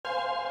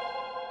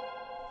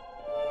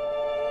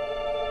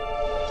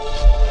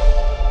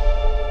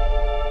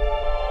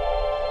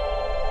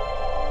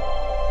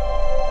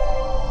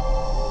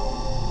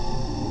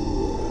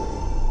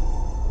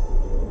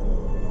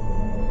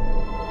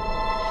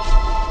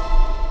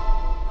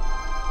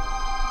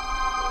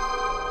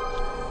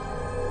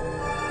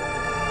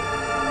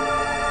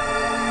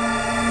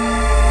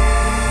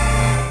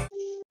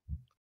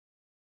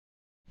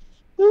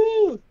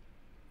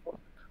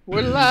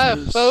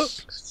Yeah,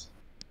 folks.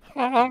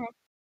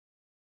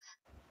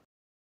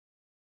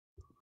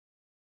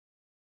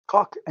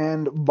 Cock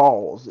and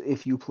balls,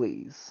 if you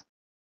please.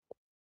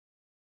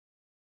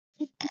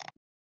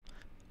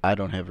 I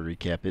don't have a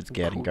recap. It's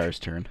Gadingar's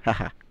turn.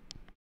 Haha.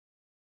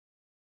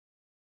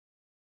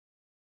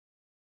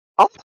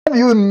 I'll have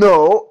you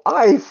know,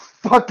 I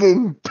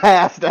fucking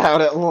passed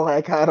out at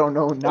like, I don't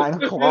know,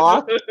 9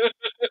 o'clock.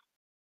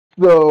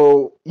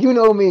 So, you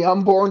know me,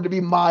 I'm born to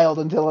be mild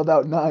until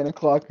about 9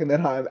 o'clock, and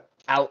then I'm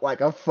out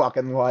like a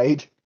fucking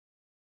light.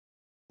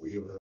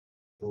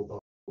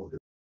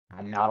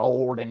 I'm not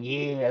old in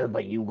years,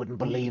 but you wouldn't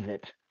believe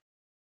it.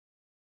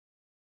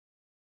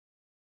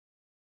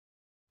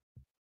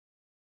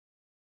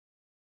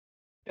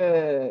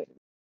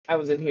 I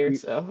was in here,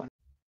 so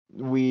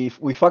We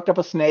fucked up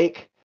a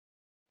snake.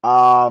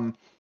 Poppyseed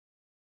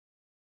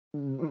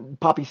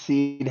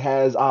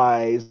has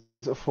eyes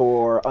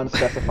for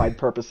unspecified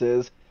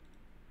purposes.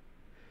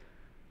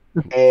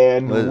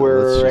 And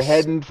we're just...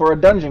 heading for a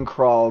dungeon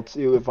crawl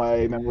to, if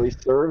my memory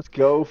serves,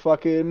 go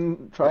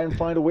fucking try and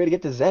find a way to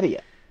get to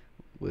Zedia.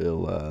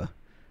 We'll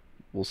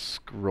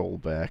scroll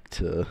back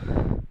to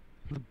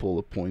the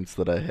bullet points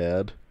that I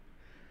had.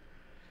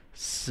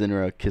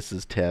 Cinera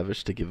kisses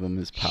Tavish to give him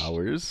his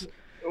powers.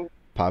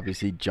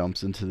 Poppyseed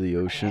jumps into the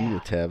ocean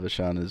with Tavish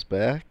on his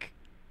back.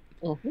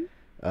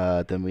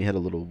 Then we had a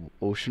little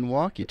ocean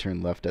walk. You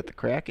turn left at the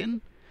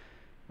Kraken.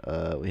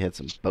 We had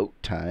some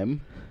boat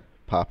time.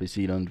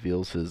 Poppyseed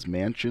unveils his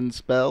mansion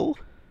spell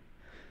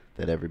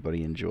that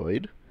everybody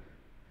enjoyed.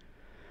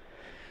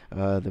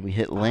 Then we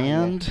hit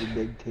land. Yes,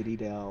 big titty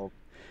dog.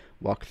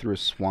 Walked through a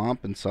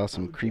swamp and saw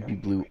some creepy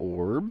blue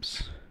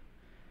orbs.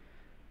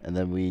 And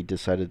then we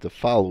decided to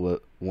follow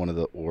one of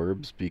the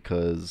orbs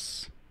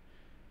because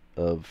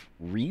of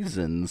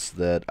reasons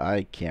that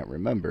I can't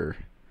remember.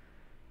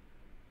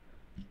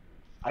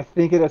 I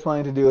think it has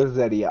something to do with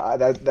Zedia.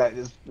 That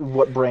is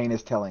what brain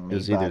is telling me. It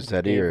was either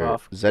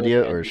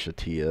Zedia or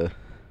Shatia.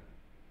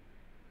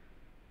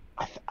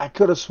 I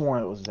could have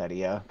sworn it was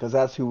Zedia, because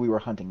that's who we were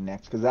hunting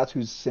next, because that's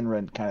who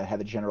Sinra kind of had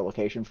the general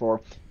location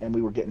for, and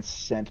we were getting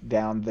sent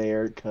down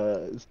there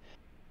because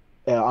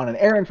on an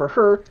errand for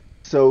her,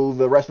 so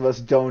the rest of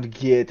us don't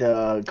get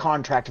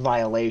contract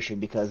violation,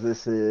 because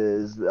this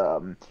is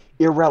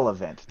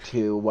irrelevant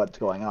to what's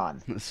going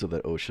on. So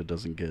that OSHA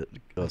doesn't get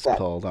us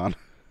called on.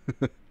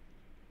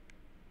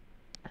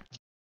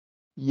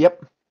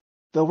 Yep.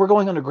 Though we're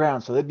going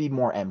underground, so there'd be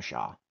more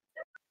MSHA.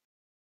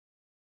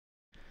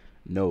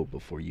 No,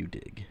 before you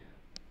dig.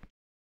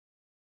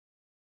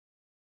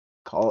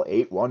 Call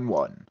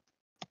 811.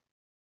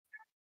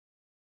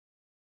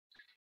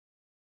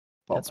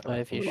 That's why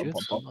if you shoot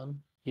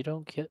someone, you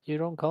don't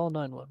call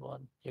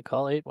 911. You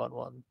call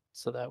 811,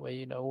 so that way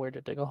you know where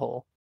to dig a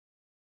hole.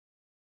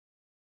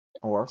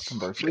 Or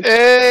conversely,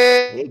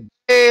 Hey,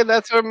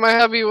 that's where my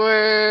hubby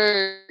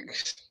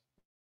works.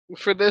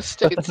 For this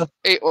state's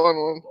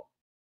 811.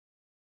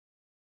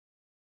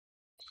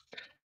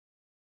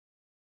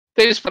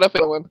 They just put up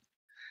 811.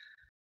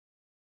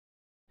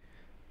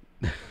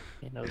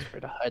 He knows where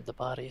to hide the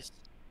bodies.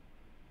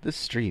 This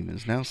stream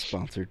is now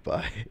sponsored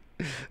by...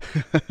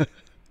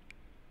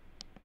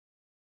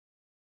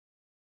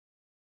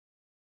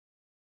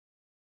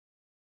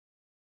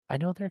 I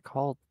know they're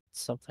called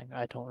something.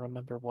 I don't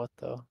remember what,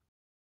 though.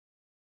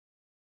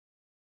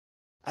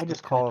 I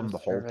just call them the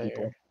hole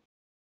people.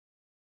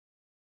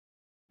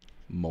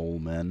 Mole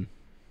men.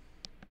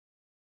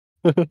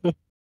 A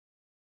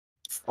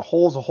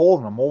hole's a hole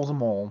and a mole's a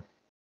mole.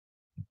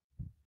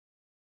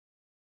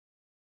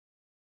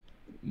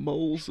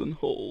 Moles and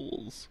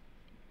holes.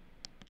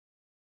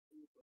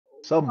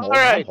 Some moles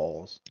have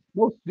holes.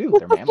 Most do,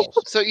 they're mammals.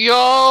 So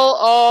y'all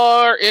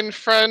are in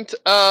front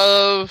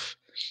of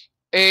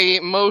a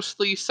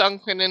mostly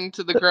sunken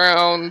into the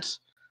ground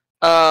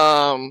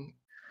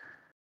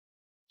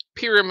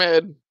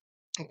pyramid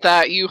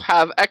that you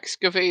have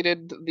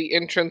excavated the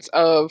entrance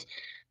of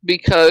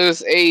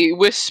because a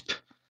wisp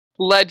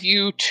led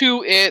you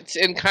to it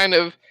and kind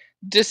of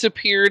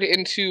disappeared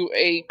into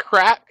a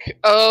crack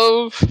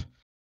of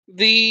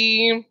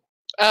the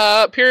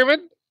pyramid.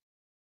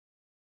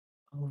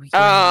 Oh,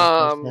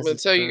 yeah, and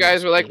so you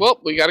guys were like, well,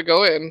 we gotta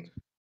go in.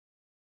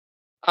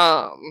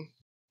 And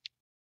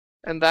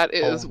that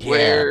is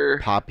where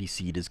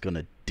Poppyseed is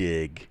gonna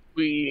dig.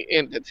 We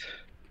ended.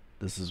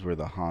 This is where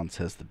the Hans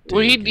has the dig.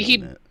 Well,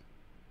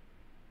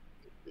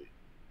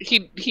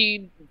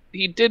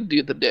 he did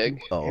do the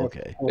dig. Oh,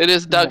 okay. It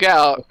is dug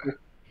out.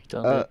 He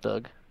done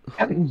dug.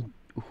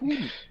 Who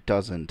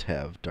doesn't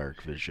have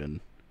dark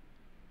vision?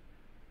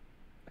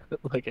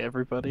 Like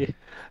everybody.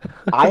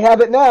 I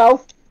have it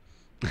now.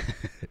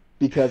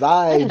 Because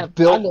I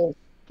built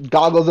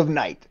goggles of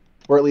night.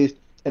 Or at least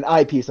an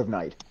eyepiece of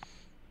night.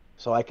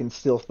 So I can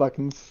still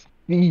fucking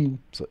see.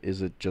 So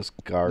is it just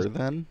Gar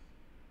then?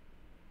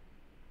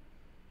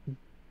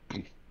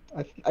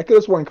 I could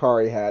have sworn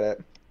Kari had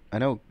it. I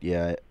know,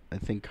 yeah, I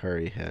think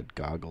Kari had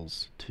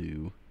goggles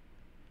too.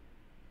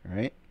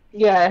 Right?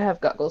 Yeah, I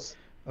have goggles.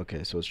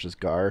 Okay, so it's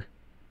just Gar.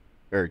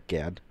 Or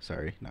Gad,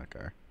 sorry, not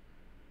Gar.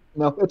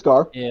 No, it's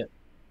Gar. Yeah.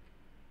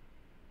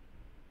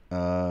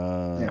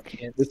 Yeah,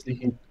 Can't this see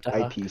is the Doc.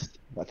 eyepiece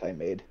that I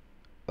made.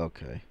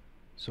 Okay.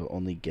 So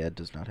only Gad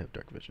does not have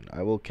dark vision.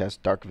 I will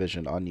cast dark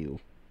vision on you.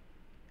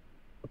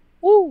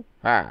 Woo!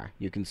 Ah,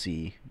 you can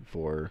see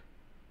for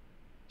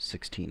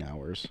 16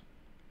 hours.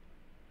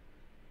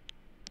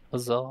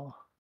 Huzzah.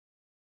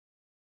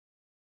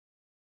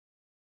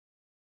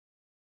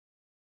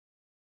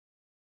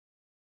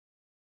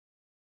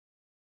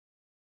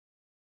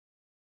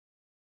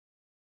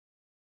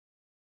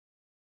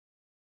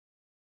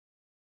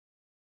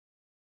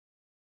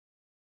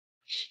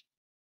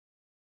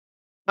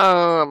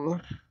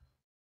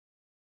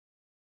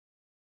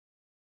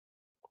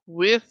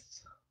 With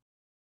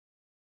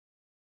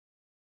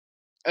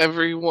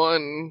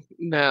everyone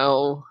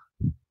now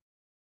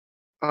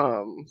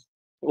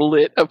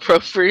lit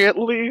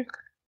appropriately,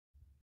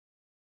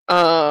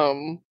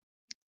 not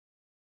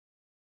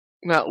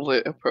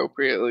lit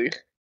appropriately,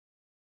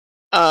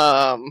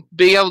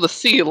 being able to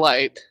see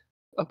light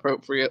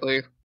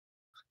appropriately,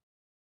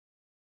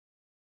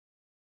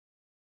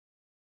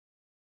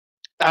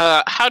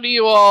 how do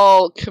you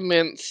all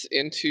commence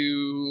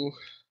into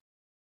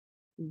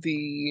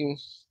the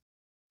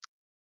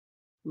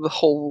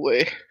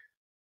hallway?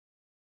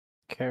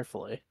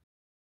 Carefully.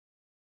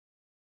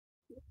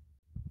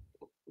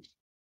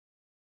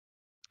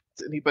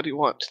 Does anybody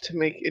want to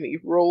make any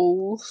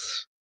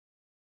rolls?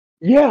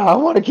 Yeah, I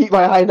want to keep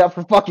my eye out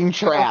for fucking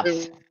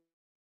traps.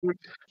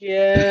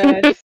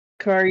 Yes,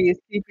 Kari is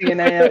keeping an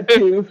eye out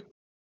too.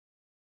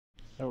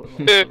 I will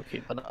also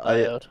keep an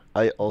eye out.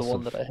 I The also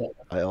one that I have.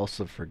 I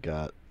also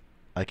forgot.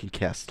 I can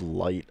cast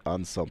light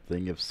on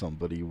something if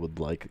somebody would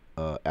like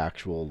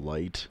actual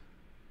light.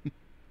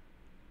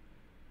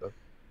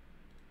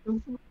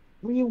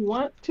 We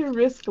want to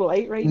risk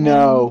light right now.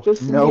 No,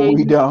 just in no,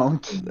 we case.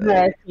 don't.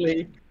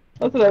 Exactly.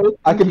 That's what I was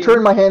I can thinking.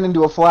 turn my hand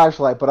into a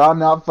flashlight, but I'm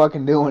not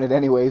fucking doing it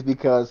anyways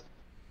because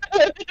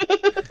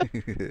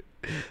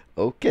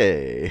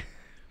Okay.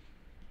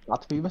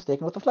 not to be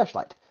mistaken with a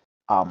flashlight.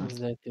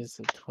 That is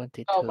a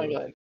 22. Oh my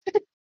god.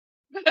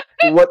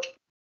 What?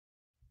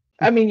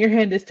 I mean, your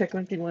hand is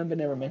technically one, but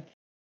never mind.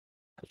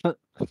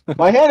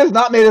 My hand is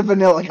not made of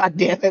vanilla. God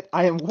damn it!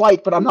 I am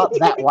white, but I'm not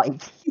that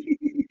white.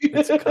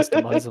 It's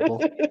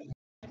customizable.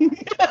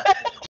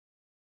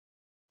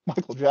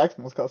 Michael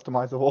Jackson was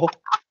customizable.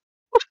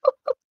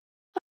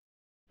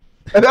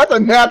 And that's a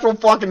natural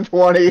fucking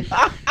 20.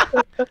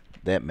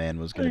 That man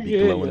was gonna be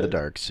Yeah, glow in the yeah.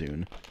 dark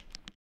soon.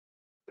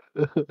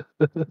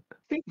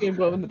 Speaking of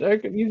glow in the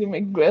dark, I'm using my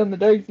glow in the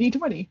dark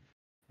D20.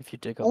 If you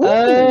dig up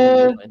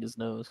Ooh. behind his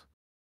nose.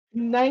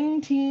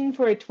 19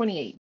 for a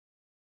 28.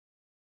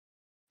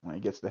 When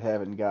he gets to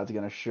heaven, God's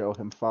gonna show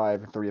him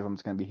 5, and 3 of them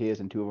is gonna be his,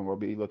 and 2 of them will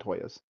be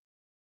Latoya's.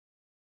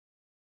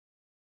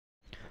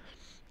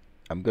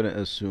 I'm gonna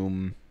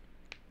assume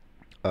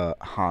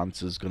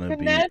Hans is gonna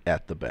be Connect.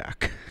 at the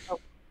back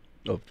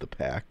of the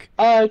pack.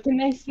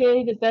 Can I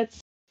say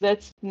that's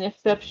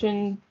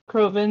Sniffception,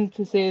 Croven,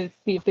 to see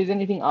if there's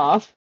anything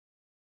off?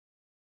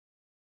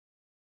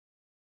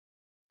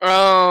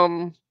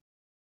 Um,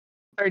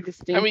 Or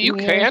distinct. I mean, you in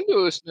here? can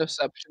do a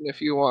sniffception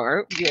if you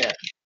want. Yeah.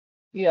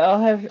 Yeah,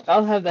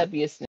 I'll have that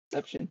be a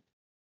Sniffception.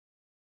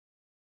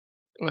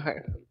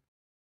 Okay.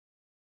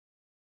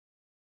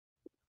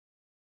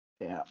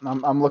 Yeah,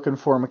 I'm looking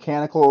for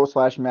mechanical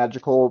 /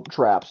 magical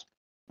traps,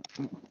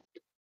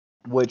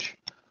 which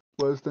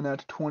was the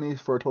net 20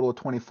 for a total of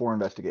 24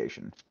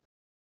 investigation.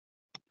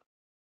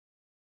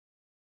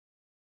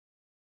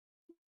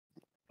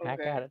 I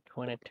Okay. got a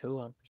 22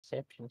 on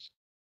perception.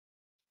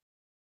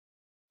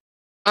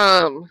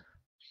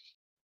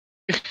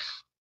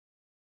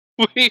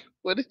 Wait,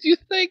 what did you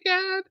say,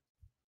 God?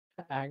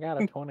 I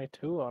got a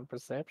 22 on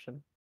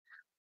perception.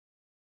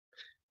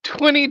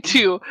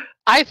 22.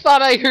 I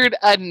thought I heard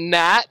a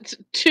nat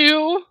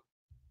 2.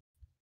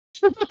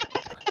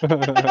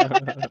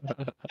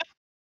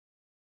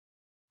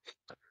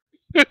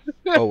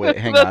 Oh wait,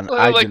 hang That's on.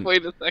 why I'm like,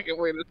 wait a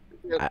second.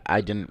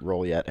 I didn't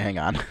roll yet. Hang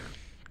on.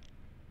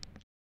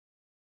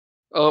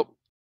 Oh,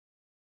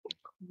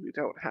 we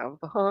don't have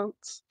the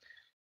haunts.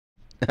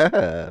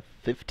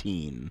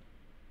 15.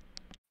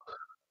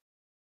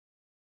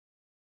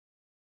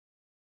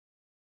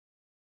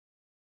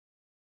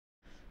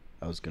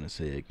 I was gonna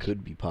say it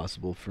could be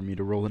possible for me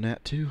to roll a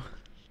nat too.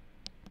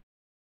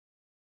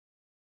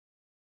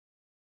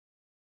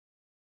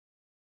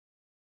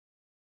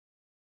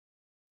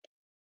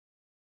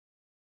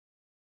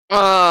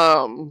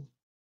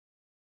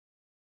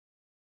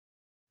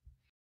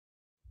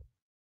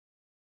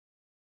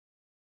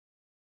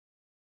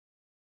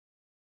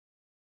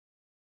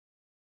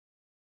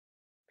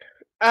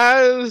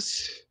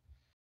 As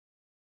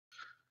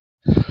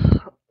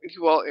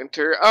you all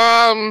enter,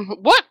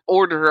 what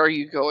order are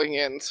you going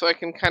in? So I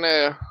can kind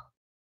of,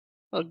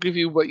 I'll give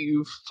you what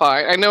you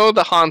find. I know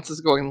the haunts is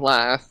going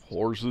last.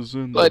 Horses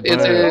in But the is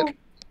back.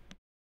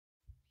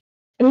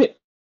 it?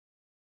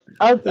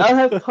 I'll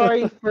have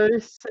Kari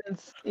first,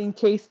 since in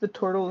case the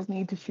turtles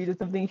need to shoot at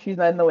something, she's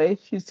not in the way.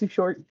 She's too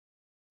short.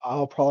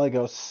 I'll probably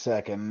go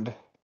second.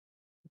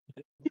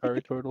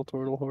 Kari,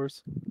 turtle,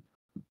 horse.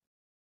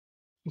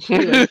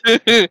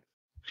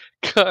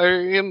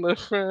 Kari in the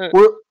front.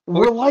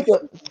 We're like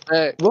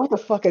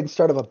the fucking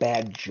start of a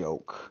bad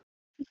joke.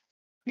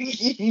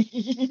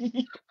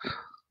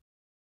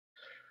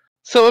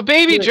 So a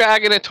baby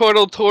dragon, a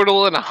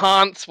turtle, and a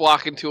Hans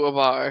walk into a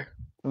bar.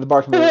 The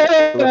bartender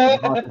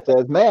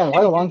says, "Man,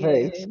 why the long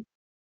face?"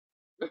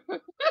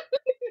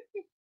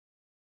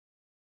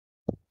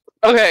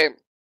 Okay.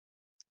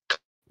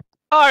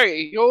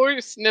 Kari, your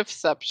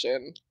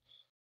sniffception.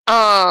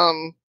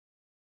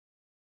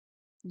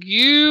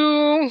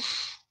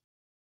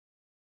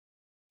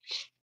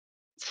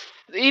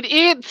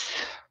 It's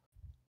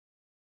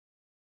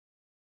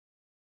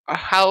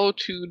how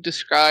to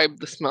describe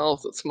the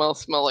smells that smell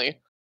smelly.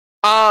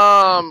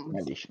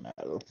 Smelly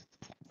smell.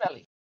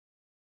 Smelly.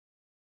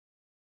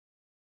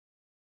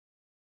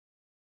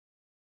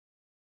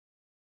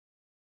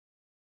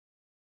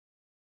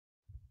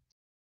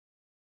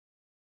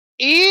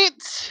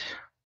 It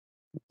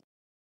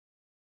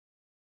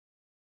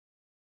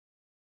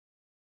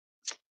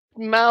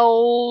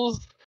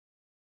smells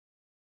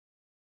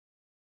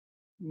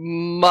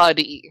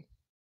muddy.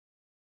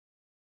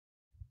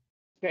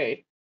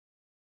 Okay.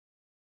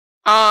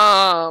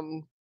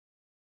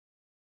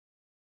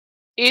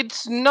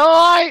 It's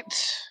not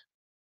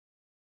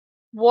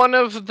one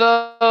of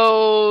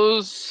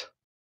those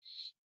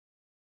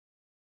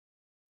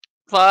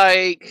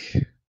like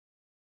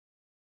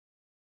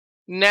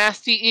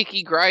nasty,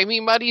 icky, grimy,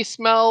 muddy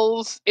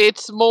smells.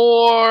 It's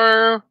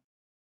more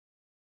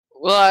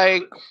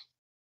like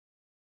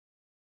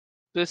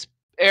this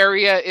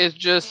area is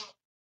just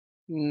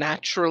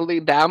naturally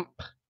damp.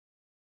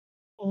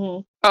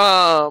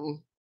 Mm-hmm.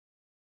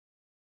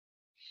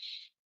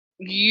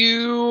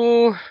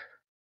 You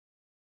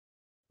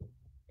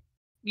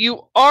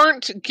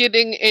aren't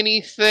getting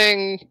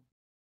anything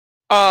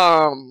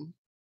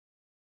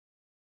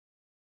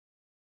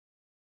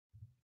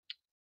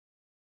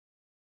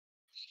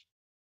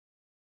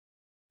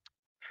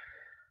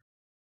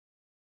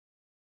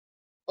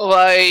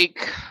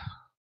like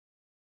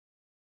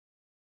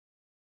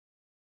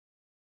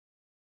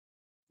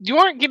you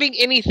aren't getting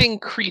anything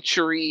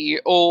creaturey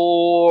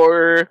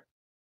or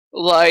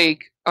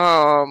like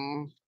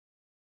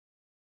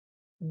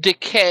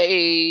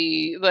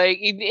decay, like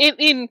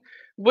in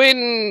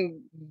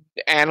when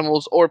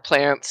animals or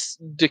plants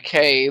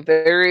decay,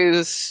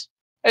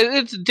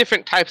 it's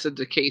different types of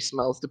decay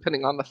smells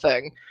depending on the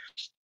thing.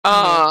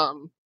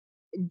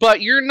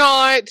 But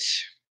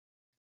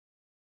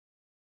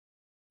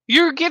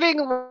you're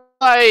getting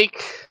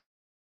like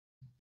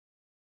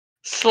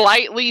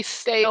slightly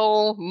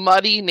stale,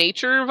 muddy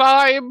nature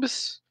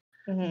vibes,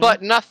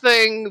 but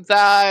nothing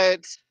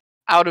that's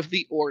out of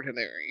the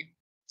ordinary.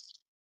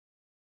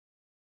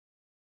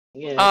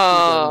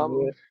 Yeah.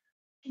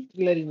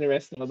 Letting the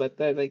rest know about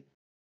that, like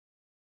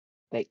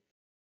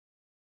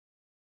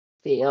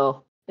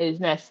stale. It's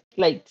not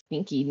like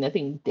stinky,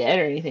 nothing dead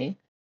or anything.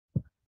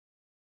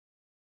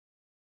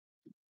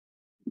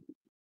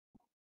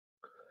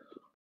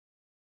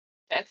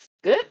 That's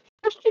good?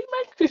 Question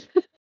mark?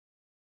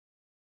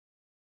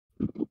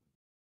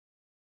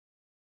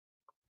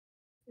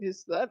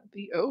 Is that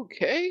the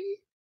okay?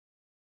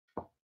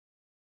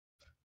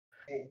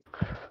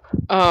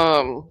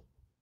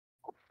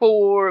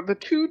 For the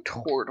two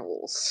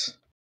turtles.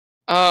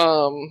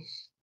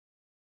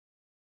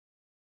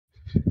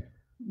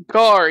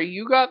 Gar,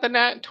 you got the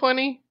nat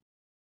 20?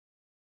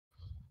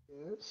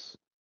 Yes.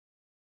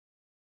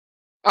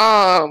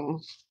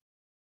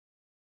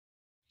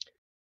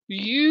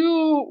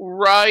 You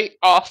right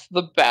off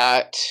the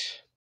bat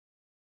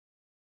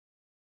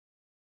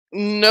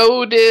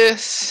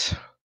notice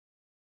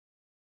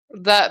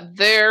that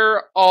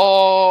there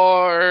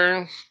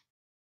are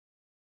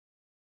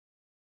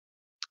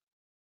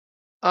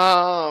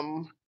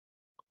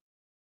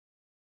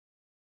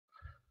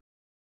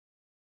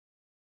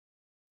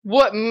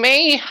what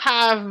may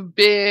have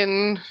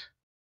been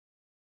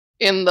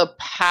in the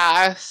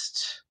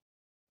past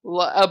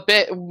a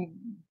bit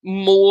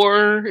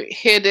more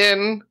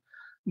hidden,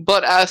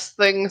 but as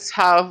things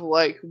have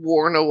like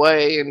worn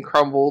away and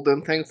crumbled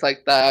and things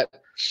like that,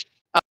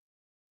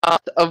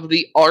 of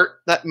the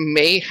art that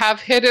may have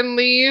hidden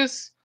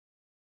these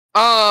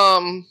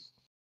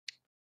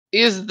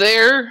is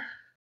there,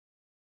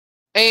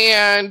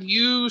 and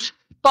you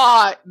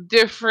spot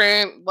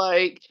different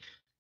like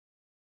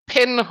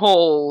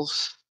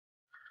pinholes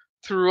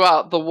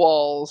throughout the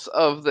walls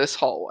of this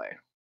hallway.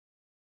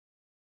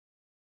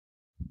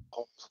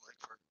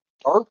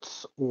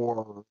 Darts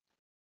or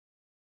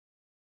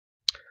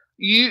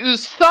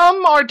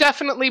Some are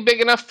definitely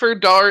big enough for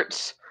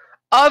darts.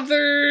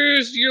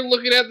 Others you're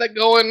looking at that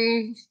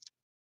going,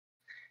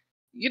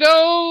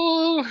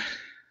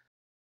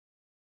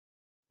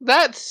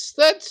 that's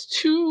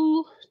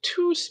too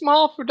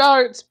small for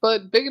darts,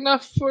 but big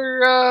enough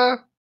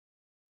for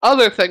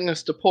other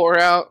things to pour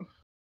out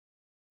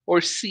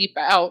or seep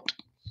out.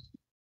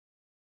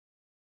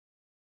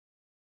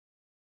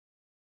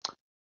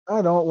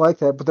 I don't like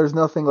that, but there's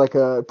nothing like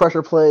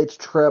pressure plates,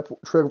 trip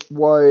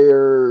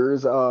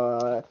wires,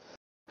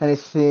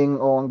 anything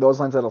along those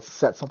lines that'll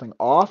set something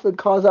off and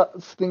cause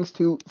things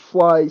to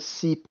fly,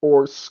 seep,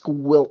 or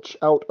squelch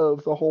out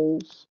of the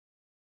holes.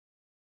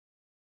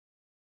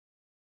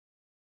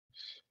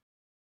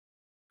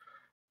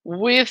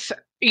 With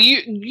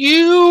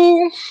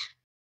you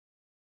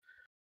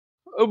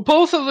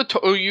both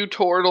of you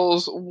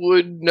turtles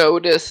would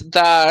notice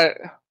that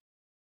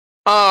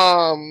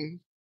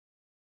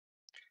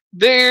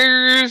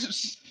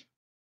there's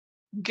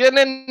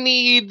gonna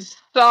need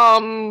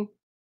some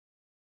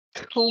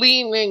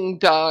cleaning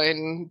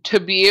done to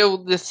be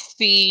able to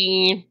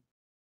see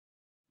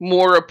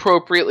more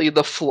appropriately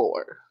the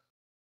floor.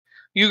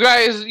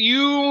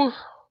 You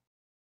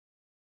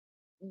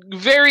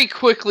very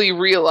quickly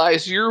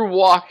realize you're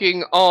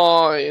walking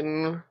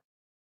on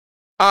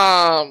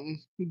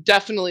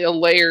definitely a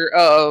layer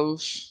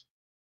of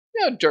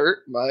dirt,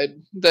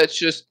 mud that's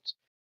just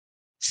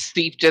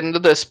seeped into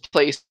this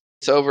place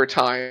over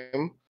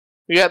time.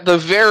 You got the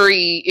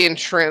very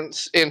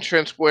entrance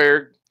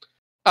where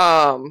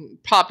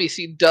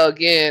Poppyseed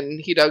dug in.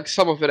 He dug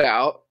some of it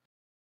out.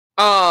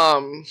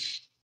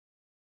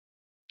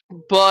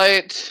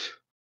 But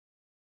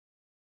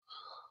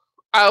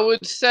I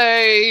would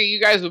say you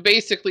guys would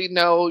basically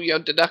know,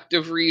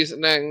 deductive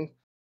reasoning.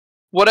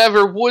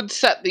 Whatever would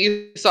set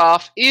these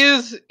off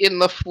is in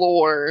the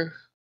floor.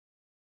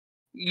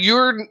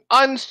 You're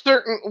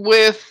uncertain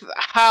with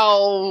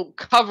how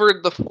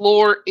covered the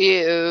floor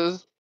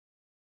is,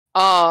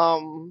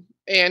 and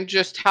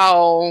just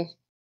how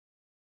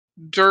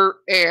dirt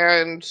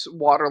and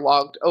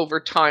waterlogged over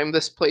time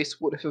this place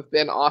would have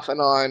been off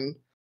and on,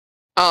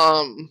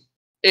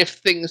 if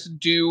things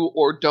do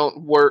or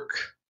don't work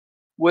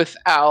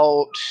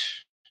without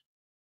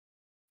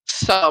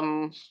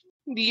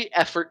the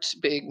efforts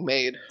being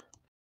made.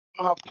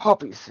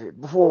 Poppyseed,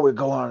 before we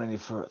go on any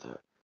further,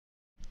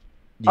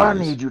 yes. I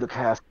need you to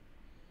cast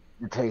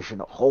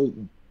mutation a whole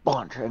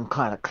bunch and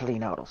kind of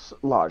clean out a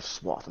large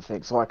swath of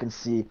things so I can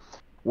see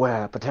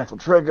where potential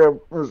trigger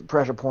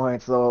pressure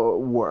points the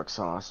works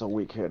are, so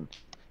we can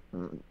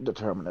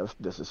determine if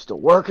this is still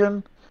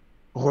working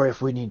or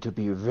if we need to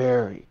be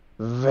very,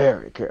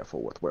 very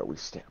careful with where we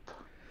step.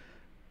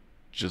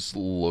 Just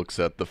looks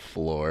at the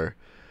floor,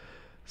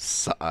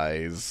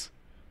 sighs.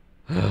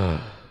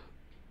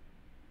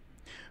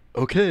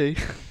 Okay.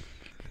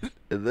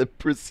 And then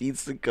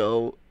proceeds to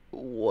go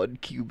 1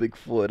 cubic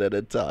foot at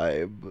a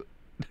time,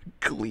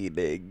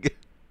 cleaning.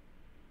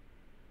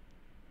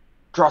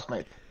 Trust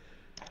me,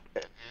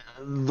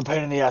 the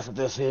pain in the ass of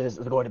this is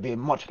going to be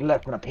much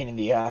less than a pain in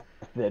the ass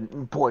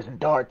than poison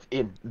darts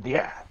in the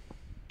ass.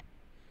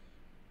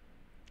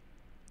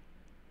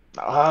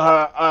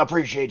 I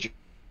appreciate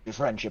your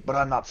friendship, but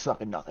I'm not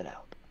sucking nothing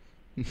out.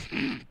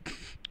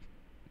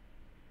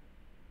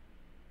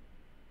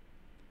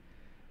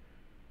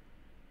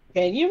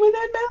 Can you with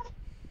that mouth?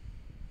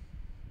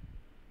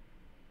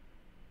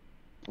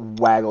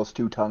 Waggles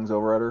 2 tongues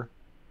over at her.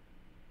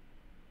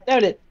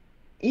 Noted.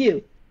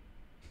 You.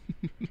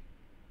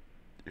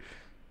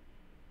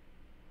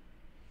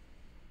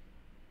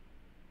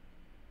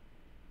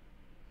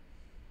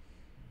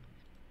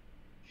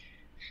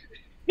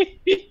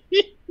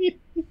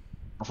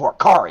 Before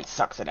Kari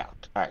sucks it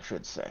out, I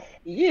should say.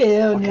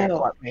 Yeah, I can't no.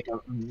 quite make a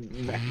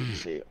vacuum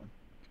seal.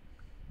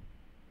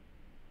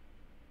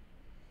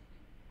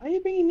 Why are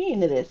you bringing me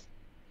into this?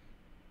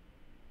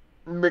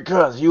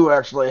 Because you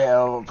actually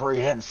have a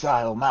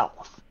prehensile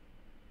mouth.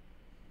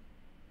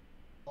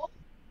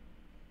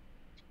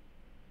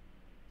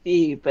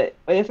 See, but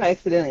what if I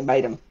accidentally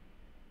bite him?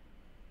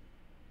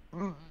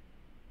 And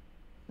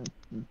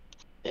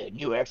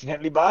you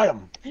accidentally bite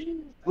him.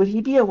 Would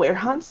he be a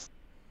werehunts?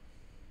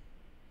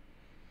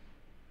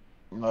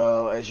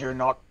 Well, as you're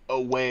not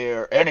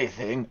aware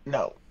anything,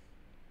 no.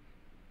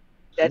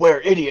 That's...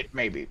 Aware idiot,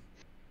 maybe.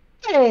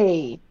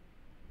 Hey!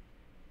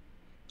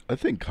 I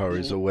think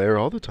Kari's aware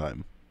all the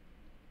time.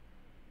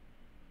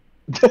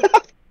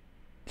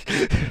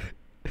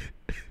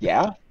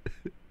 Yeah?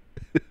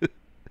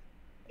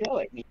 You're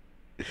like me.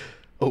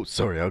 Oh,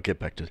 sorry, I'll get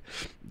back to...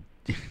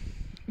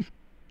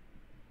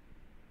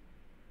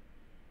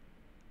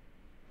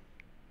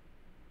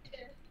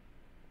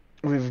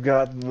 We've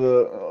got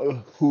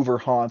the Hoover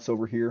Haunts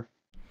over here.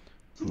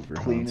 Hoover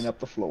cleaning Haunts. up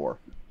the floor.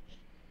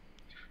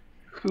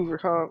 Hoover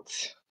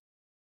Haunts.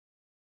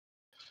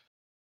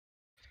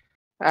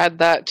 Add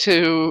that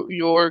to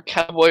your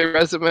cowboy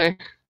resume.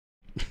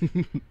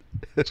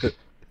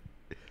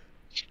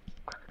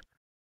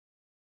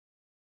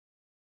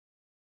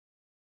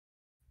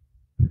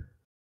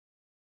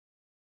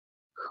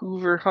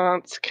 Hoover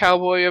Haunts,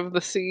 Cowboy of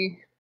the Sea.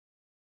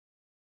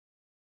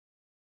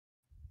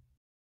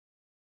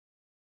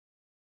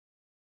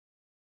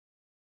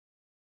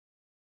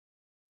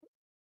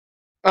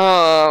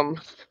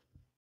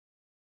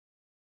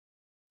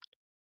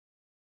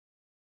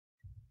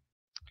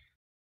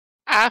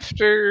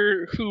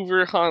 After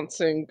Hoover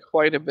haunting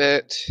quite a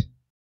bit,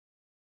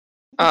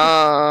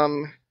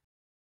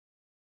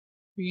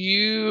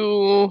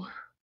 you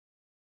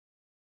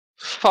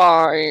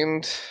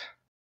find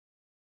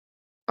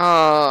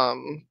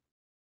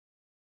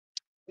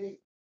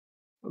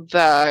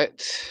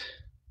that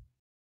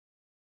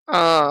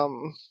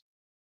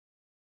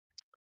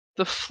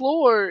the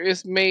floor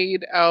is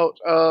made out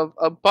of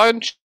a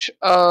bunch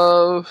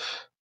of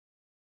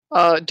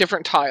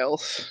different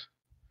tiles.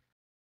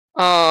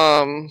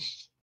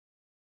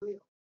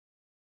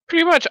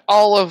 Pretty much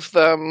all of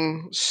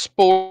them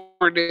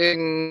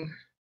sporting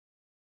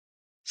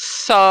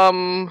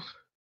some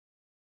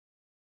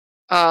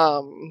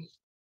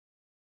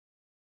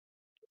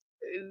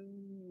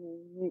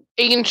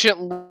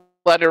ancient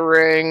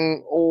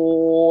lettering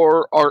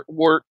or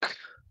artwork.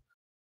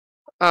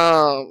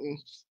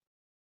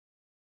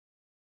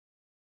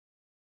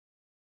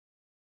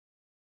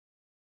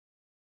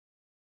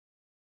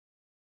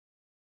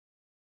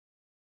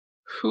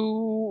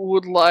 Who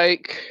would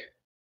like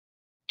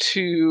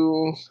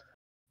to...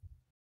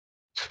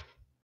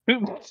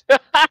 Yes,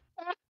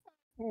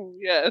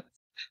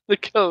 the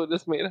code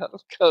is made out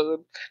of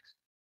code.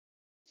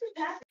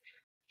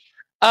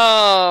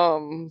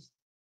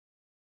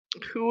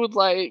 Who would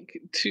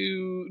like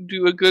to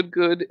do a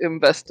good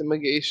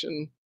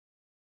investigation?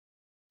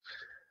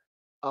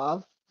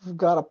 I've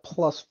got a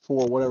 +4.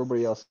 What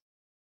everybody else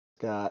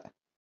got?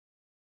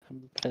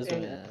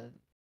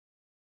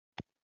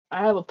 I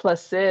have a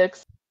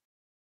 +6.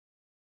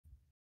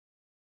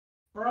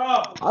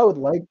 I would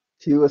like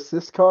to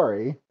assist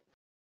Kari.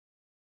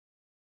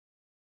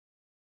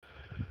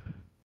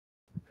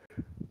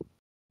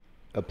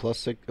 A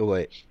 +6. Oh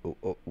wait.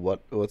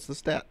 What's the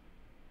stat?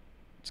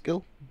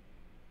 Skill?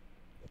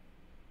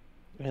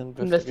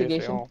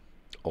 Investigation.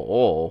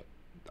 Oh,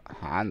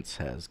 Hans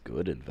has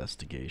good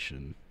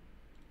investigation.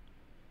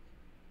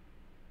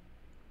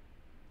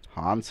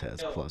 Hans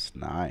has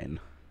 +9.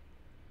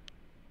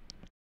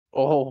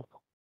 Oh,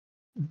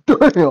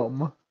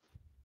 Damn.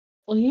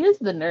 Well, he is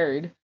the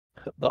nerd.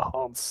 the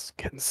Hans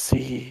can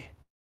see.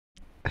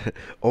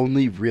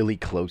 Only really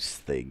close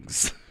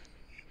things.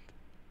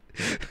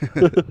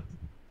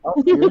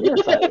 Oh, you're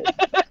nearsighted.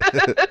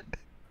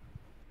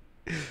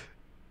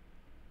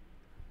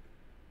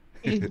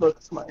 He's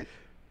book smart.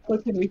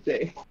 What can we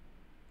say?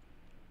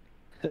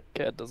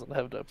 Cat doesn't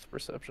have depth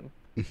perception.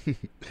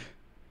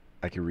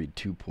 I can read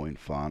 2-point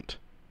font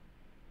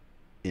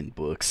in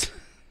books.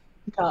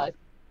 God.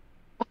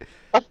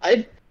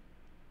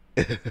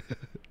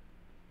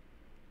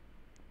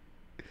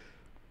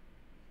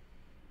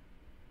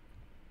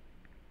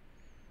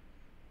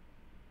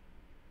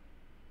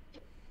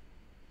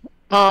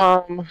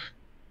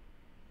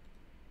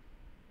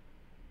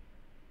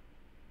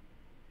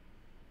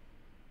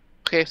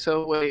 Okay,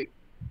 so wait.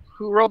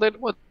 Who rolled it?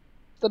 What's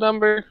the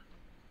number?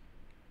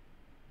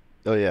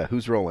 Oh yeah,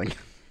 who's rolling?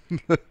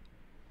 I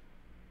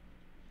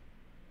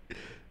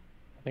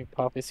think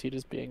Poppyseed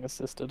is being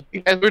assisted.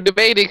 You guys were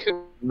debating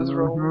who was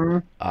rolling.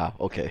 Mhm. Ah,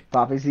 okay.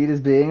 Poppyseed is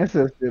being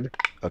assisted.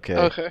 Okay.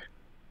 Okay.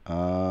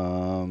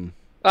 You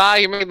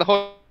made the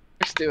horse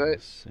do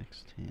it.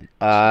 16.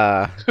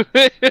 The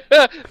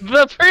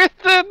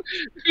person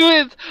who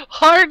is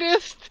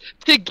hardest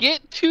to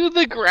get to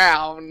the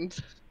ground.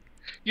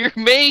 You're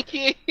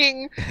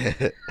making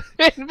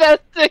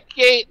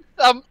investigate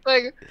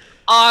something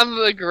on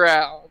the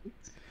ground.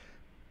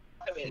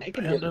 I mean, I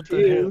can Panda do it the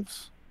too.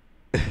 hips.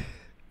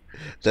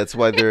 That's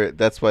why they're I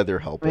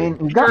helping.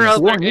 mean, you got Girls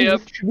four are knees.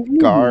 hip. It should be easy.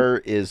 Gar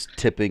is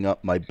tipping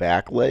up my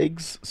back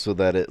legs so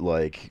that it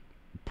like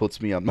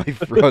puts me on my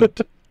front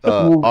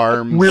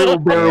arms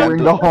Wheelbarrowing and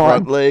the front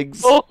Hans.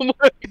 legs. Oh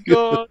my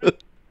god.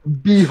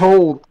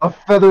 Behold, a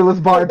featherless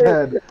biped.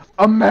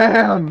 A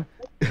man.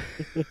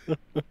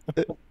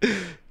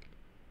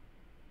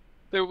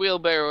 They're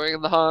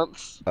wheelbarrowing the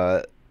haunts.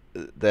 That's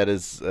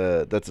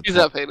a He's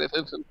not paying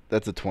attention.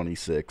 that's a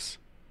 26.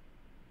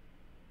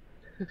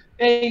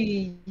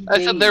 Hey,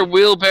 I said they're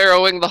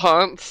wheelbarrowing the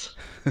haunts.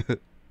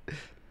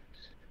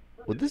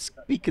 Would this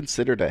be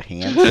considered a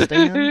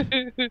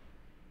handstand?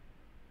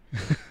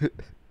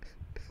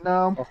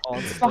 No.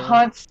 It's a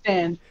haunt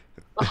stand.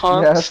 A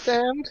haunt Yes.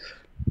 stand?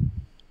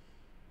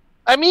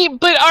 I mean,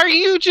 but are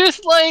you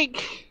just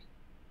like...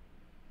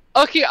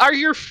 Okay, are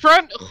your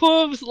front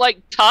hooves like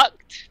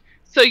tucked?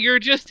 So you're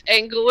just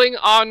angling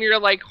on your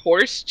like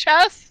horse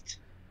chest?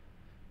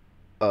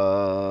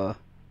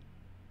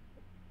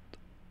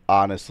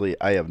 Honestly,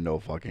 I have no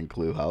fucking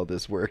clue how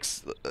this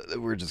works.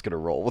 We're just gonna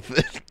roll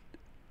with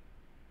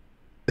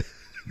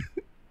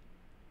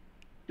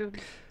it.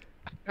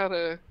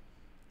 Gotta...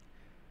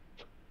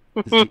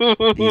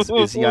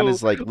 Is he on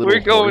his like little We're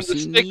going horsey to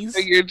stick knees?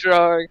 figure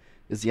drawing.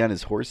 Is he on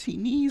his horsey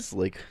knees?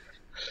 Like,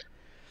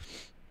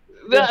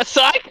 That's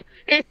like...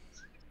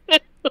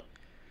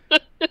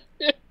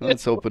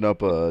 let's open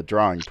up a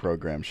drawing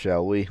program,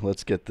 shall we?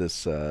 Let's get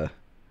this.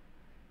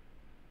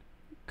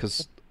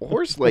 Because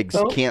horse legs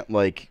can't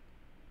like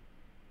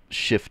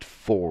shift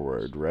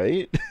forward,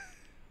 right?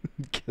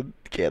 Can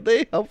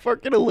they? How far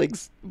can a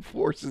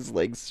horse's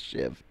legs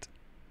shift?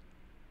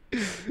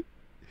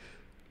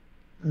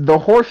 The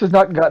horse has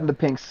not gotten the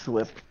pink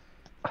slip.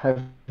 I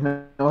have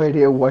no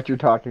idea what you're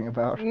talking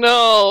about.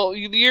 No,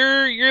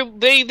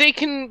 they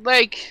can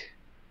like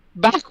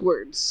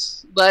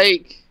backwards.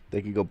 Like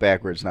They can go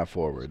backwards, not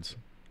forwards.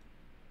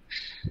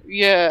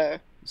 yeah.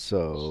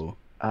 So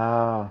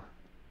Ah.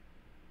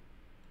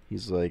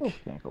 he's like,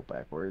 Can't go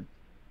backwards.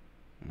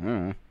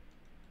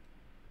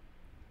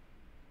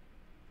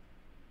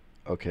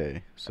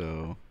 Okay,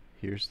 so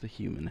here's the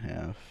human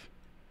half.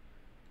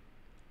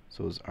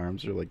 So his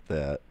arms are like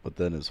that, but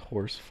then his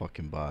horse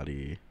fucking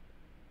body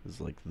is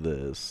like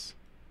this.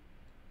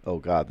 Oh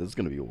god, this is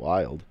gonna be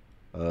wild.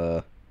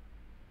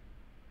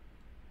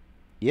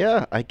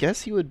 Yeah, I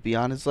guess he would be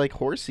on his like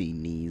horsey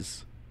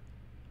knees.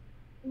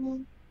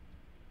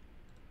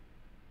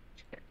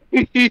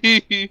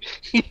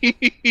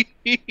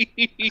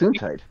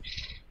 Soontight.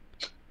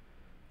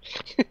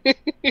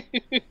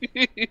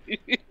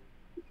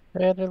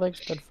 Yeah, their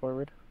legs bent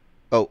forward.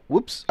 Oh,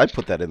 whoops! I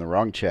put that in the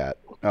wrong chat.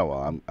 Oh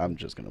well, I'm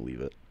just gonna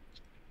leave it.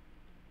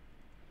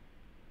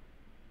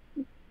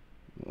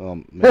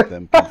 Make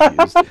them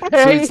confused. So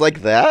it's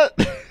like that.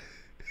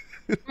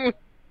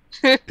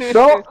 I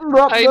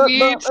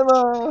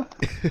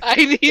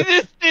need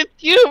to sit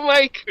you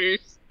my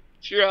curse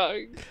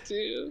drunk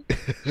too.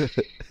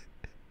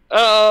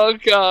 Oh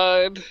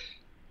god.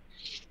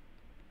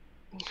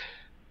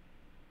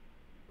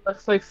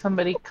 Looks like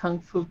somebody kung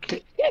fu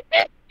kicked.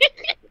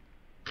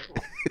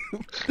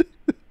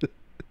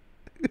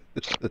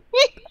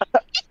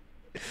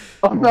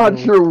 I'm not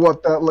sure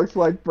what that looks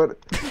like, but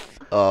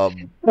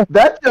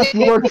that just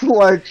looks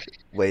like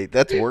wait,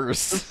 that's worse.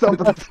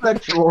 something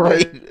sexual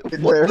right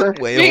there.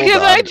 Wait,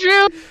 because I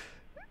drew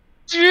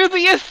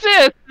the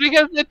assist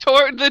because the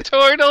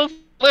turtle's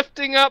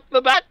lifting up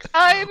the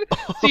backside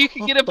so you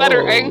can get a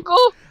better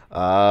angle.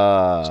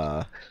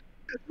 Ah.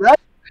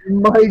 That's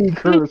mighty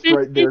curse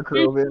right there,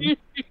 Crovin.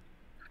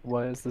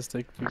 Why is this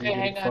take me Okay,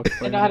 hang getting on. fucked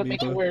by I know how to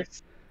make it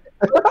worse.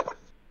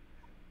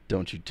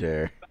 Don't you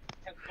dare.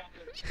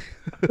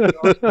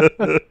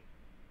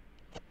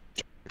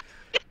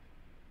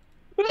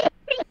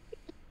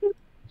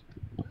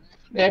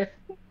 There.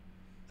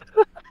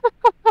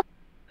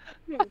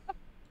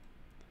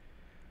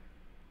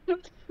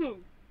 Oh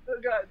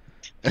god.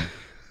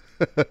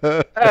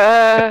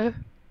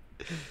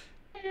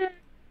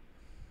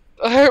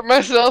 I hurt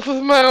myself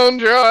with my own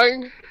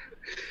drawing.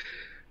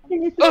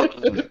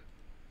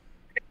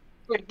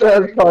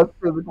 That caused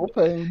physical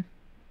pain.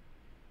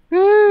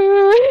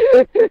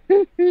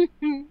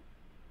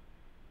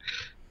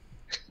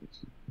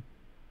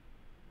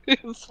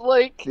 It's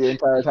like The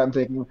entire time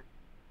thinking,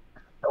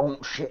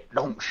 don't shit,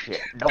 don't shit,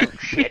 don't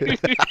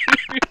shit.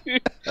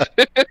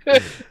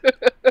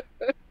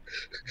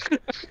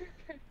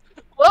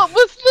 what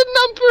was the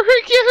number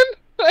again?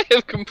 I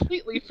have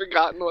completely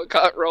forgotten what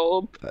got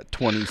rolled.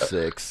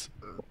 26.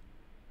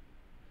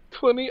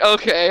 20?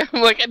 Okay.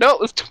 I'm like, I know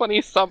it was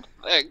 20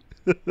 something.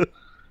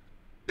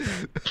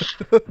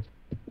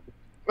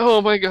 Oh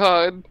my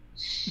god.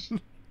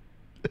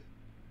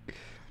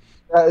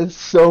 That is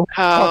so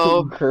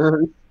Ow. fucking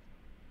cursed.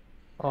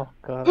 Oh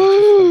god,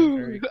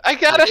 I'm I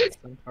gotta.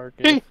 Centaur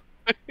gif.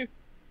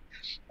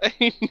 I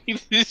need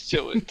to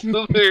show it to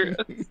the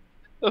rest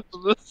of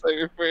the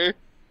server.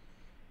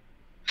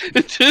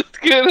 It's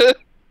just gonna.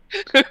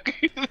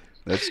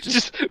 That's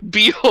just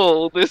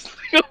behold is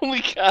the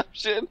only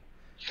caption.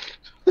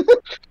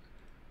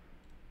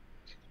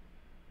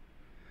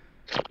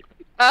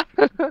 I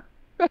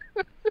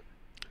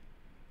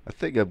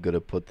think I'm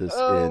gonna put this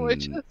Oh, my in.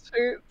 chest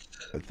hurts.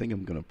 I think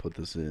I'm gonna put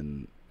this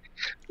in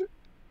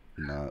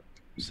not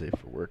safe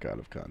for work out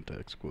of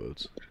context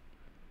quotes.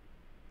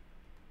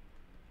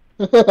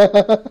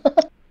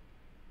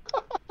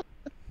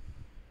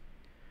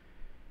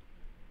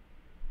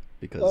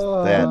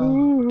 Because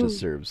that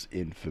deserves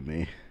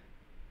infamy.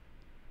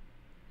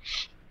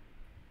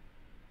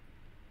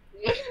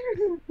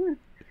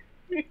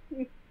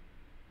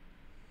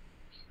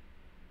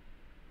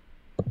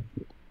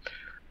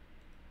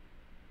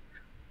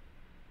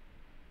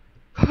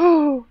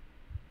 Oh.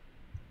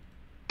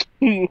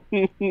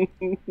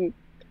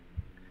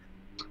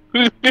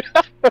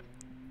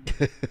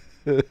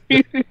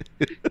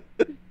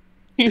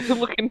 He's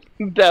looking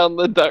down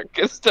the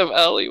darkest of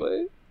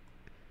alleyways.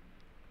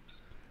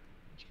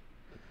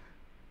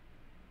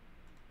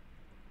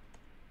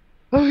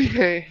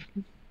 Okay.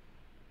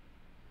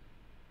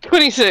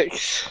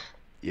 26.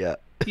 Yeah.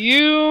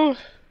 You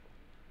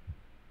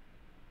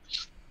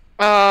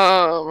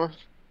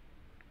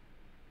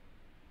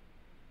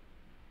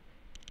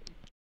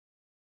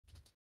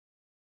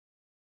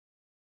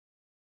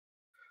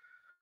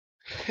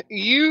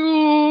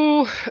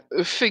you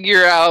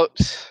figure out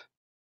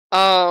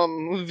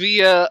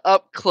via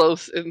up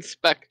close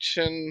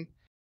inspection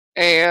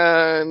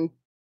and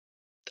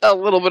a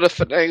little bit of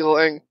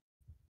finagling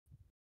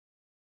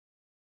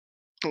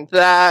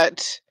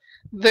that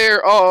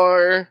there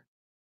are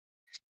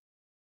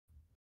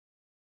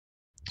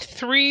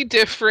 3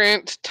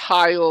 different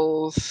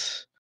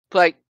tiles,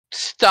 like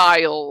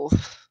styles,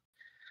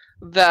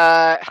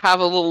 that have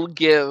a little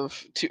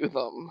give to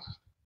them.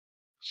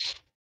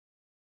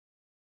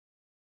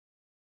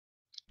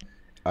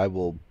 I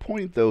will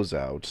point those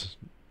out.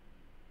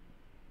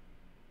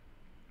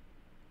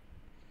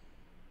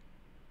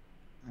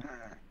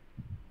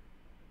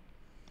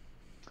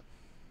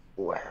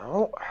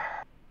 Well.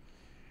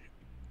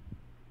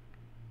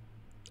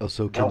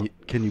 Also, can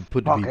you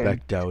put me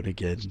back down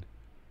again?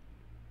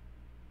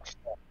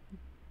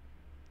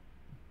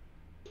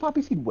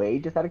 Poppyseed weigh,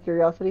 just out of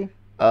curiosity?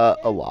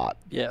 A lot.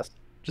 Yes.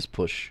 Just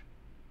push.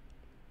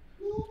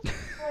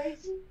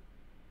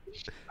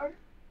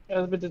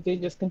 Did they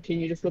just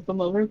continue to flip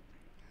them over?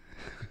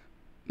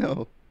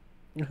 No.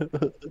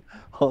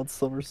 Hot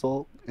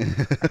somersault.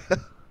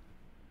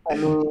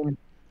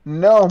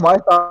 No, my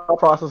thought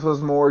process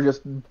was more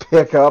just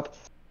pick up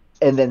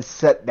and then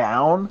set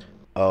down.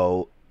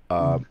 Oh,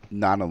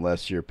 not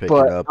unless you're picking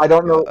But up. I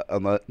don't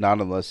know.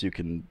 Not unless you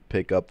can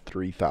pick up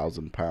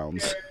 3,000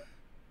 pounds.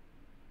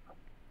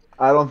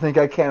 I don't think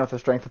I can with a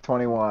strength of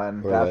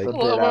 21. Or That's like- a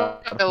bit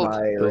out of Child.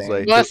 my It was range.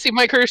 like- You want to see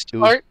my cursed It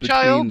was art, between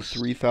child?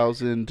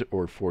 3,000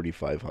 or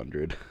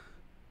 4,500.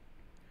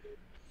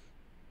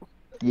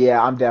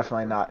 Yeah, I'm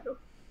definitely not.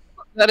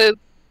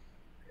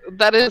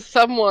 That is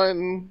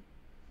someone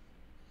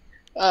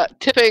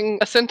tipping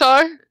a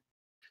centaur,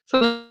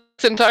 so the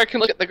centaur can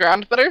look at the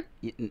ground better.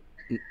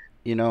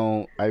 You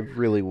know, I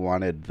really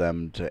wanted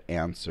them to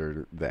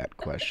answer that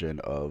question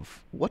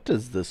of, what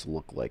does this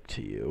look like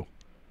to you?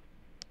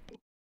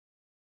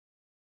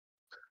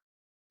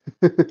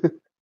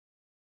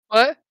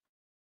 What?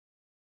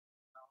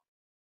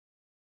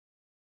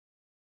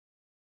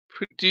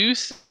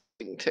 Producing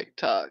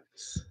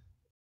TikToks.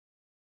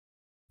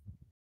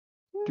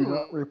 Do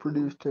not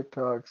reproduce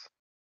TikToks.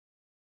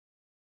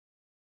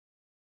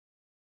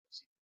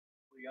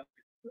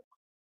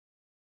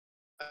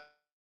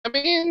 I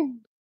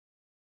mean,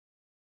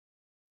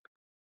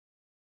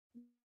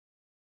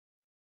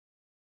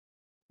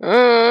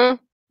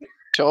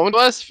 show them to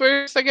us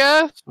first, I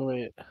guess. So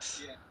wait.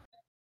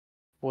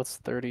 What's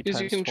 30 Because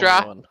times you can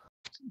 21?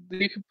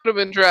 You can put them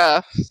in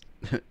drafts.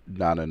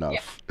 Not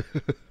enough.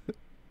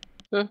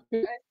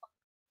 Okay.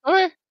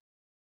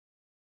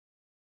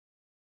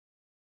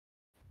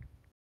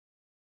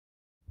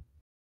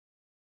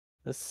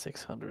 That's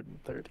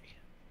 630.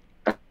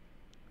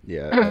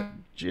 Yeah,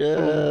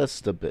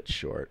 just a bit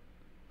short.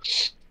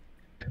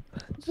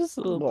 Just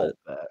a little bit.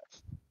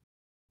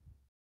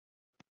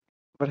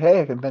 But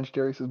hey, I can bench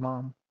Darius's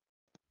mom.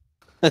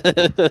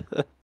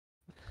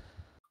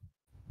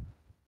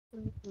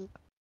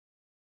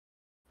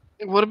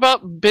 What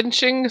about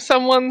benching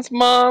someone's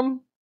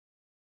mom?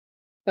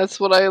 That's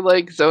what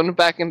I zoned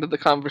back into the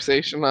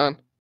conversation on.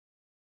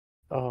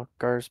 Oh,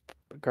 Gar's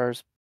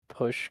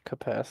push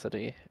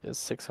capacity is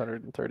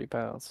 630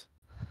 pounds.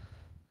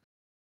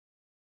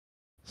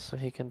 So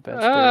he can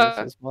bench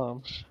Darius's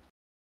mom.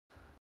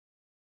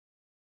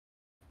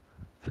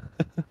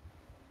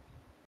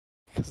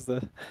 Because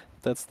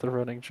that's the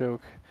running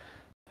joke.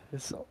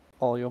 Is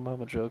all your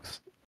mama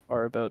jokes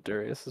are about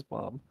Darius's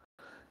mom.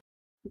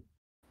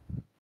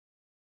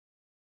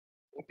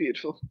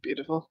 Beautiful,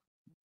 beautiful.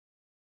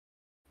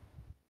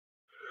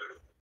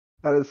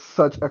 That is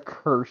such a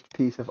cursed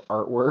piece of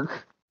artwork.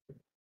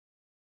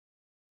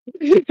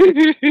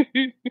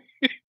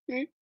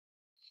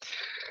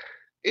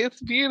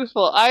 It's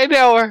beautiful. I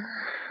now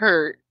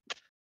hurt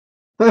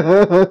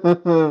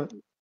from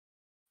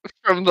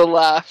the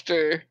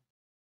laughter.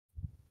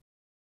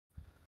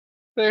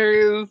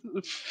 There is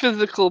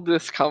physical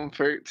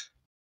discomfort.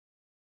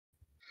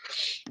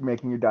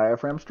 Making your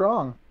diaphragm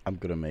strong. I'm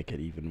gonna make it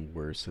even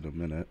worse in a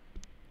minute.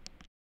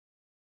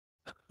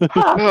 Oh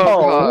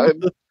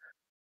god.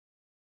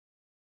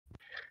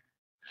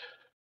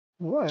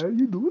 Why are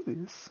you doing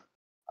this?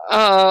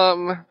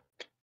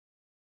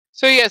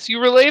 So yes,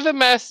 you relay the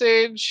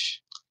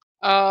message.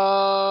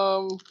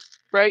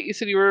 Right? You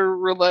said you were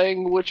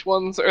relaying which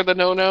ones are the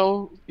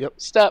no-no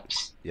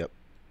steps. Yep.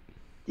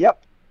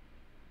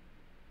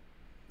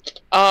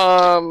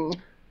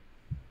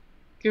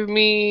 Give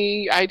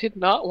me. I did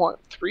not want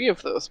 3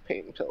 of those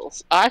pain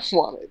pills. I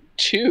wanted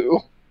 2.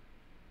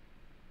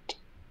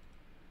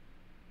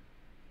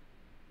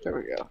 There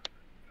we go.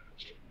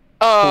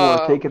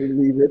 Or take it or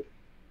leave it.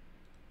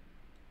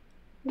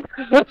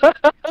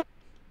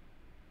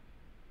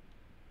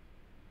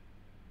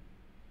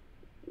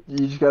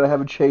 You just gotta have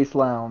a chase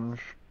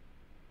lounge.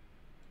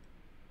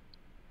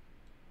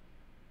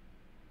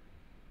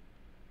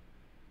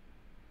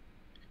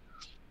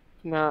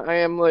 No, I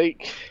am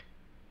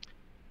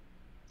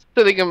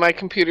sitting in my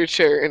computer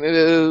chair, and it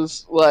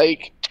is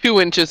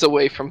 2 inches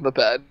away from the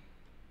bed.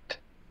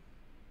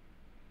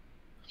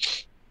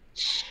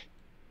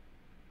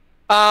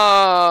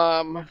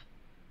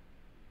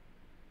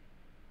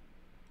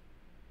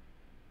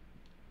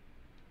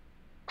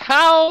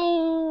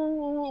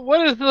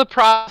 What is the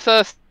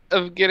process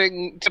of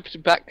getting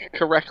tipped back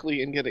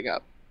correctly and getting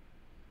up?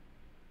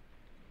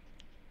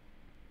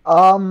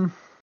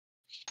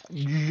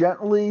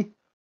 Gently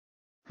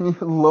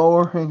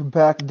lowering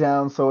back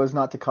down so as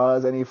not to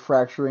cause any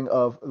fracturing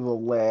of the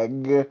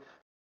leg.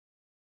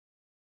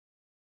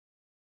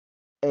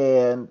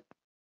 And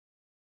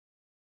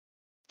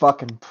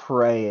fucking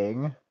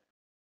praying.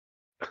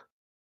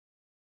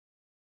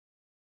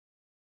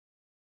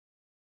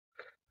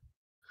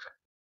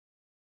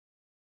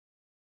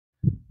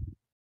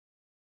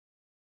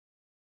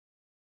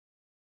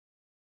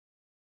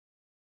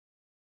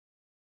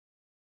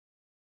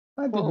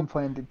 I didn't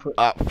plan to put.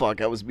 Ah, fuck!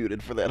 I was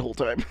muted for that whole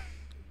time.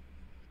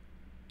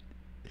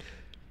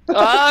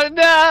 Oh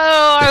no!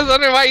 I was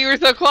wondering why you were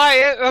so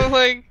quiet. I was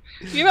like,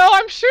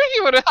 I'm sure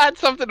you would have had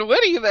something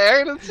witty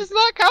there, and it's just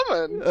not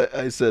coming.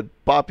 I said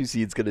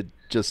Poppyseed's gonna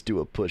just do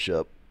a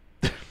push-up.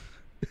 And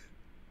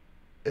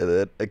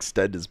then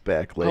extend his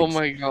back legs. Oh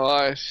my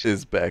gosh.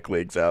 His back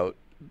legs out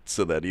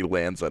so that he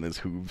lands on his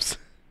hooves.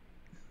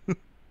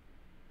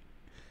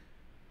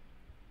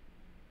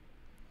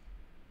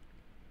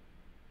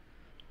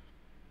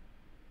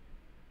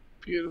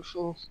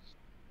 Beautiful.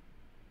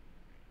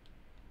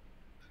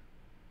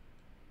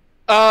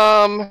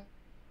 How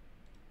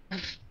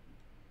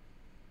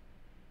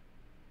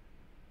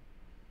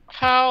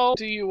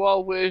do you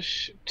all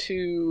wish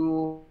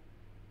to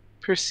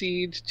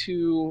proceed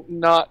to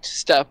not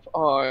step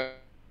on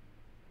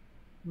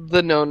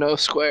the no-no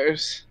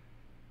squares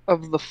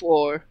of the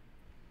floor?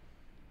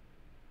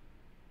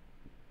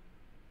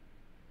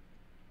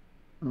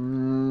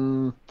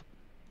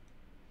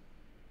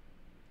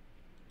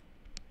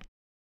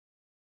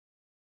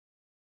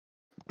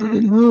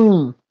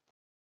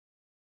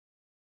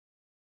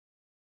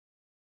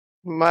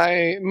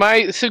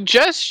 My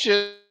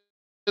suggestions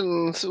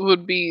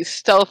would be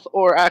stealth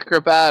or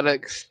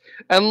acrobatics,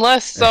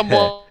 unless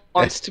someone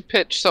wants to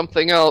pitch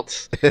something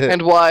else,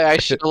 and why I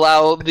should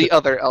allow the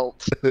other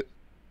else.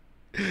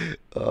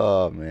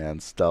 Oh man,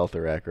 stealth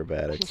or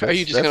acrobatics. Are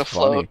you just gonna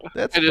funny. float?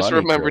 That's I just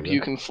funny, remembered Krogan.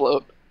 you can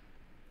float.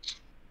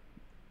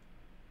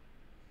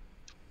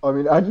 I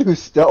mean, I'd do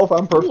stealth.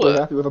 I'm perfectly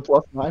happy with a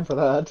 +9 for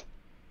that.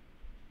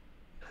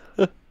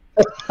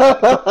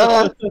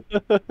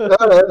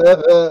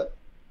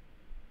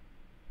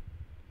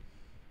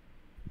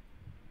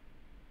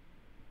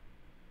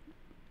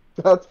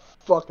 That's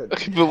fucking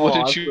Okay, but what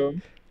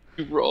awesome. did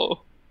you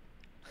roll?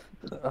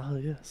 Oh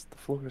yes, the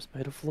floor is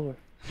made of floor.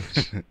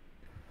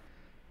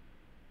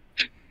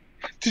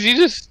 Did you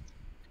just...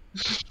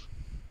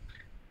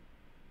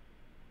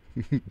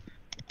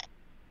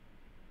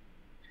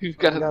 You've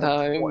got a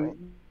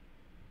 9.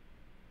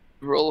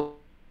 Roll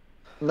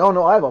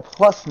No, I have a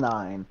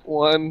 +9.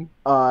 1.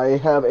 I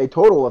have a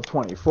total of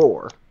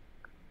 24.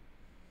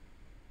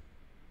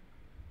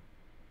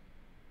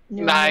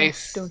 No,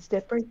 Nice. Don't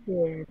step right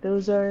there.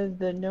 Those are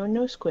the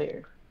no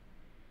square.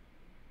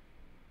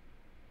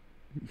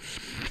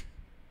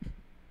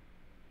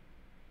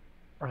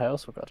 I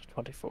also got a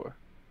 24.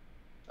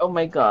 Oh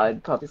my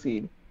god,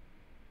 Poppyseed.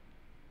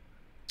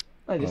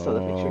 I just saw the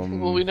picture.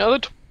 Well, we know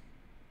the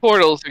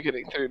portals are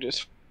getting through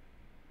just...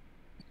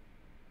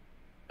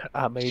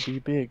 I may be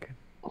big,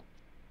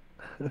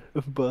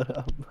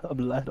 but I'm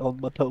light on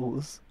my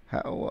toes.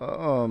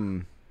 How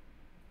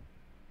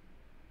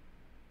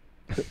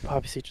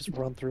Poppyseed just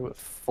run through at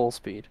full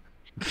speed.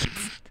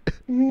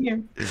 Yeah.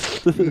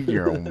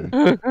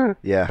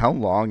 Yeah, how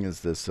long is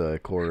this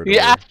corridor?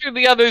 Yeah, after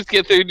the others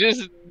get through,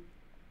 just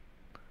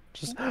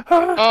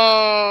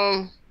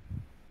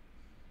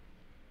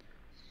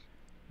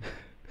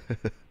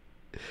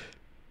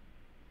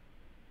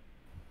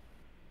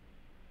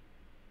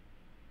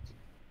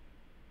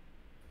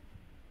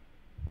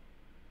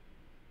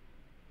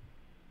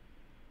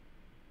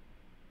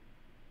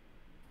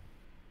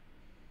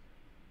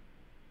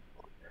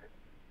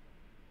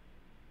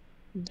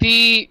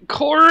the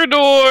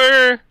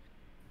corridor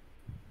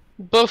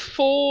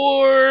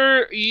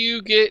before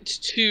you get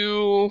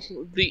to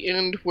the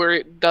end where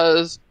it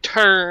does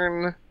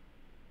turn,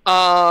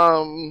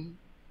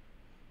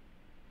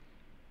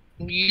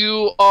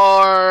 you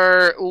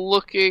are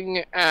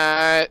looking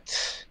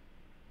at,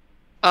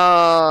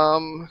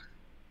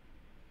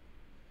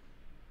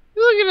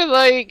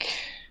 like,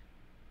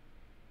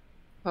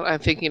 I'm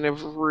thinking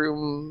of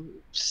room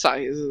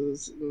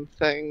sizes and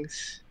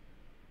things.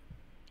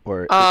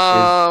 Or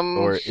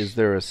is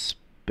there a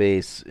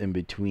space in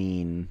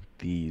between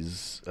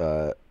these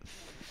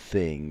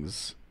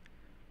things?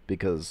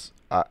 Because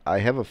I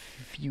have a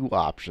few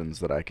options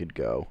that I could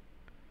go.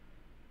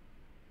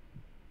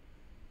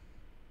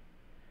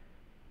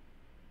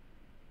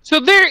 So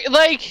there,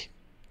 like,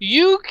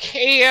 you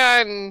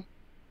can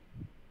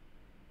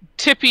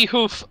tippy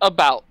hoof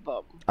about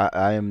them.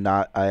 I am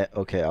not.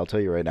 Okay, I'll tell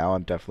you right now.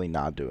 I'm definitely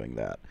not doing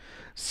that.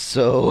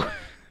 So.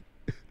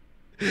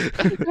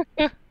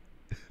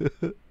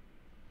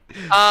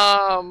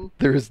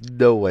 There's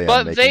no way. But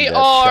I'm making they that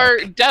are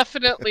check.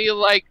 definitely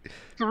like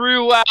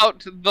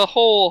throughout the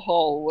whole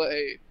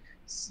hallway,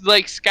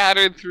 like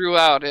scattered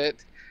throughout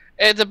it.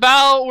 It's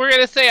about, we're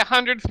gonna say,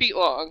 100 feet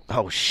long.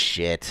 Oh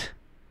shit.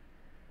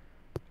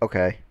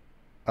 Okay.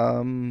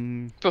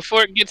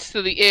 Before it gets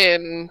to the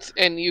end,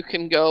 and you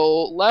can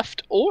go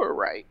left or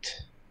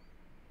right.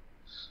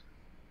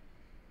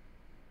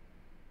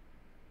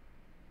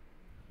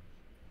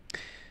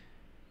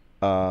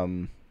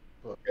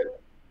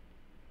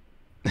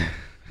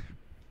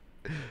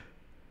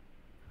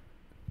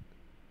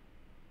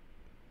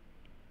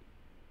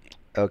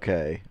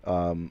 Okay.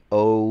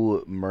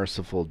 Oh,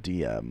 merciful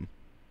DM.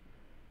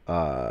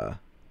 I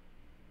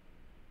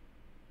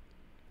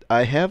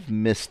have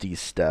Misty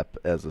Step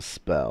as a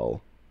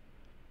spell,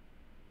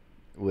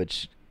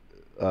 which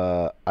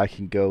I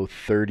can go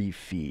 30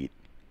 feet.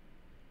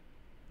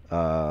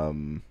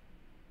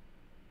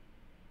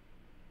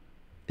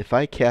 If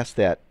I cast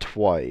that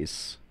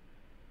twice,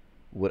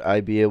 would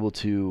I be able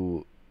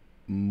to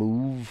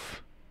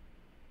move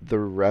the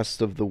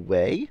rest of the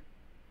way?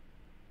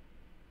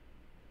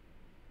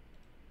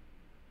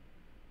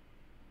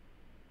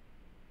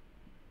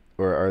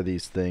 Or are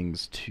these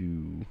things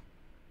too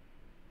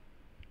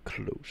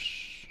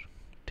close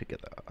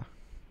together?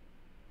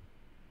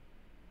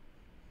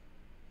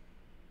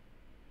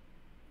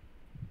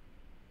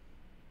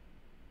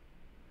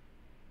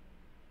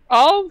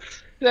 I'll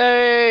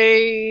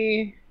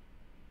say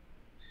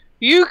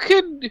you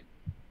could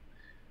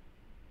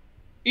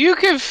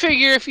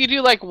figure if you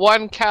do like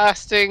one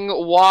casting,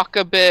 walk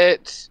a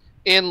bit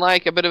in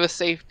like a bit of a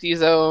safety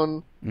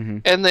zone,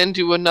 and then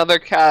do another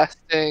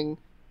casting,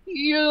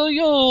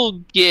 you'll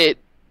get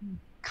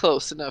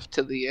close enough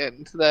to the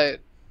end that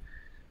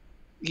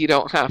you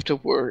don't have to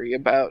worry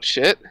about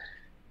shit.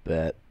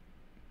 Bet.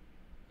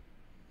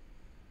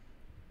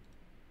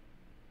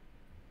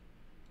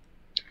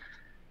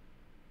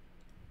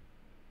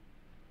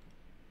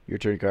 Your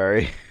turn,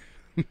 Kari.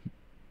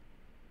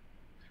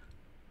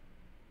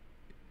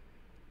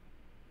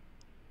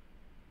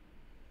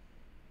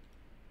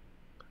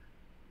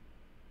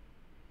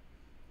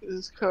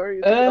 Is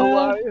Kari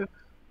alive?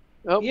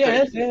 Oh,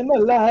 Yes, I'm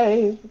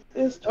alive.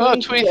 It's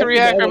 23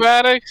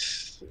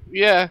 acrobatics.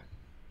 Yeah.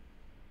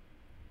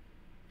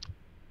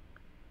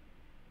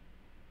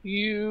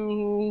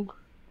 You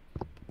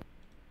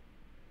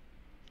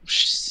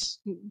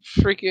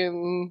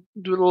freaking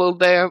do a little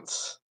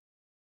dance.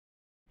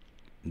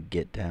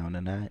 Get down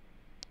tonight.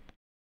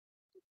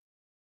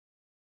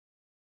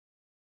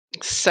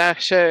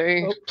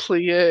 Sachet,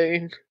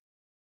 plie.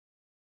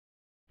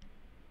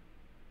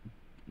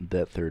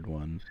 That third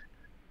one.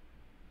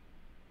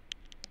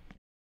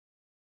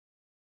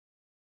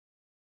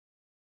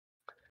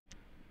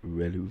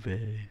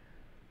 Relouve.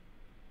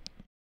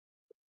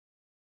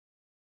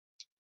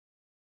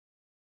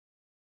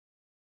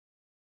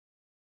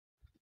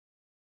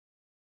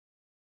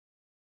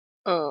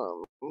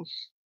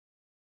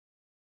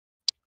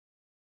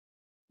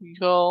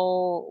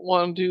 Y'all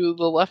want to do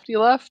the lefty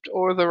left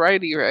or the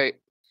righty right?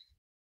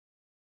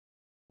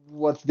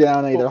 What's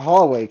down either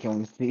hallway can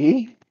we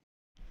see?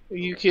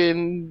 You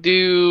can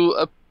do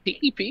a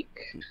peeky peek.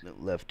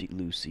 Lefty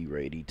loosey,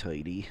 righty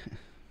tighty.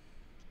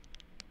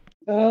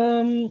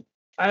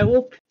 I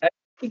will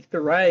pick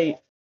the right.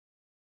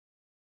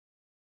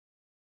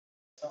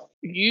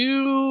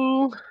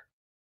 You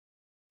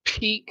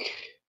peek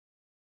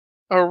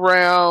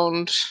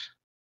around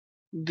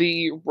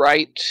the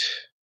right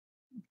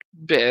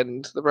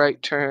bend, the right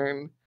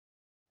turn,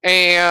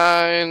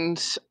 and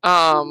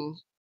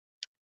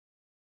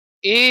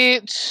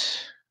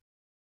it's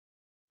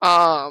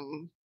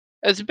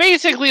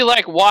basically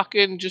like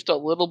walking just a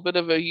little bit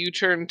of a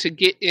U-turn to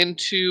get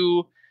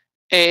into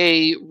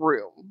a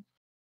room.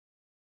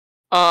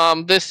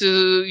 This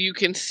is, you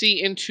can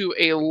see into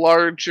a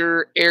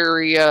larger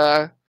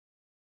area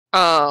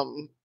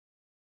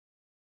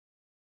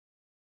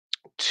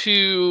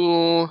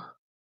to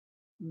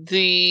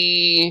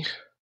the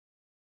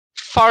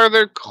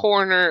farther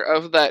corner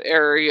of that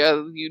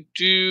area. You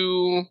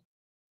do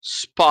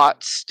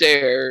spot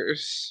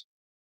stairs.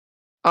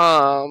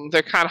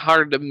 They're kind of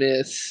hard to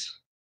miss.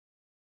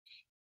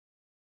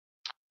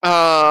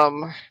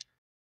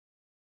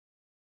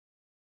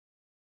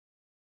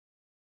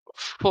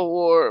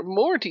 For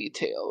more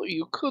detail,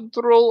 you could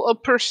roll a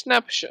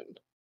perception.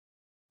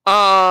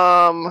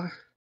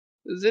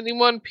 Is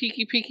anyone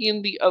peeky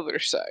in the other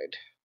side?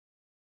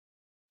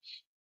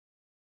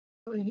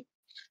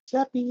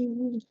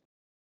 Zappy.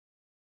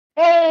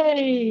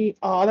 Hey!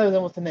 Oh, that was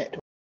almost a net.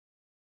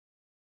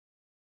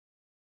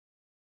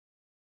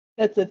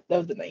 That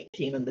was a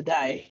 19 on the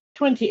die.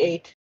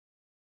 28.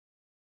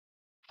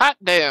 Hot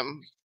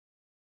damn.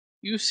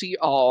 You see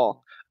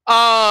all.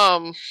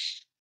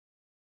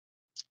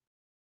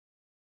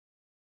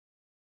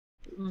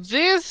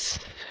 This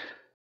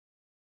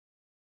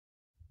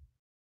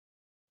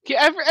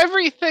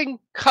everything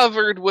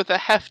covered with a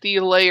hefty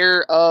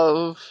layer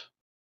of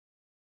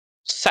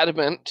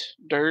sediment,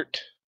 dirt.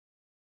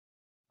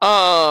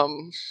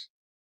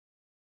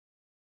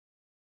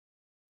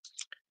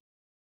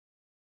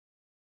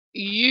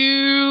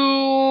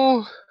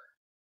 You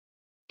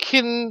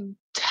can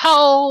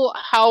tell,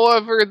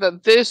 however,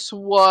 that this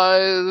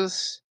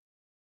was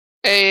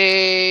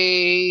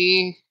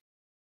a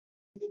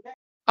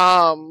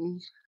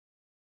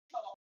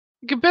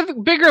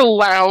bigger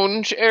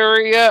lounge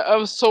area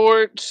of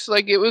sorts.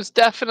 Like, it was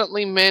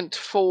definitely meant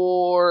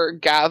for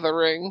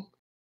gathering.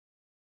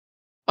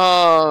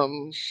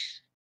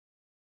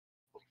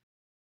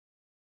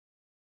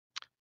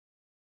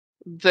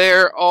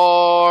 There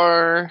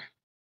are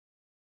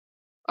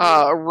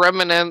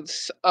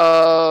remnants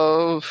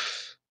of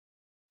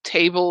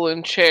table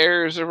and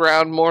chairs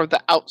around more of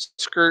the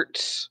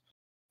outskirts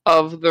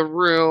of the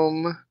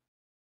room.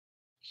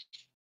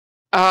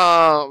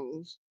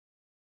 And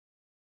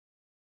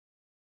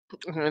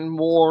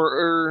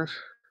more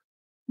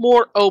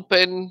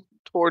open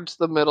towards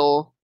the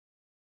middle.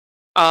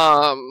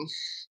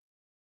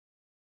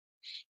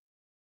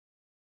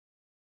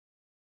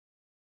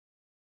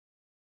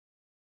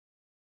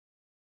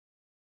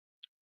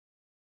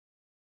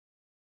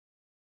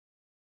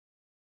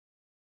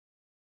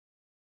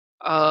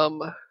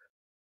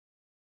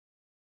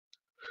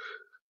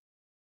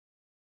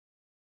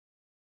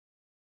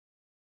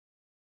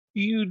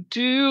 You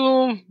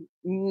do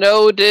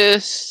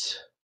notice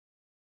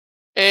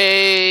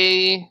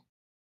a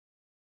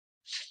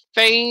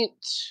faint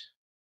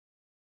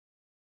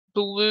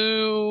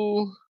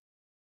blue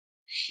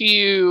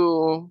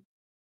hue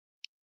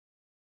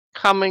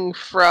coming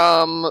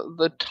from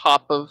the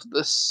top of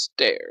the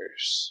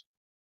stairs.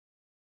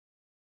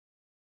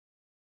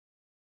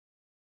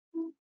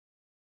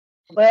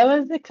 What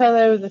was the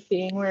color of the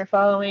thing we're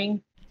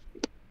following?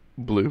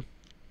 Blue.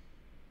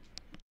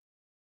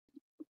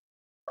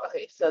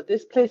 Okay, so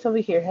this place over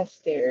here has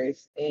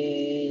stairs,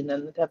 and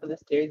on the top of the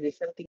stairs there's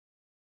something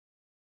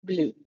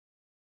blue.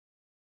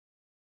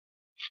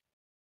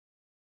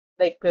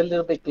 Like a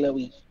little bit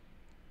glowy.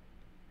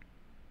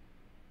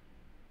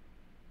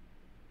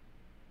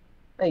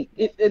 Like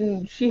it,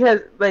 and she has,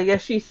 like,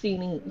 as she's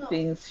seeing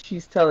things,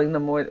 she's telling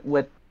them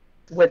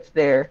what's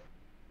there.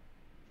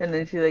 And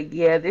then she's like,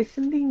 yeah, there's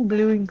something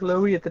blue and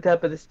glowy at the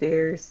top of the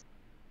stairs.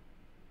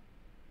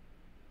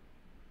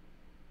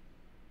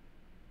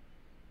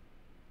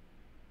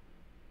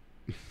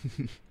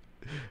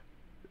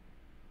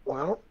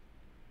 Well,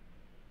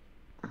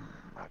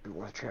 might be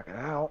worth checking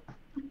out.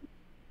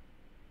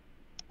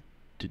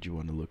 Did you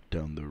want to look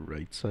down the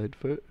right side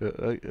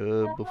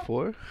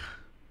before?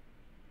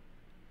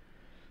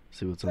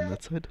 See what's on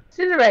that side?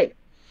 To the right.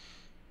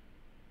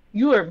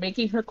 You are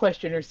making her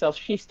question herself.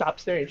 She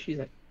stops there and she's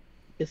like,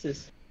 this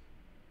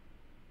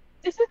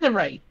isn't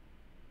right.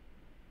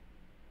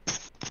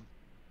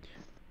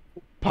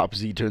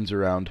 Poppyseed turns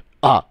around.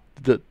 Ah,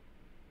 the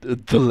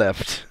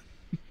left.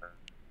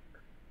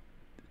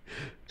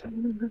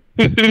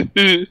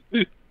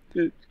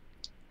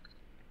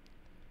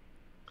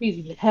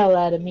 Crazy the hell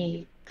out of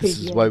me. This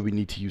is why we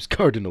need to use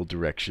cardinal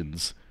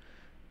directions.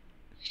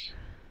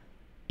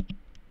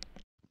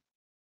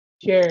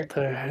 Sure.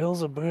 The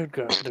hell's a bird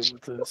got to do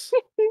with this?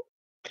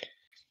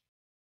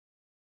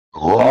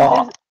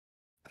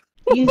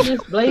 He's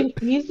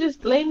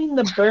just blaming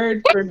the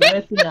bird for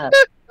messing up.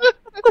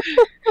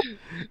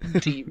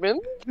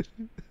 Demon?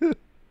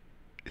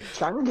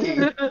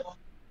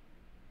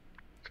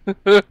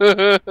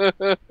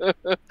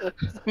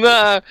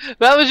 Nah,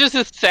 that was just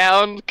a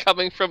sound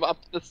coming from up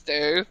the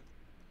stairs.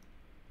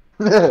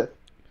 Oh,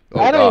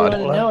 I don't God.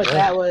 even want to know what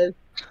that was.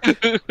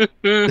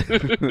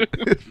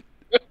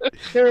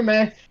 Never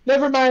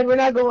mind, we're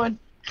not going.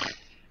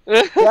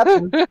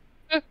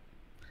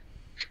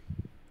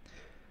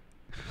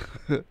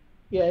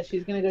 Yeah,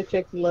 she's gonna go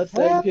check the left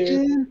side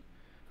here.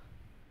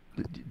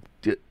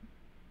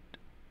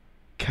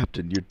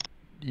 Captain,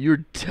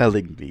 you're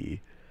telling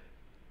me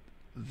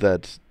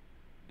that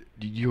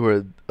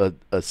you're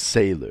a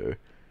sailor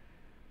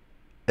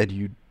and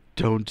you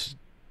don't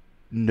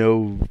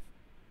know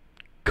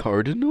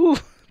cardinal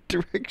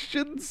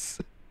directions?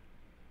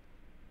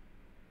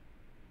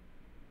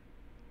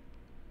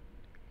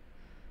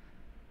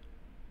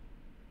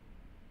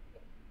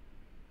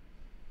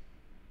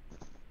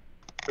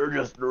 They're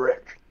just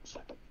directions.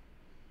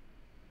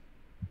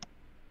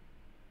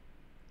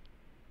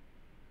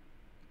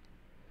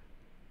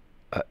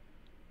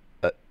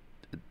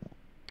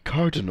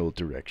 Cardinal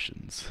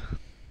directions.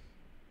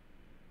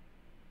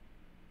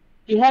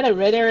 You had a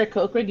red Eric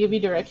Cocra give you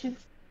directions?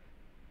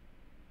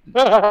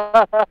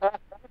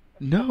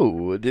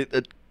 No,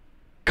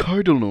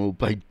 cardinal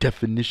by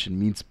definition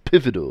means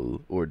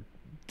pivotal or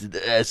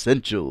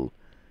essential.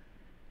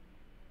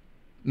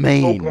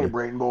 Main. Okay,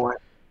 brain boy.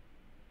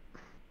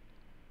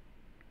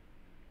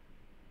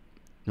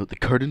 No, the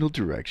cardinal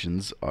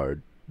directions are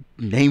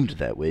named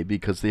that way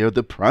because they are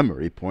the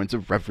primary points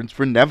of reference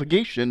for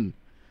navigation.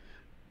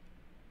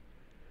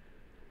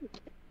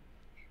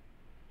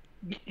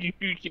 You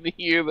can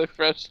hear the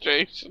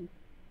frustration.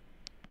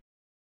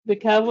 The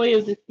Cowboy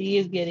of the Sea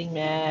is getting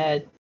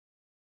mad.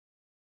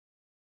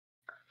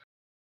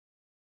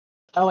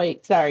 Oh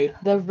wait, sorry.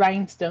 The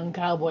Rhinestone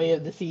Cowboy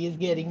of the Sea is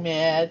getting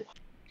mad.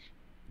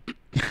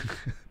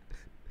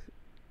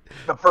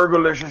 The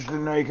Fergalicious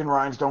Jamaican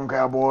Rhinestone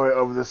Cowboy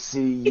of the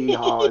Sea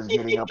Yeehaw is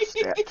getting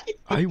upset.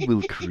 I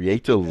will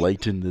create a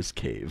light in this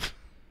cave.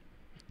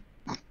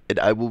 And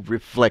I will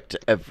reflect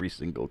every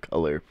single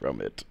color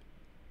from it.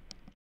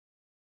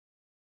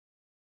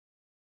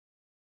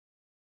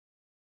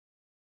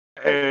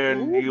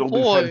 And you'll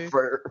be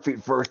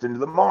feet first into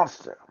the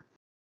monster.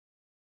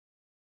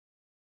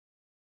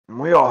 And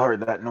we all heard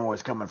that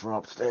noise coming from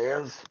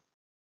upstairs.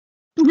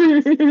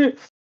 Yeah,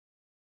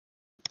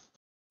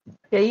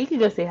 you can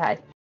go say hi.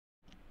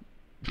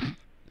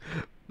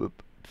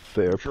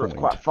 Fair sure point. it's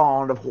quite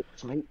fond of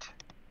horse meat.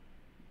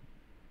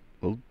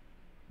 Well,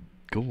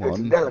 go It's a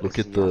on. delicacy, Look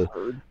at the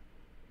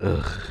I've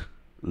heard.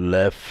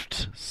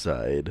 left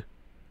side.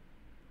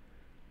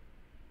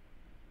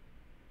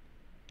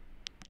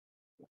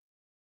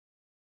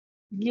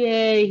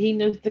 Yay, he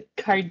knows the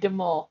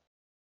cardinal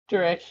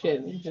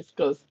direction. He just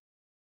goes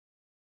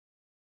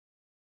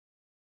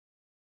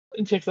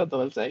and checks out the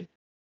website.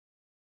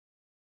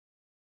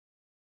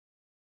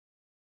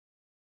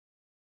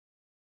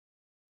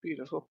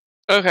 Beautiful.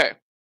 Okay.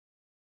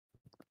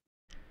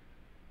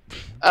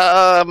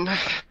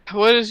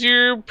 What is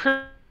your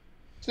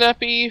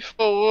snappy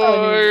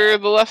for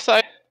the left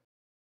side?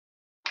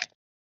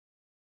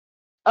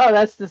 Oh,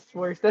 that's the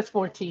worst. That's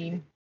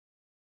 14.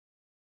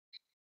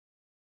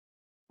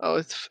 Oh,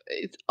 it's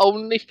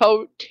only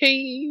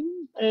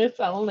 14. It's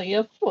only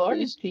a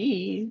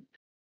 14.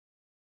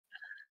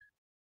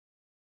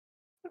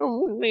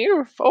 Only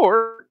a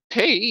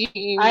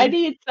 14. I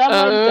need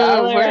someone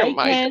taller. Where I am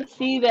I? can't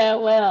see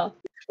that well.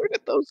 Where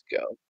did those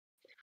go?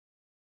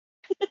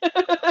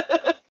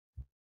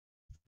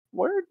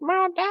 Where'd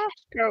my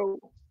dice go?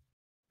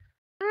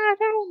 I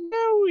don't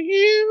know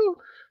you.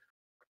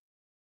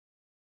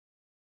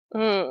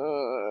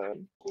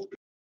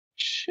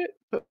 Shit.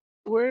 But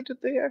where did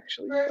they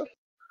actually go?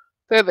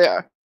 There they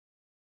are.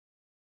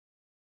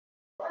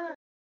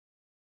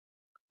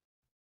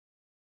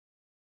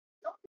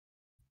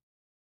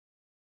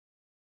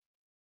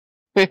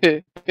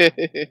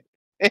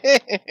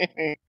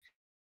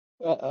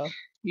 Uh-oh.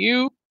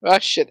 You. Oh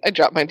shit! I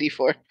dropped my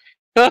D4.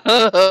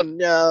 Oh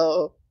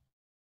no.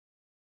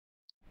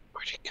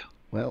 Where'd it go?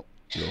 Well,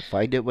 you'll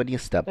find it when you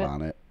step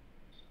on it.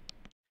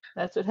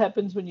 That's what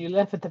happens when you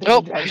laugh at the baby Oh,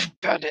 I dragon.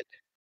 found it.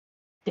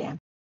 Damn.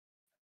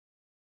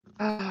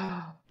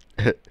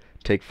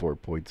 Take 4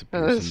 points of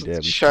This piercing is a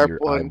damage to sharp your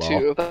one eyeball.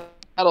 too.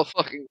 That'll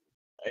fucking.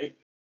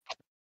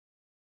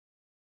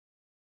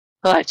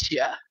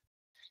 Gotcha.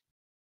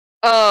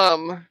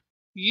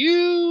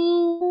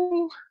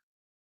 You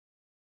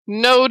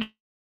notice.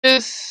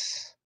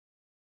 This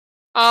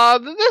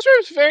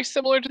room's very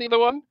similar to the other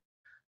one.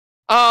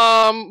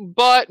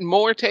 But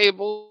more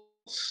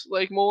tables,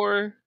 like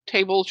more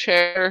table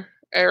chair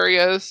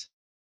areas.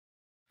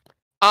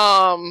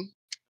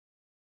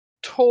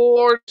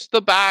 Towards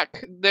the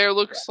back, there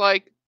looks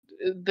like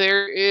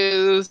there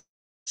is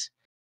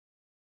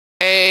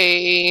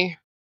a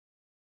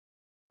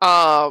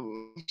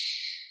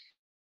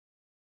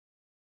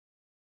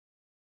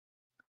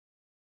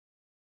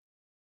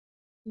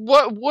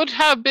what would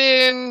have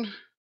been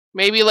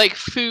maybe like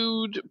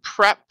food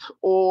prep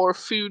or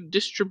food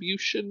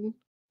distribution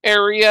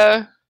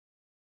area.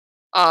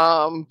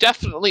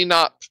 Definitely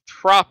not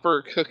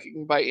proper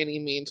cooking by any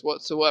means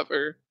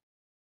whatsoever.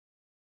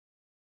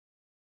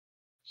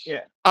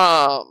 Yeah.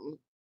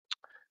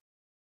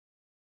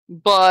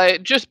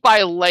 But just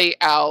by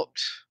layout,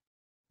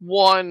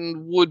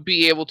 one would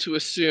be able to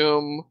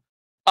assume,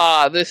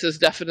 this is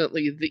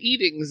definitely the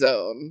eating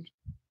zone.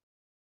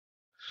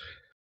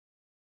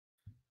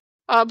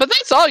 But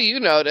that's all you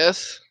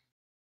notice.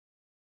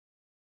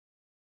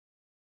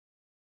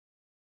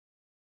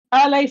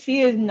 All I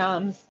see is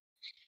noms.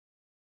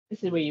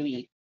 This is where you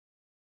eat.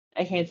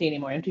 I can't see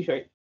anymore. I'm too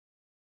short.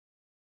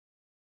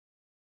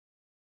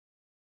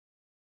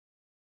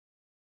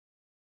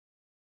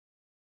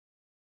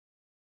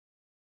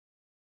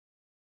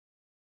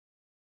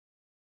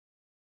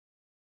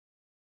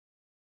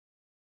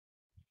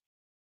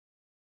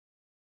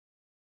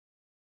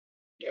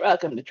 You're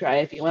welcome to try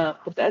if you want,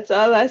 but that's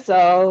all I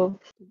saw.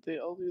 They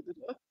all do the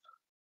stuff.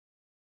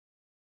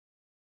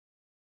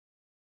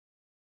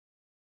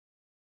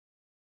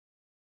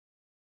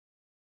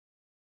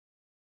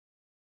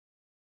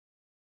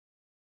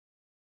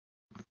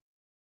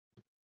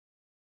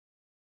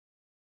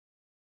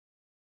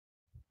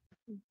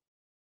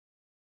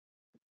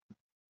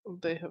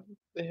 They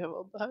have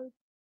all died.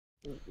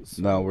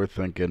 So Now we're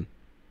thinking.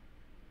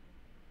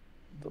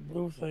 the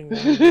blue thing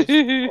just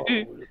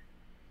followed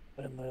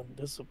and then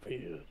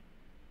disappeared.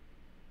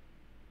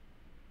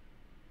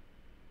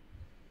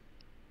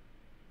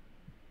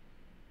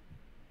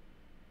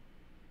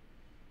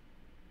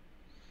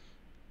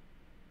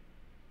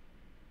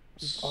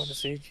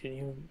 Obviously, can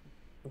you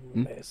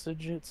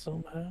message it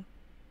somehow?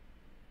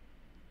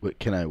 Wait,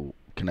 can I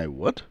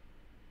what?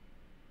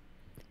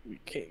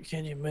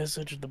 Can you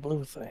message the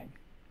blue thing?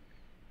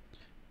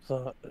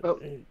 So,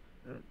 do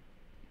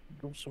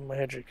some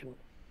magic and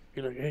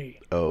be like, hey,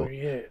 where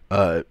you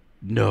at?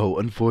 No,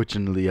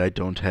 unfortunately I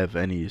don't have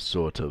any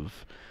sort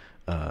of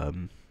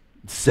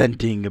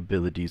sending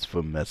abilities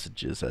for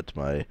messages at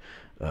my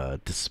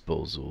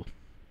disposal.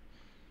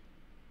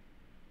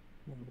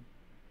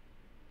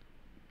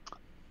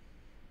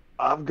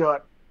 I've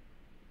got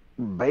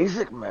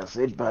basic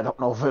message, but I don't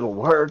know if it'll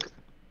work.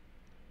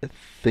 I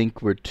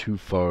think we're too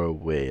far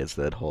away, as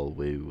that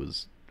hallway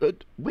was.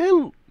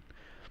 Well,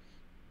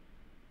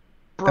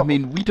 I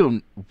mean, we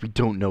don't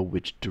know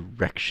which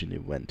direction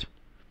it went.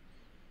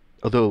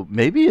 Although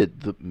maybe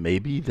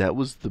maybe that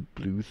was the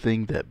blue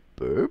thing that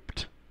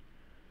burped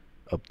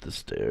up the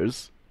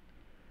stairs.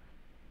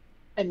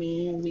 I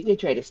mean, we could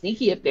try to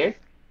sneaky up there.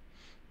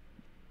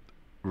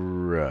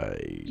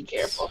 Right. Be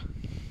careful.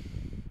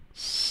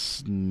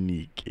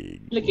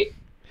 Sneaking.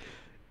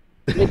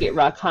 Look at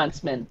Rock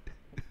Huntsman.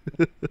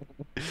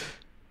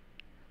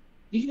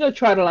 You can go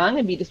trot along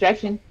and be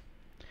distraction.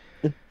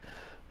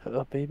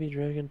 A baby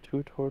dragon,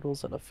 2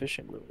 turtles, and a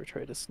fishing lure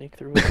try to sneak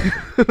through.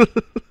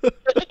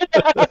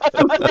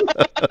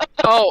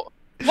 Oh,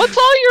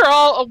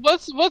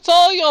 what's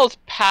all y'all's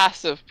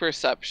passive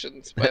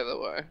perceptions, by the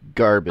way?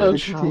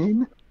 Garbage.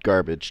 16?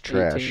 Garbage.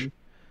 Trash.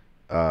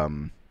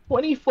 18.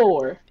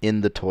 24.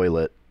 In the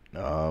toilet.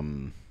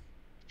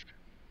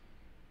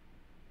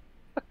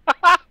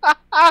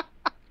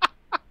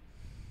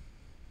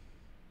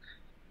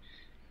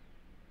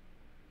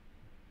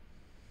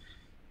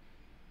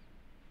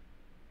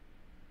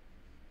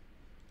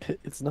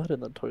 It's not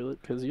in the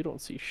toilet because you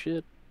don't see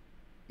shit.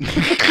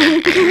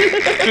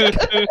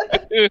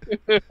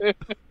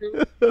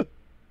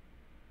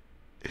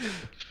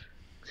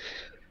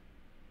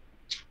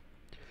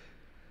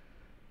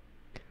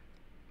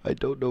 I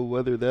don't know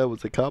whether that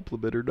was a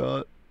compliment or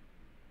not.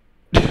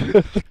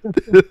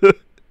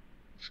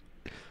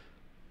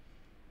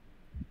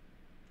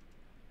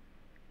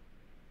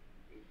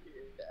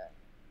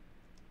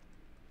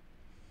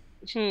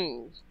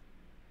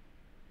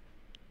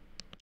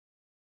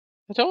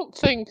 I don't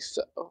think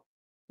so.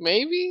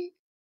 Maybe?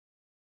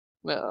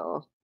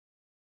 No.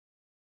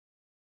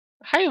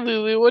 Hi,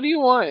 Lulu. What do you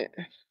want?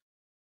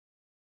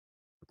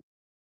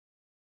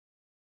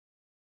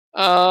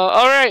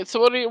 All right. So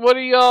what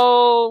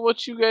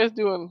you guys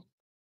doing?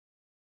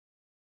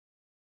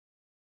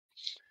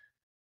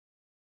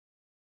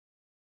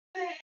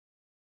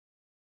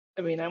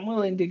 I mean, I'm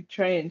willing to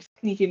try and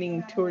sneak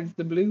in towards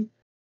the blue.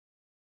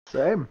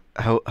 Same.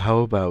 How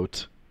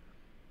about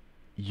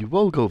you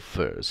all go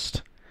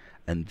first,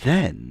 and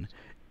then,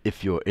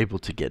 if you're able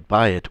to get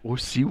by it or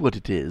see what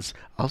it is,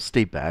 I'll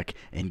stay back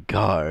and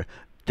Gar.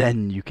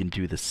 Then you can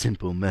do the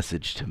simple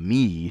message to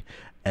me,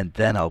 and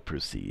then I'll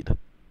proceed.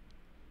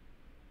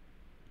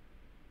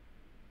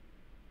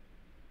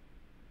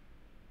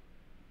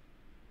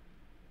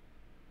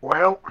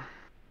 Well,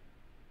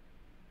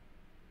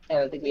 I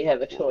don't think we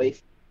have a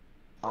choice.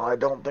 I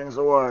don't think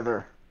so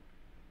either.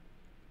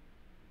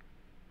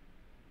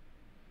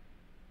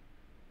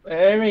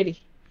 Alrighty.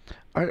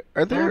 Are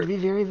That'd there, be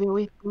very,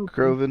 very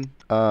Groven,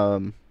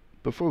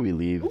 before we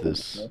leave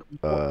this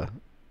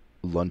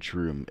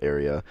lunchroom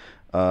area,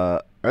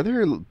 are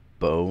there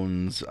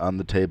bones on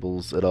the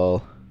tables at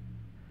all?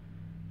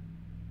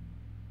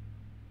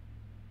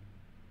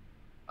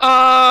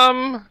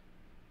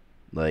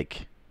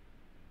 Like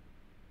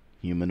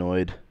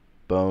humanoid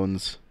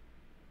bones?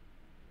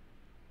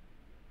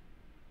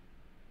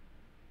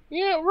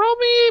 Yeah,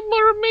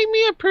 make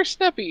me a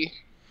percepi.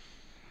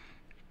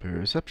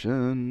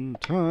 Perception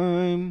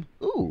time.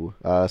 Ooh,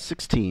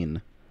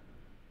 16.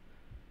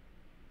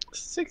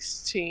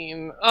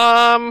 16.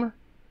 Are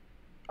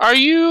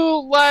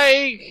you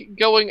like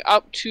going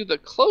up to the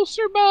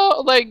closer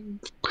bones?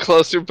 Going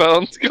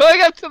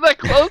up to the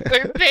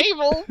closer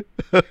table?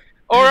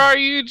 Or are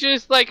you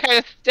just like kind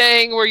of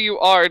staying where you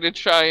are to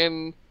try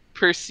and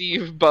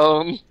perceive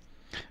bone?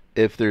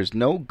 If there's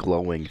no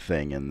glowing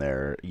thing in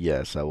there,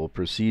 yes, I will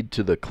proceed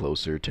to the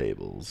closer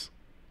tables.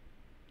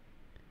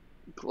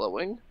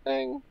 Glowing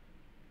thing?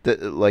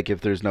 Like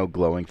if there's no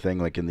glowing thing,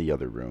 like in the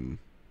other room,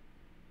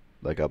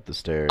 like up the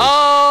stairs.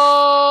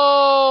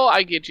 Oh,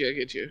 I get you.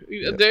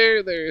 Yep.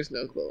 There is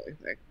no glowing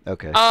thing.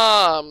 Okay.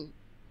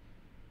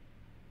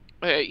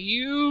 Okay,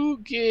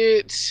 you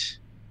get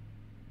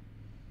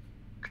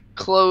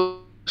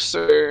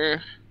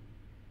closer.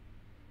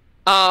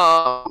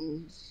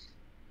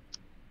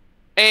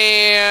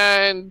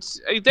 And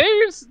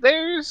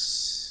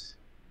there's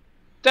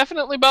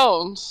definitely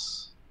bones.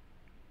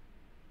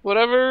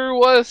 Whatever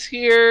was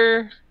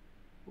here,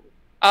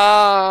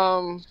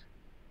 it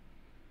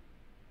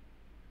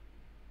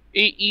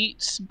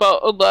eats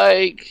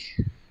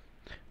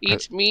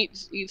eats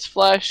meat, eats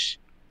flesh.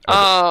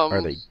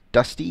 Are they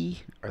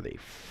dusty? Are they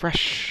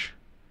fresh?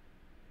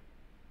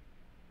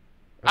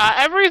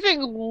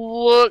 Everything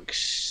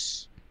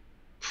looks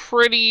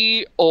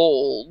pretty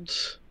old.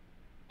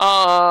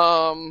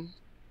 You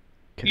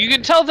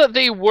can tell that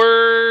they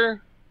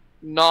were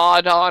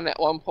gnawed on at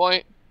one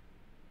point.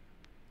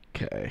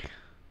 Okay.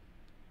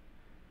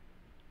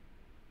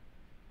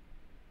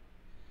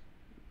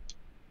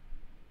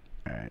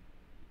 Alright.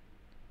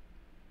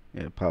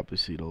 Yeah,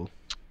 Poppyseed will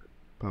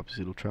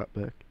trot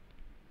back.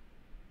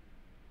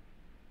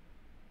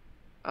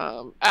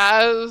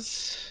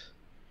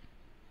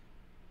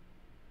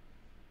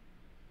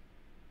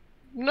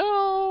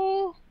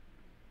 No.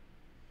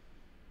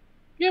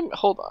 Yeah,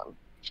 hold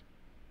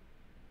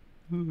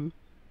on.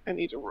 I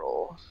need to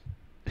roll.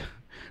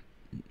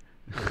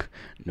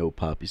 No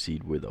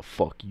Poppyseed, where the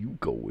fuck you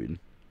going?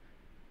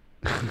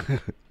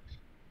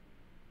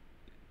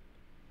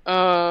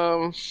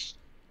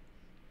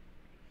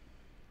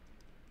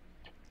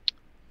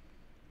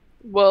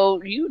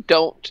 Well, you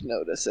don't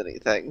notice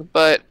anything,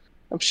 but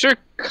I'm sure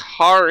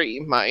Kari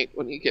might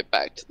when you get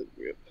back to the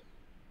group.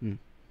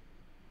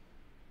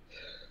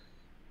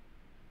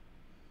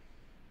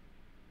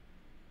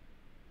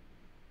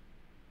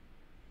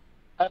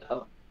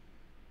 Uh-oh.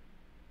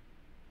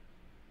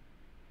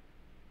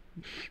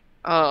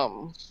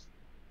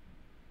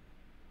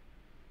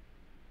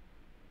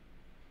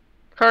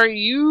 Kari,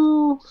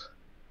 you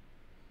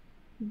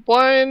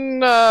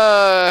one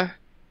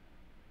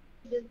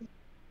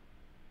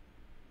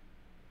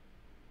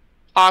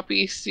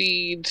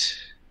Poppyseed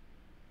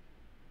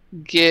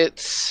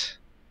gets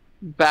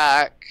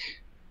back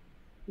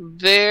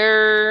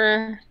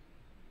there.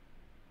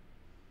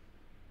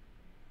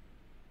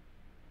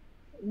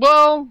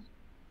 Well,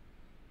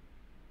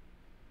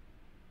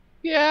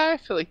 yeah, I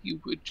feel like you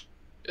would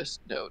just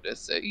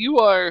notice it. You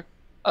are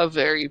a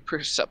very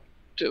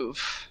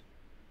perceptive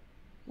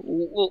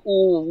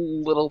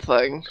little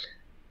thing.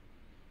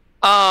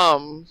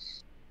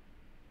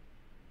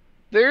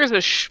 There's a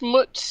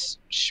schmutz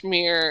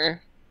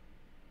smear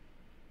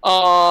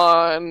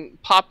on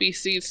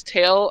Poppyseed's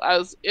tail,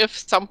 as if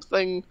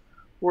something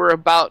were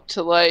about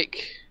to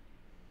like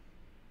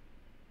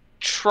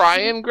try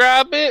and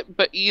grab it,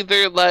 but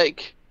either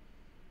like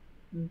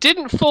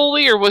didn't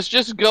fully or was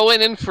just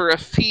going in for a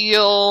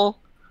feel,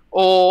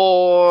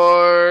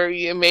 or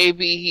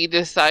maybe he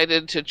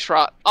decided to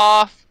trot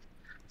off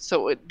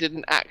so it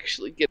didn't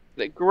actually get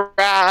a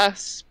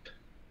grasp.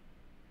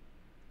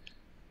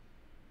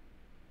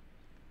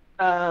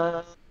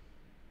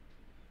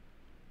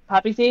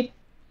 Poppyseed?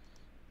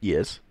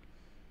 Yes.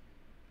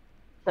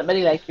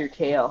 Somebody like your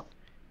tail.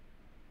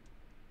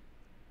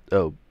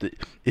 Oh,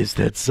 is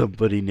that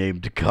somebody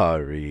named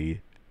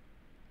Kari?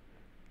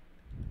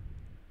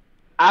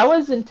 I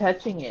wasn't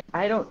touching it.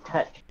 I don't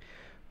touch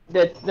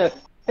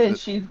and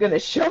she's gonna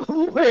show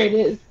him where it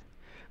is.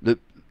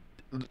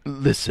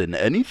 Listen,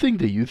 anything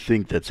that you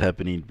think that's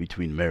happening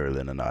between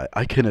Marilyn and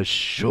I can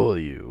assure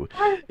you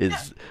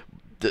is...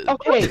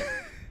 Okay,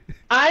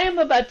 I am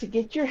about to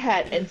get your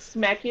hat and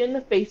smack you in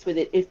the face with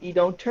it if you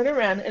don't turn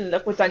around and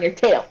look what's on your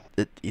tail.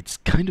 It's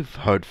kind of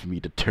hard for me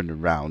to turn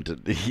around,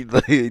 and he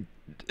like,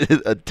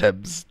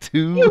 attempts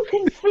to... You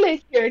can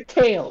flick your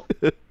tail.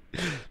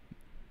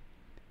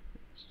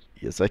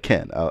 Yes, I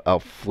can. I'll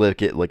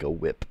flick it like a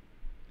whip.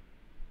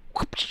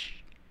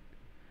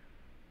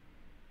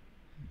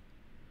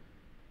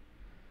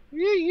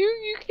 Yeah,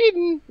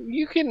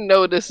 you can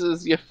notice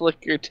as you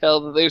flick your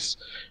tail that there's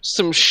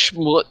some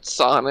schmutz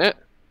on it.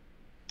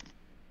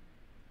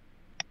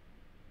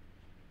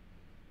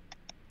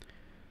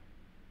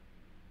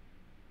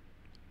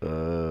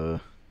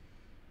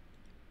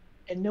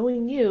 And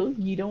knowing you,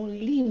 you don't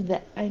leave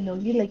that. I know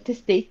you like to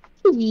stay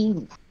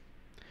clean.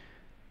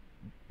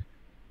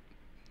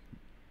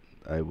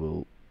 I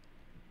will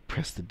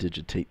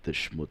prestidigitate the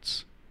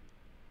schmutz.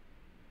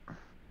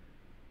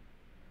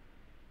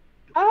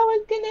 I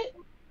was gonna...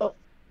 Oh.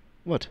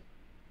 What?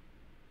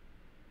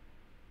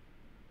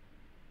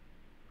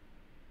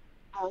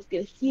 I was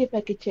gonna see if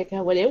I could check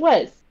out what it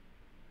was.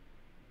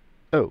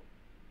 Oh.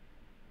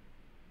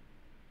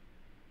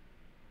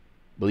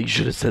 Well, you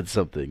should have said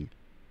something.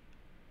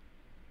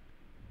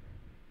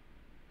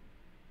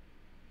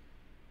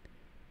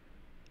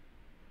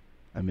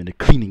 I'm in a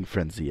cleaning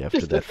frenzy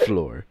after that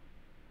floor.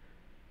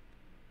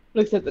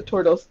 Looks at the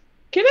turtles.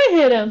 Can I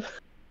hit him?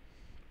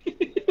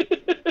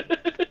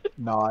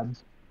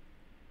 Nods.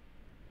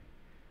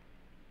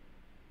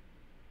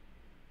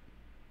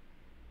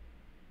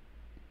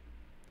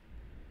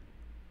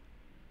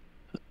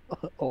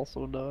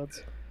 Also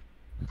nods.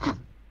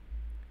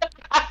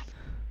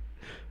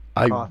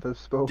 Koth has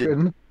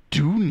spoken.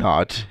 Do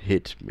not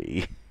hit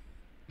me.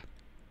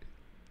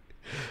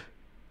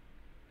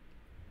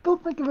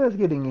 Don't think of it as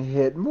getting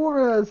hit,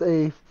 more as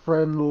a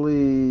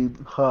friendly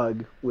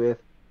hug with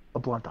a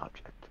blunt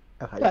object.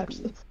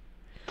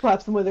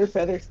 Claps them with her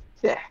feathers.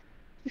 Yeah.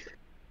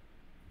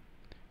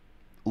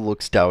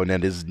 Looks down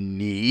at his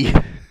knee.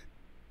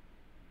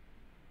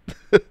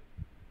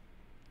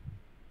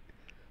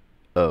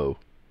 Oh.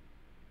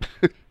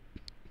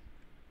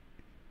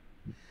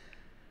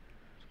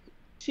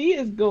 She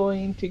is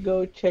going to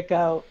go check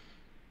out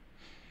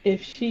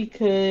if she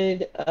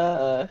could,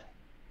 some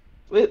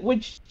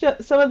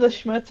of the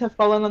schmutz have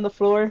fallen on the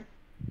floor?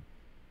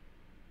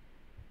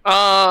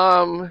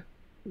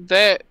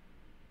 That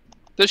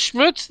the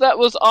schmutz that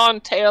was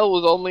on tail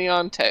was only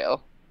on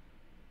tail.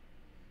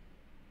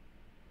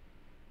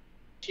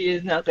 She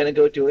is not going to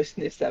go do a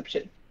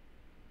sniffception.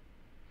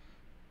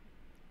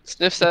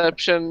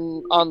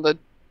 Sniffception on the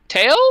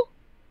tail?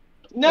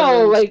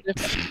 No, like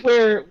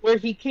where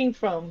he came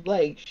from.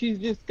 Like she's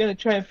just gonna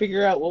try and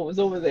figure out what was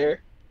over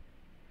there.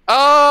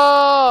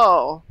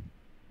 Oh,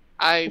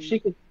 if she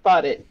could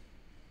spot it.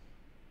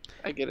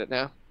 I get it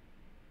now.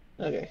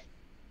 Okay.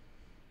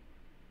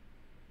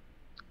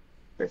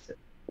 It's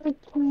a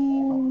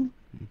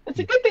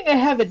good thing I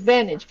have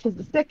advantage because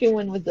the second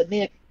one was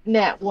a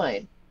nat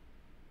 1.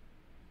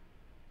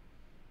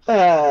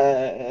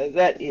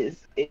 That is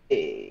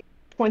a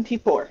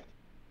 24.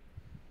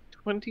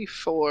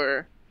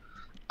 24.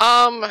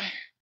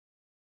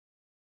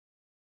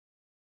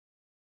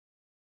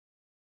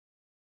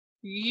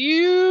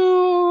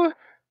 You...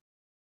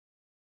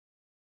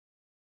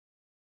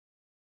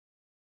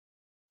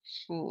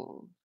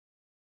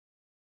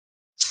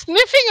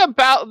 sniffing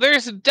about,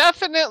 there's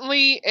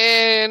definitely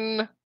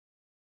an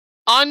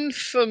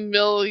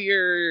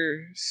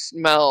unfamiliar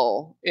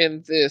smell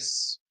in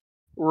this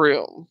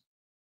room.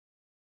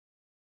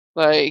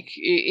 Like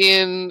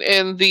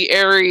in the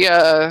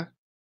area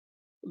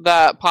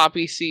that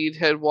Poppyseed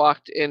had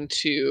walked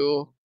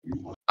into,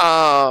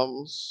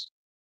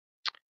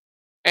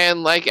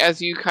 and like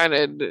as you kind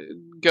of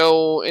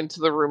go into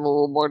the room a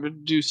little more to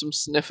do some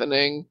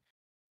sniffing,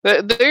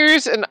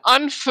 there's an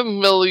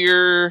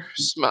unfamiliar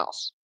smell.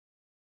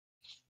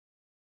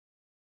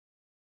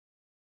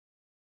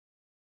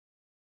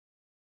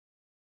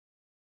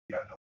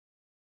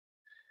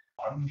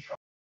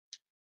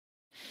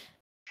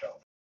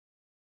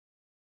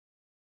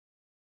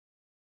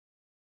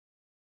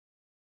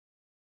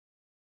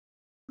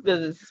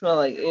 Does it smell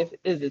like?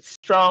 Is it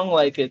strong?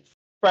 Like it's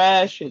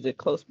fresh? Is it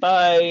close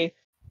by?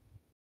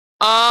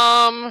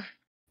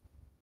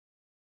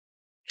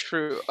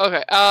 True.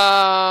 Okay.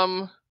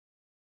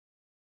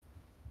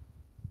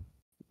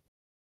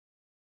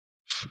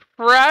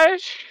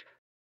 Fresh.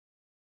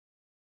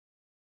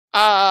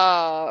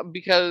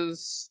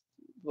 Because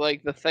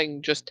like the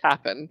thing just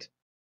happened.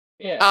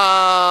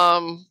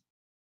 Yeah.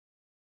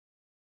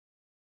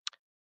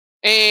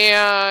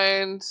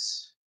 And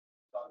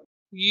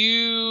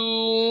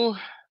you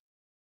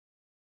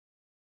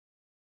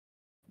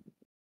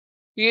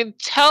can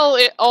tell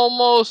it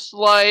almost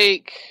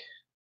like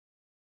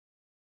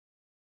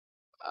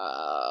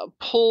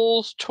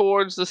pulls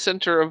towards the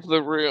center of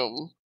the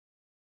room.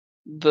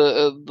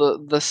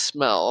 The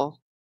smell.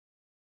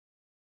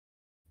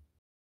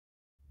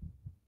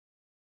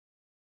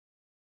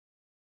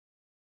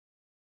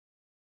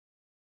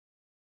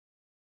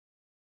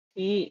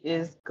 He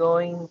is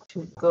going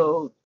to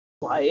go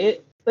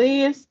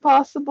quietly as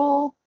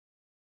possible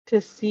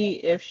to see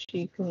if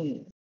she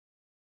can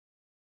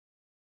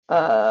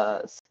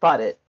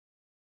spot it.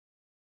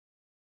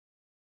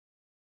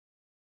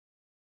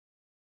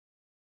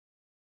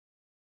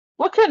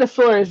 What kind of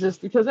floor is this?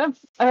 Because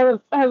I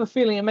have a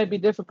feeling it might be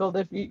difficult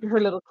if her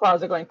little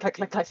claws are going clack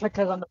clack clack clack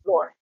clack on the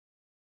floor.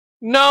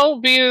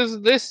 No,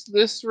 because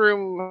this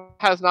room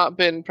has not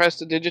been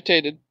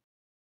prestidigitated,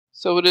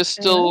 so it is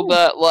still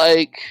that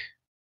like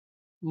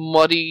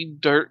muddy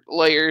dirt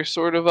layer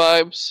sort of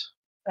vibes.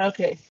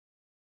 Okay.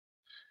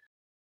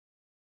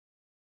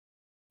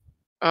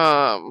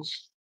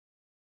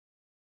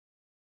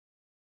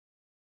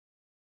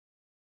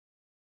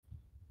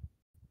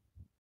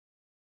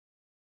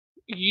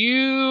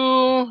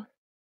 You,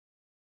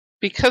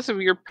 because of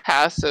your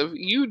passive,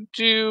 you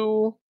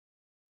do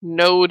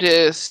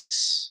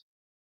notice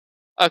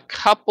a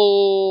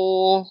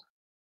couple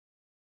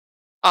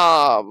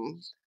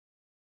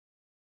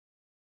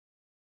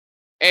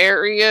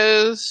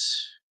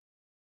areas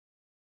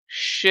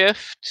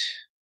shift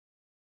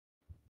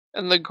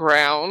in the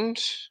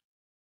ground.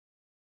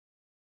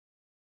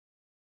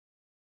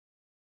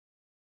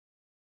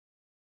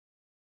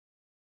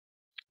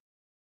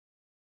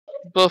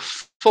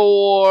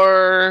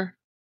 Before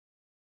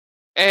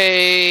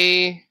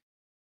a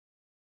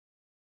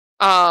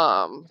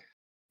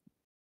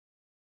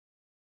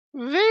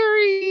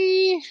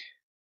very,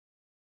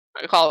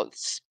 I call it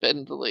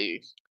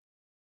spindly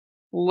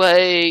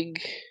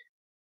leg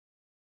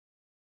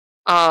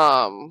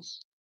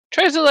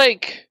tries to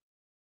like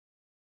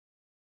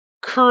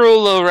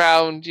curl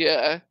around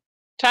you.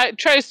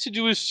 Tries to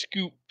do a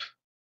scoop.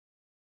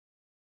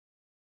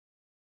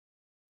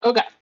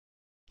 Okay.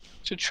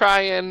 To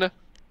try and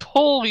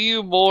pull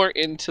you more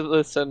into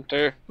the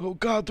center. Oh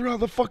god, they're on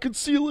the fucking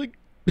ceiling!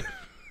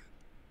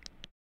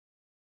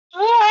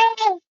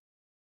 No.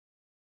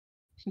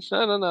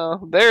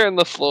 They're in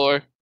the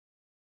floor.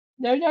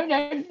 No.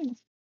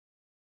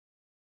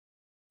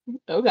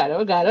 Oh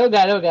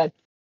god.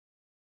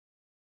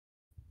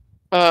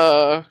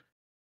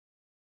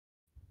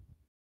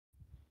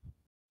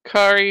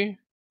 Kari,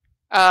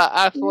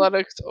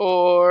 athletics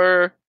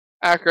or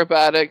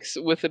acrobatics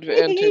with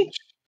advantage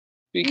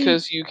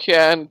because you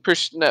can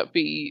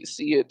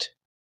see it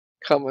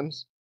coming.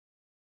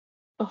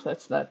 Oh,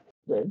 that's not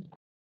good.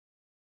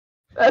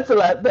 That's a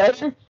lot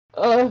better.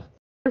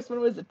 First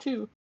one was a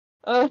 2.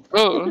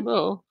 Oh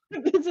no.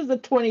 This is a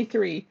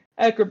 23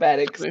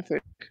 acrobatics.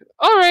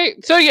 All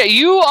right, so yeah,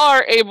 you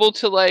are able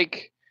to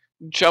like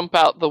jump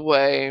out the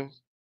way.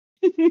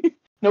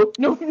 Nope.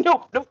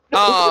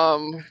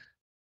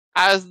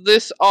 As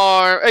this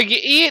arm,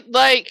 it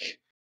like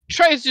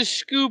tries to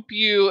scoop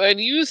you, and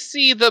you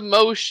see the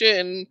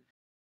motion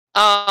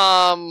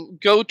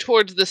go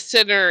towards the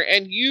center,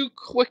 and you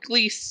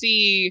quickly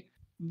see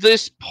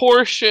this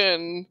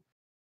portion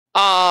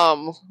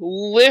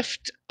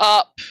lift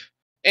up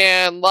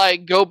and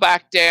like go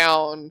back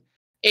down,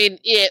 and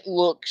it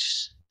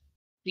looks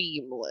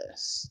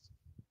seamless.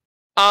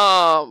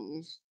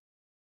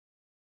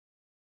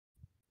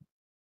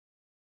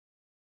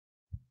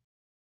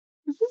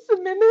 Is this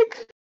a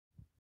mimic?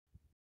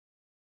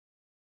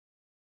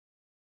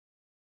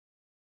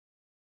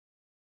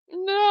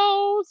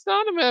 No, it's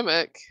not a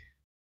mimic.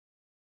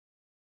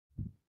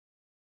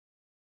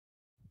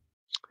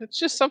 It's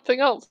just something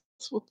else.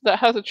 that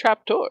has a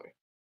trapdoor.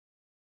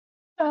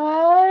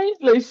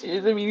 Like she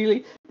is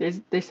immediately.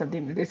 There's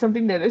something there. There's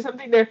something there. There's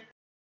something there.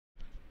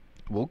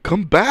 Well,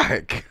 come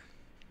back.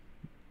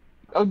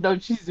 Oh no,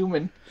 she's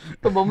zooming.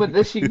 The moment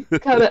that she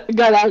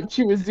got out,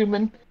 she was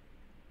zooming.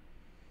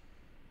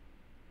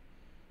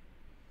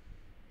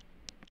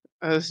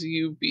 As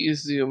you be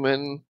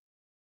zooming,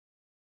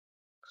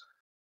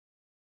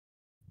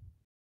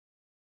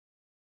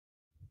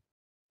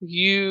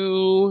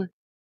 you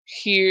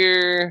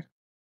hear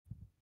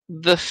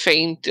the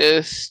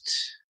faintest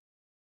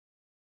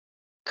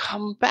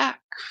 "Come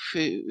back,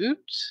 food."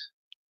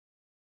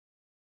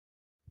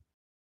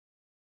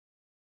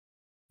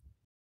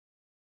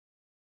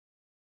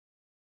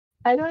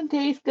 I don't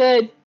taste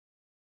good.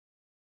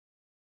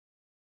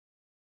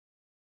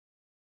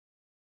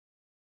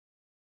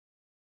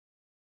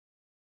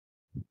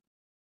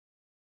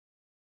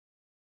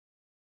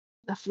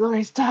 The floor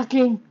is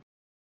talking.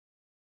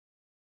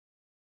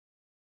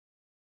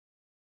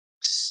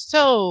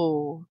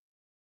 So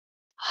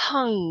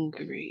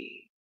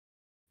hungry.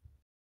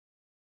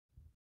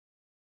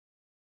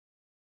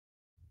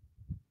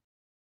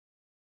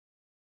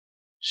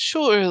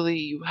 Surely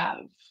you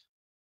have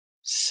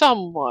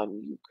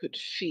someone you could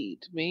feed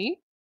me.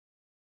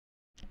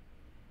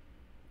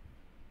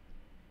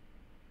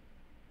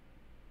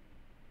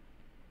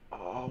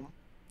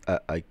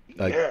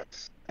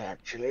 Yes,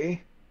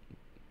 actually.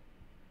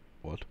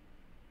 What?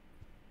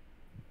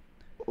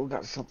 We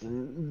got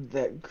something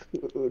that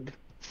could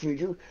feed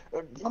you.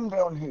 Come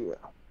down here.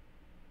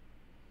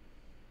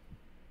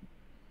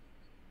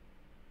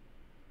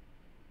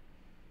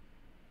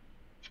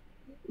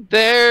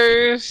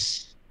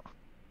 There's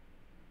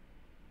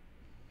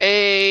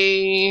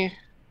a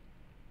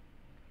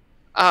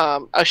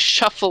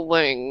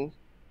shuffling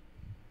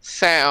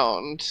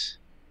sound.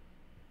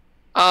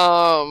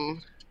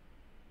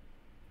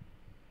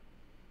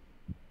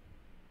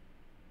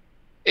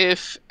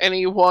 If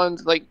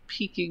anyone's like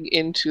peeking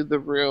into the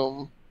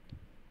room,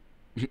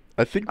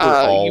 I think we're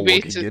all you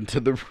looking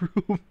into the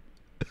room.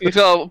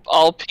 you're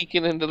all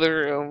peeking into the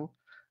room.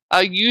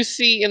 You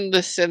see in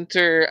the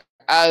center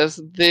as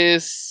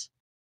this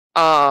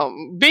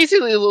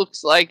basically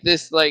looks like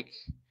this like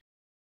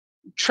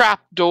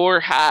trapdoor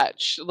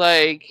hatch,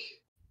 like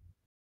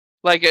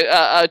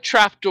a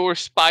trapdoor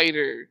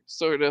spider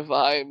sort of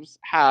vibes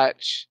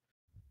hatch.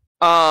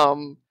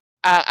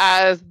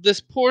 As this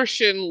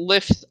portion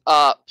lifts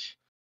up,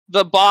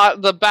 the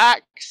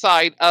back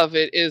side of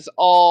it is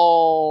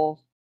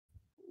all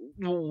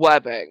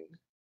webbing.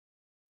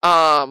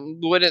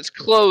 When it's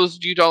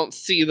closed, you don't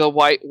see the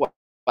white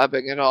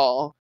webbing at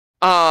all.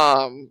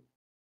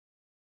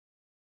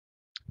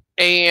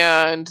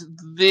 And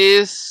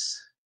this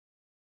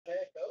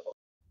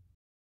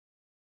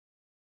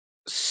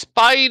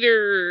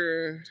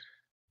spider,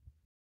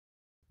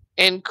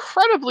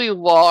 incredibly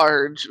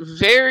large,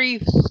 very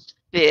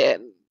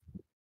thin.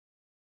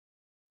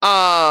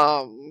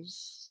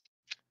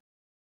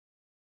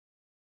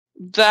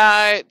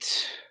 That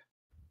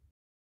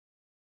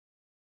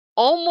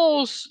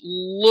almost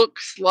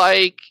looks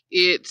like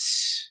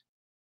it's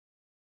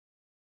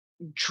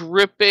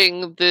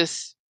dripping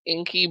this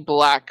inky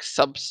black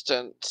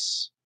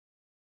substance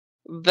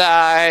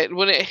that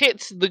when it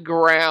hits the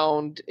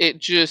ground, it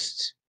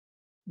just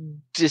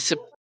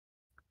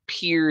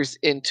disappears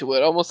into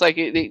it, almost like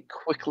it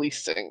quickly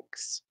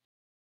sinks.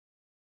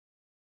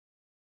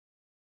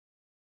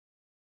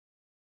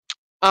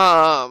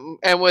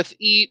 And with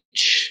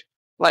each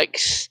like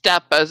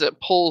step as it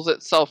pulls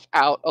itself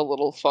out a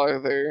little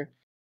farther,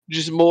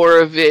 just more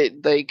of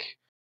it like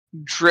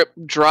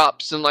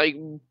drops and like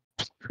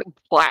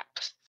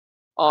flaps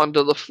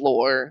onto the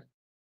floor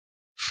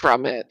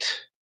from it.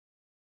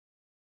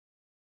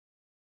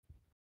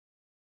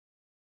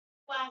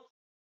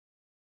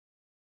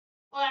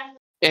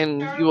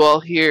 And you all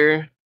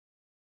hear,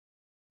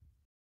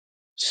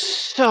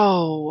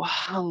 so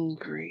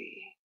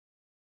hungry,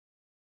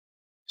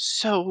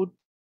 so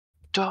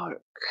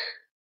dark.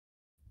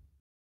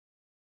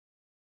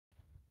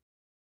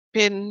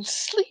 Been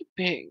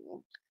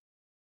sleeping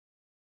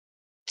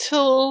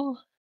till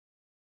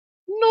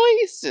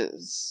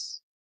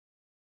noises.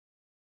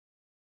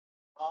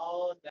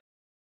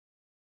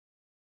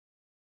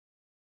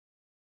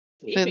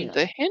 Then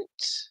the hint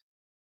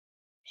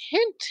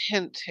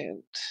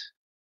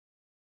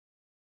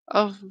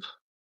of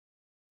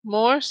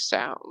more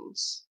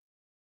sounds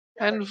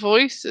and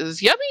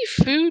voices. Yummy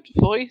food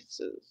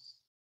voices.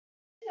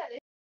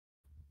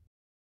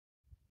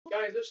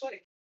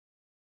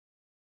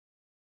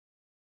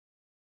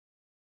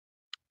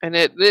 And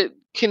it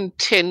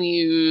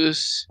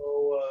continues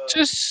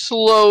to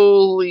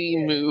slowly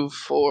move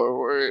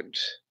forward.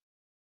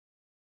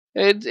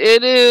 It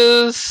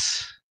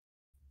is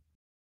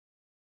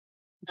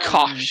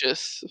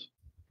cautious.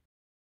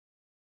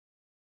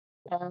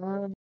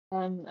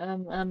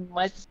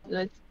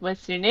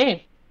 What's your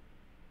name?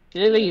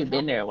 Clearly, you've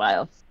been there a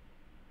while.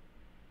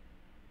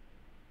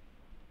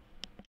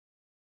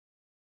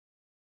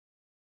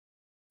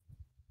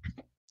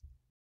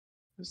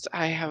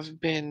 I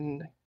have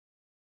been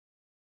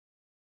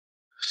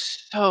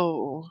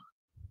so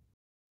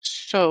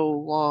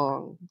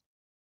long.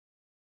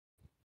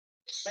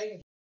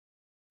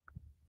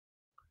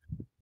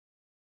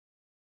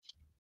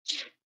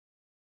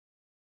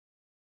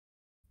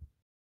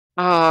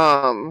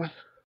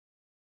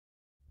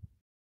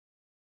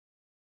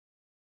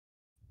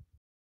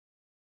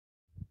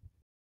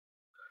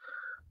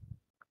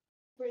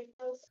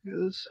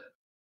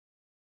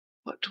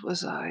 What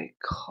was I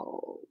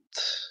called?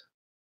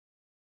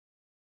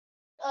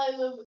 I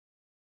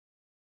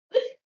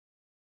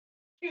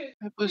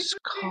was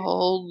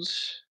called.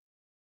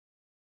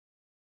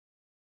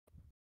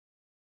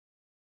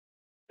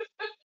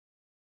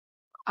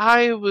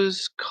 I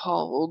was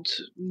called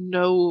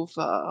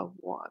Nova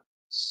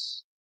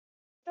once.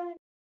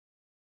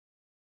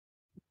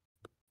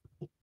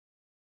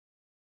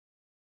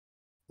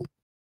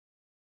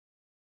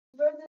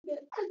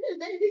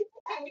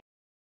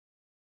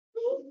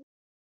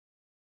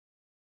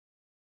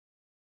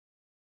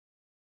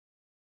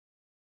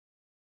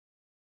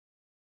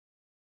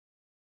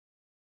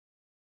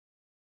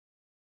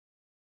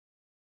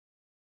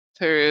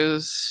 There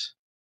is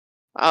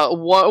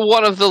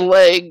one of the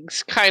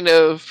legs kind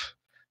of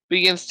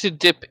begins to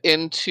dip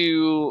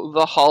into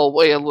the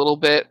hallway a little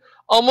bit,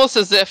 almost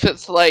as if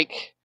it's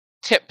like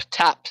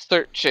tip-tap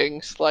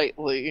searching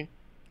slightly.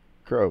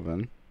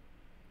 Groven.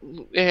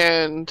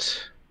 And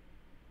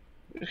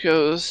it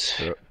goes...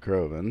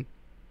 Groven.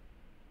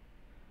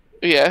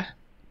 Yeah?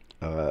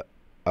 I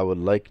would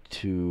like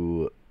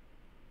to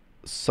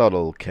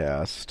subtle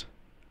cast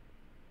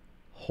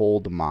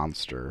Hold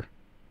Monster.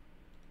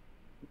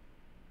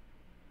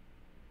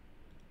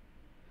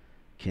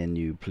 Can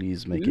you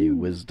please make a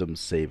wisdom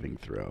saving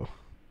throw?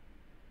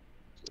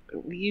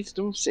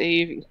 Wisdom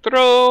saving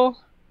throw.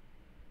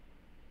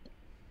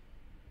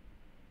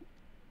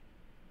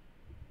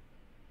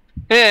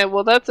 Yeah,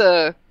 well, that's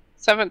a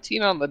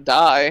 17 on the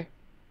die.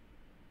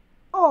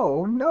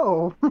 Oh,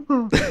 no.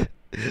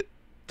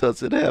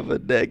 Does it have a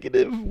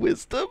negative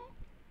wisdom?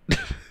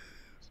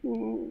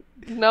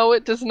 No,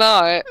 it does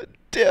not.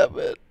 Damn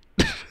it.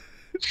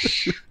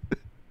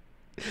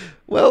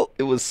 Well,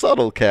 it was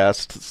subtle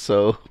cast,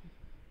 so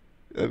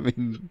I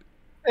mean,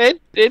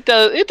 it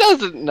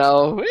doesn't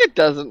know. It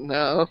doesn't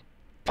know.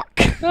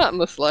 Fuck. Not in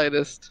the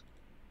slightest.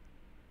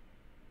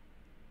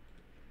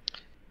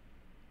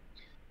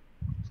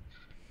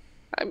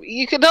 I mean,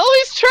 you can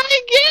always try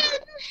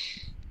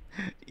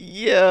again.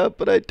 Yeah,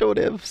 but I don't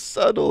have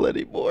subtle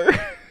anymore.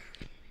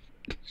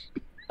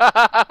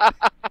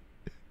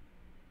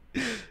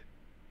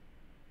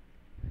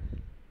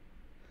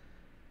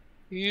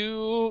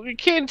 You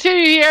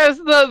continue as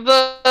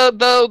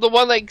the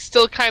one like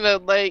still kind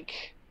of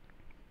like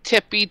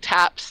tippy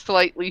taps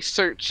slightly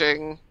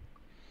searching.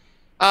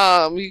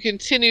 You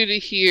continue to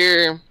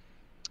hear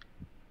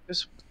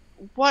just,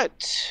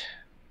 what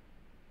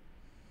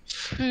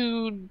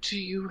food do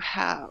you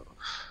have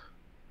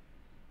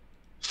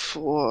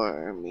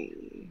for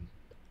me?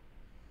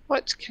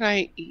 What can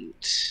I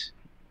eat?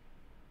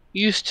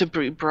 Used to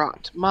be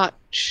brought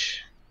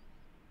much.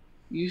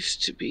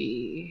 Used to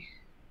be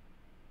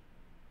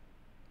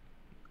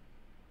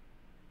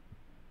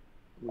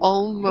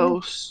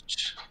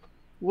almost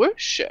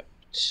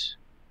worshipped.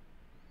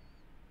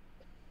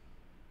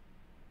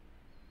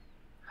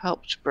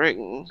 Helped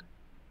bring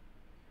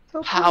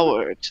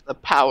power to the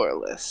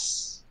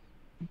powerless.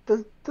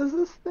 Does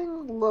this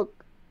thing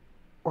look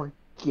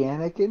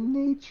organic in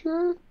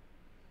nature?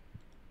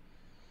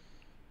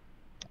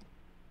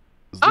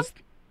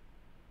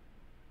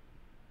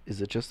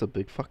 Is it just a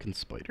big fucking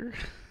spider?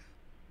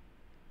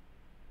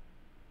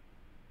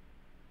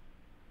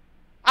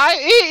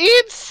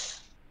 It's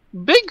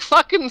big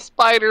fucking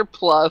spider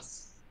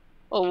plus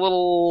a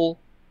little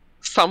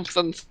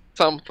something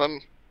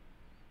something.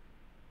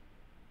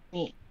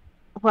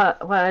 While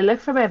I look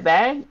for my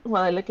bag,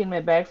 while I look in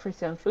my bag for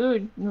some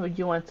food, would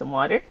you want some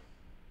water?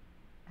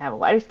 I have a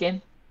water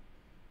skin.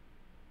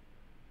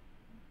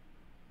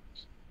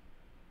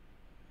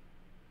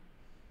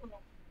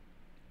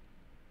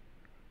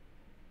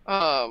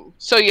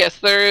 So yes,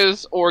 there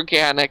is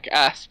organic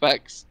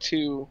aspects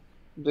to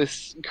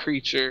this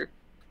creature.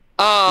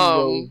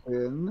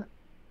 Rogan,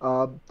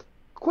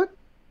 quick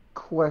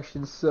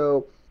question.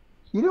 So,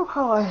 you know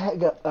how I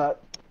had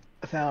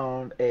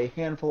found a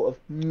handful of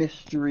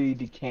mystery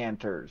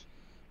decanters?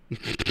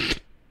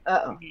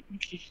 Uh-oh.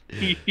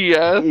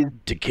 Yeah.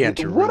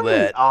 Decanter What are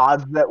roulette. the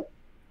odds that?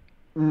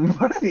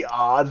 What are the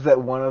odds that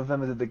one of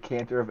them is a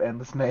decanter of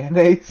endless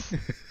mayonnaise?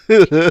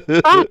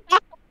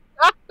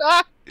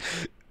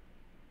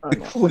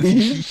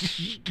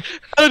 Please.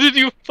 How did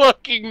you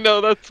fucking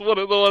know that's one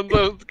of the ones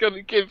I was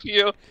gonna give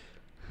you?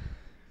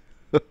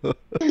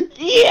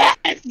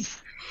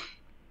 Yes.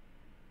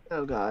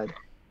 Oh god.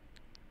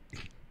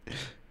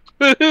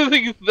 This is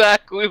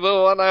exactly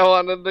the one I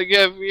wanted to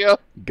give you.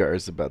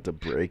 Gar's about to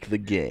break the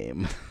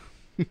game.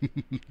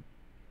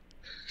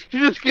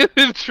 You're just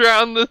gonna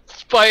drown the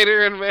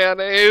spider in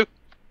mayonnaise.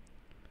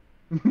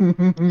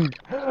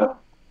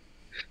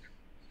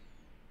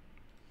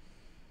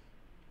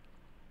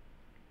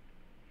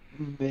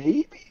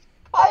 Maybe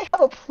I have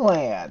have a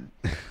plan.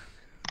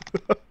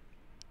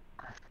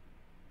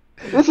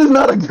 This is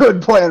not a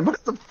good plan, but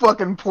it's a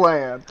fucking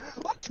plan.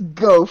 Let's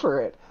go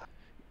for it.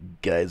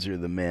 Geyser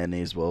the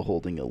mayonnaise while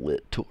holding a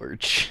lit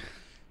torch.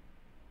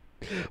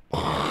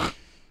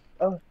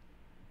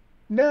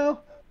 No.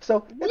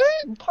 So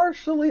it's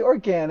partially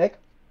organic,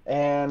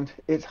 and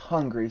it's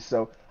hungry.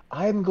 So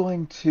I'm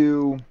going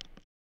to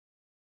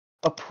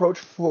approach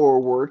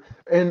forward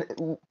in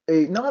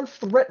a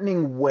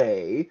non-threatening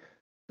way.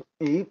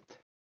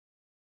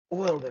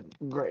 Well then,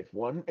 great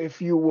one,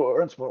 if you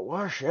were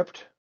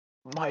worshipped,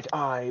 might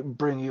I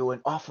bring you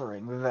an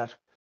offering that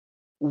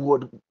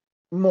would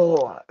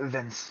more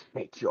than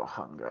sate your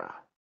hunger?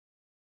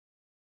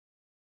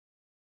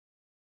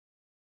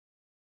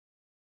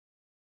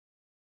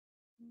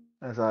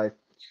 As I...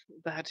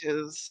 That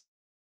is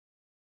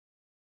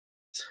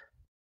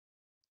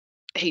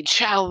a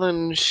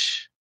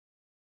challenge.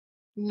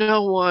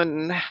 No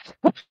one.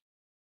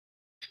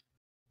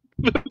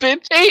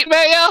 Bitch ate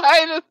mayo.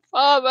 I just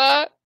saw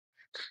that.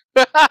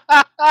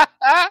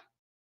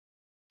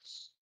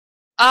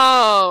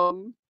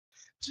 Um.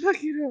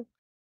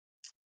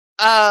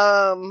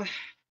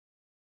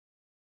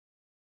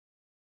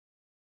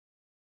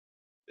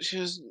 She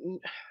was.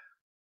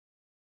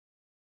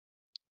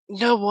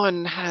 No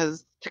one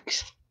has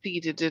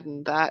succeeded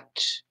in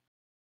that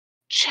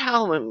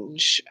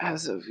challenge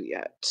as of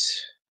yet.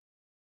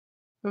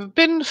 I've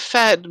been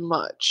fed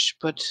much,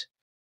 but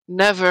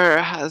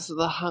never has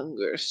the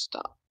hunger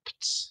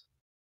stopped.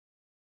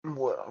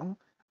 Well,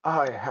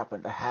 I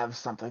happen to have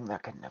something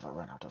that can never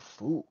run out of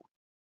food.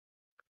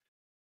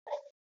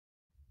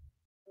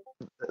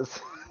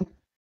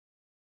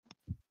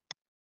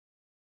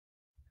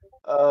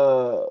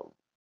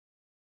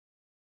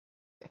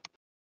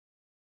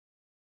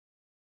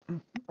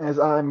 As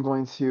I'm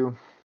going to...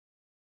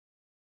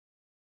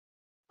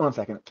 1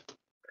 second.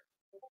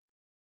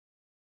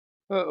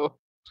 Oh.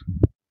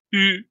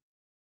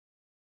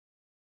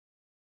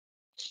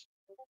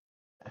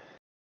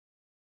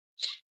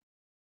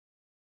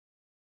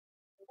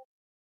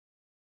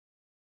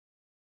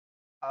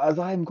 As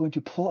I'm going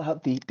to pull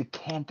out the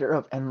decanter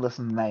of endless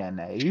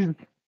mayonnaise.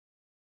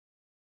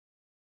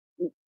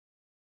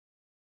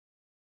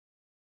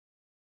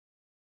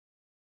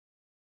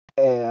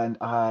 And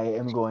I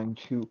am going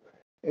to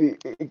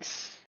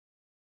extend...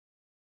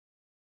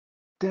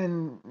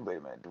 Wait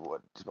a minute,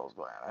 what spell's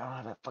going on? I don't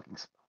have that fucking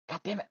spell.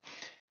 God damn it.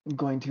 I'm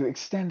going to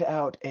extend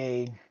out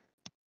it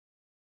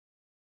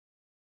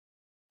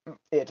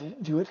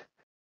to it.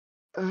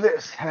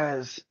 This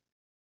has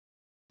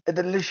a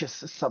delicious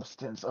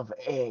substance of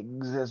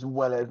eggs as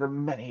well as a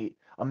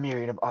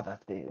myriad of other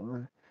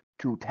things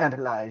to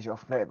tantalize your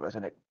flavors,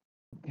 and it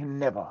can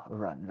never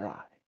run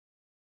dry.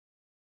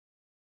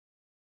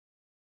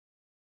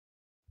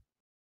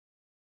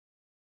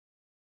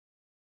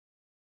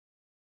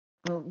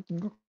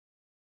 The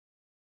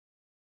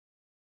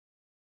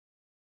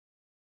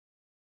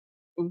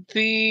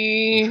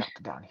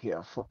Trapped down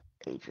here for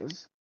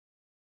ages.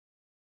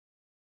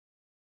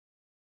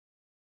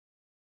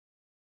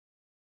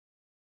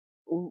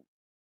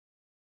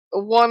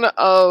 one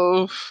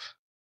of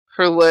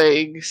her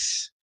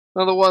legs,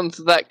 one of the ones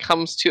that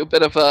comes to a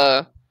bit of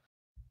a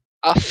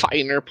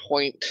finer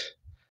point,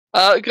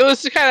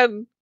 goes to kind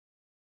of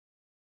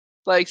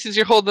like, since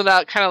you're holding it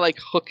out, kind of like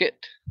hook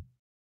it.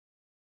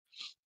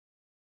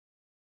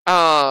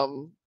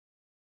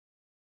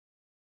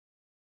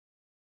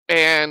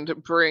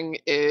 And bring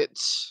it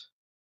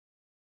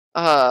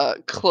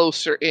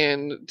closer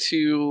in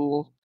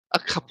to a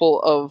couple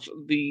of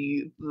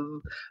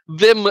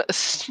them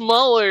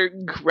smaller,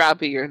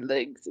 grabbier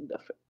legs in the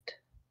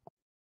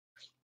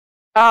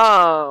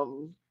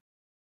front.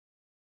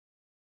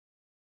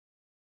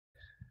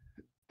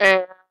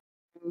 And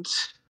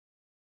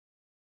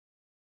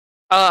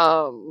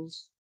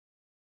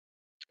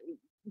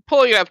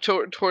pulling it up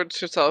towards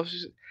herself.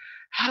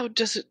 How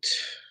does it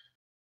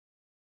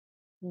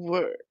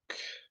work?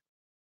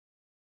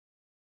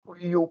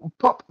 You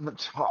pop the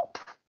top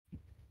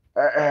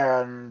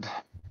and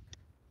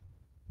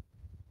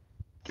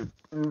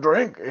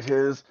drink. It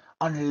is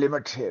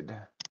unlimited.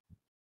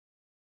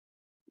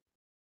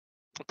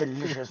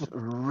 Delicious,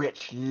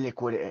 rich,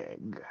 liquid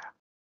egg.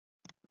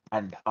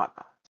 And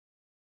honor.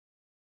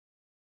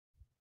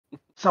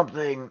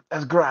 Something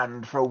as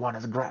grand for one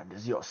as grand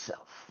as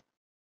yourself.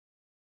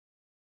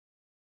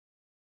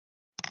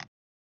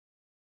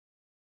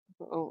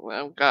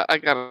 Oh, I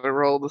gotta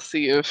roll to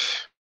see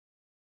if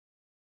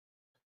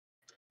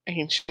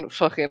ancient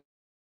fucking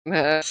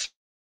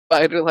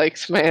spider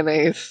likes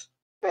mayonnaise.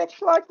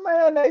 Bitch like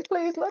mayonnaise,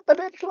 please let the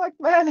bitch like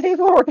mayonnaise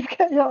Lord of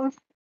Chaos.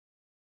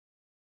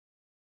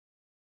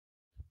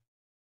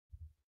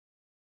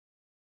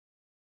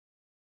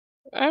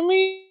 I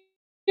mean,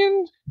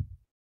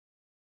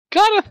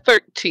 got a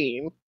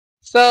 13,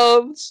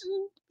 so it's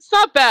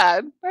not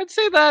bad. I'd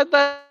say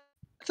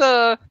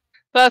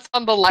that's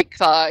on the like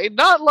side,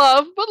 not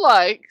love, but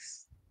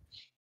likes.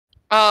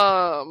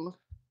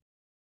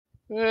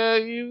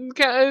 You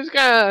kind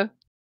of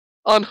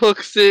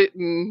unhooks it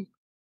and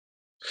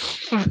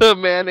The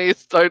mayonnaise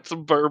starts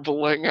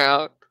burbling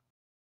out.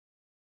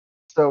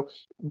 So,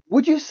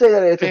 would you say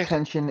that its Eh.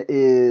 attention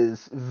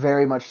is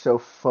very much so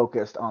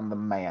focused on the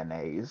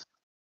mayonnaise?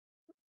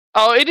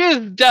 Oh, it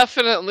is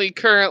definitely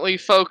currently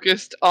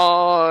focused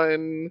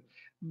on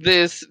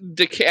this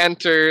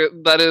decanter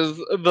that is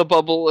the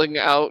bubbling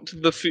out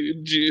the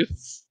food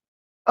juice.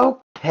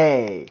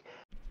 Okay.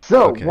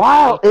 So, Okay.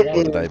 while it What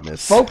did I is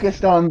miss?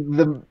 focused on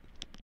the...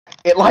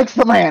 It likes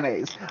the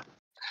mayonnaise.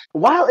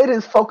 While it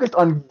is focused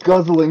on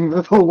guzzling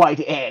the white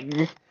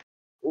egg,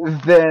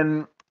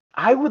 then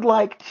I would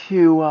like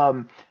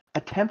to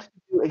attempt to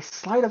do a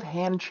sleight of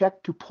hand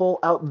check to pull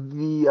out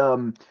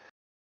the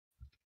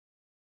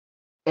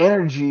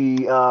energy.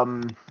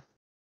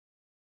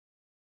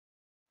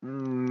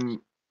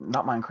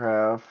 Not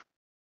Minecraft.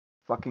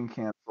 Fucking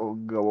cancel.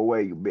 Go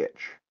away, you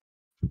bitch.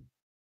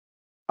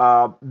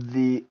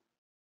 The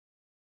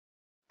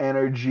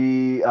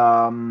energy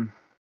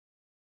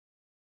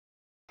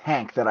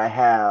tank that I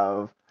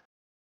have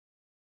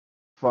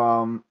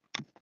from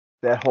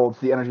that holds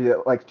the energy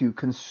that likes to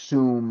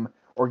consume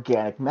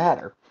organic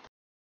matter.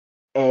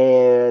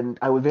 And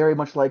I would very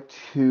much like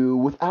to,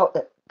 without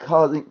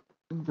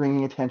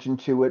bringing attention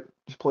to it,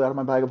 just pull it out of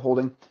my bag of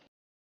holding,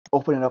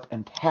 open it up,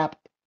 and tap.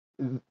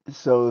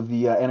 So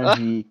the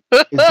energy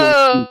is going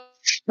to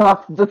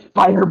suck the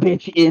spider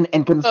bitch in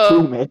and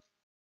consume it.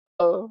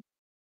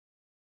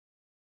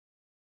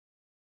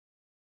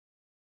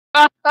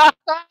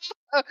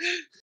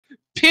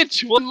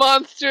 Pitch one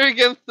monster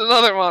against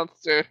another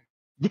monster.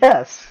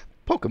 Yes.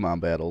 Pokemon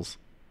battles.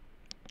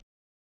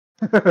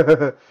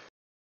 Like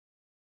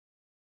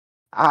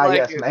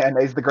Yes, it.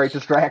 mayonnaise, the great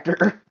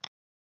distractor.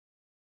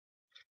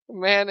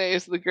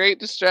 Mayonnaise, the great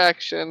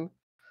distraction.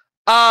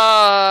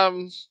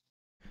 Goodbye,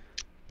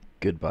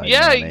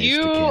 Yeah, mayonnaise you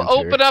decanter.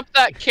 open up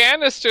that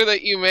canister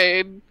that you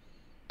made,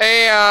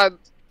 and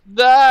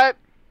that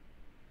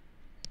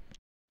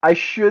I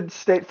should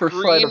state for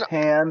sleight of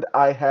hand,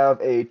 I have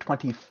a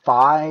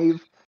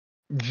 25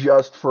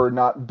 just for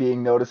not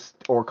being noticed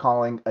or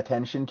calling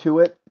attention to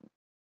it.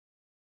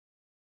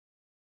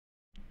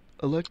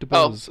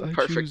 Electabuzz, I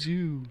perfect. choose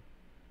you.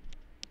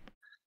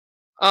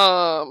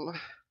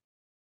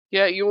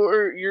 Yeah,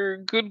 you're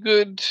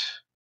good,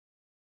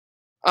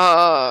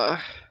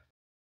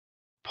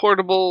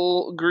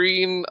 portable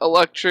green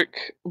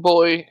electric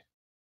boy.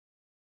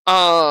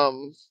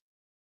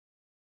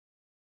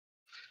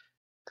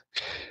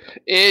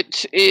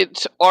 It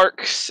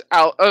arcs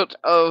out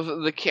of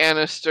the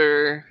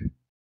canister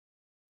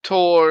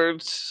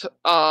towards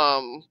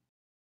one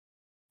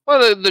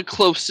of the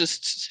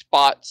closest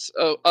spots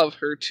of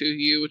her to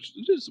you, which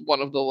is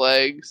one of the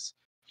legs.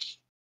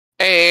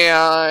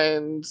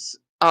 And this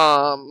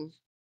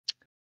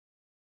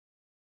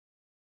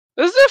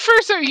is the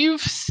first time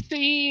you've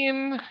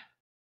seen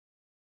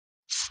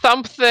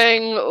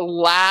something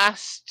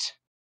last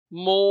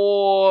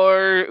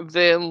more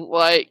than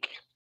like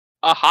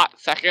a hot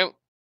second.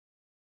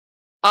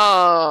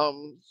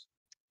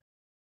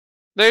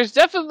 There's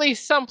definitely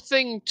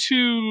something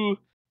to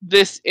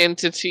this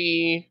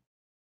entity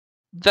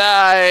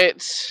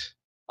that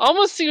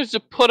almost seems to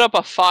put up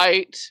a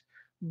fight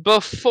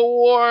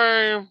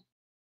before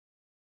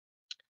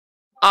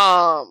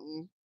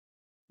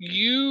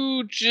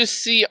you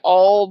just see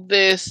all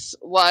this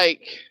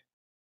like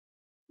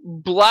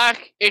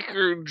black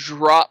ichor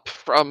drop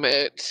from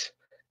it,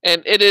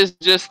 and it is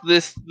just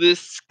this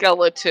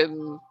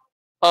skeleton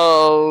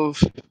of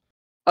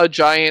a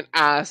giant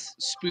ass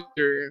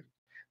spooter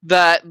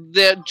that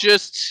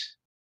just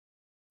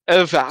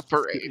Getting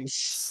evaporates.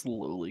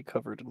 slowly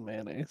covered in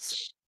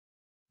mayonnaise.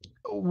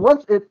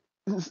 Once it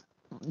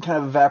kind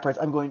of evaporates,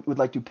 would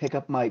like to pick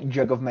up my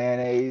jug of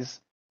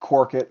mayonnaise,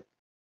 cork it,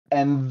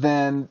 and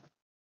then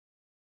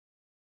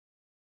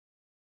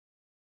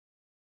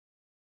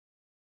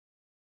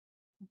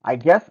I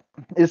guess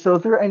is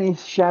there any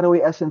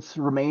shadowy essence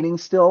remaining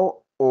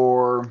still,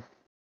 or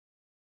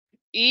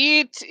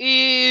It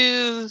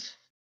is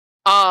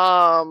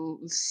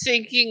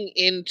sinking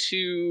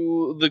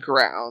into the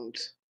ground.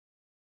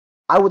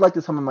 I would like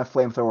to summon my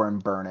flamethrower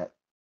and burn it.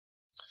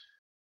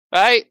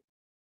 Right?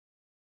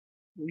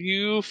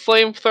 You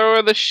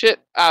flamethrower the shit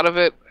out of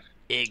it.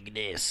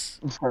 Ignis.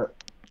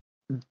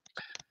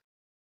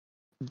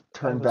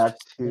 Turn back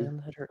to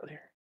saying that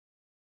earlier.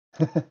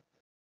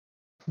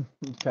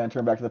 kind of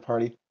turn back to the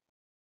party.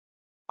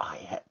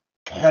 I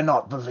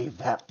cannot believe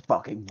that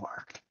fucking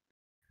worked.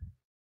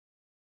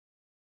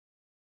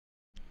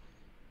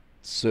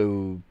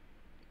 So,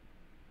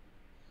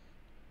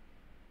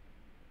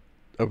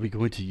 are we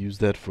going to use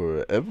that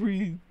for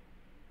every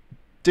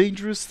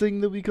dangerous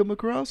thing that we come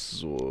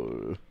across,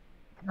 or?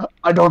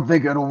 I don't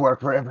think it'll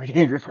work for every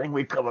dangerous thing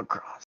we come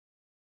across.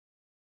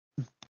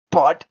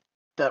 But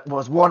that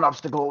was one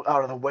obstacle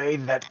out of the way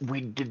that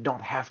we did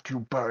not have to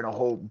burn a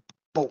whole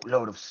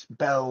boatload of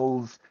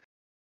spells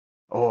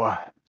or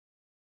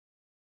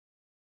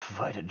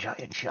fight a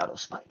giant shadow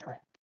spider.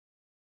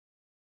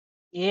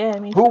 Yeah, I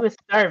mean, Who- she was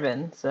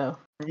starving, so.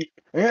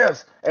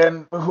 Yes,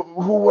 and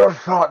who would have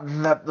thought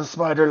that the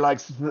spider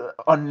likes the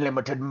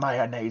unlimited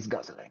mayonnaise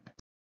guzzling?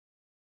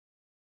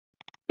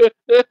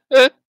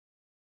 That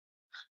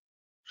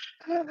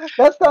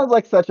sounds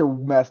like such a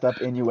messed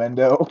up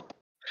innuendo.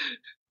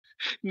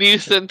 New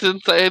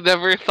sentence I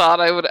never thought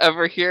I would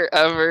ever hear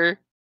ever.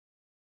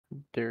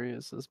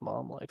 Darius's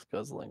mom likes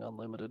guzzling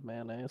unlimited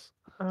mayonnaise.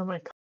 Oh my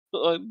god.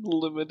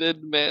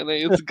 Unlimited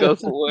mayonnaise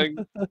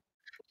guzzling.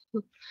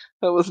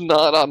 That was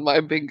not on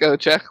my bingo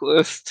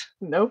checklist.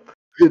 Nope.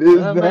 It is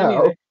Not mine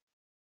now.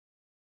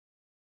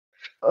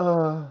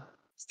 either.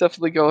 It's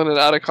definitely going in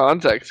out of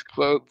context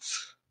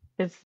quotes.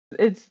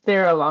 It's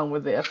there along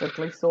with the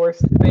ethically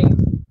sourced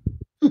things.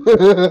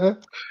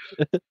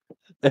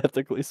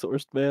 Ethically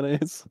sourced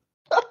mayonnaise.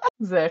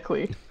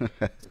 Exactly.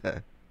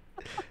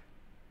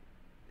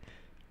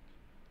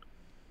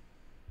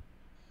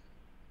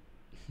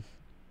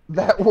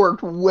 That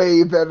worked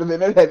way better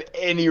than it had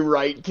any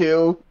right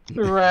to.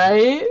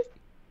 Right?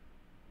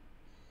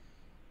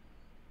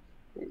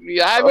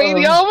 Yeah, I mean,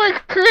 y'all were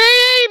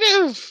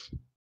creative!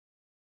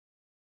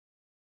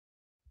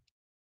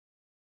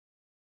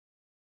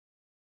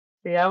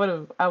 Yeah, I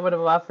would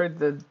have offered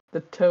the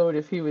toad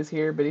if he was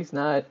here, but he's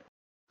not.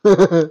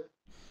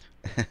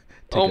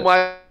 Oh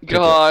my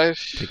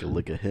gosh. Take a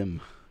look at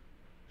him.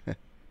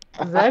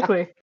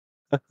 Exactly.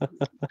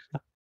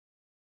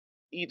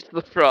 Eats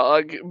the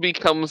frog,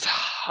 becomes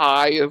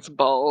high as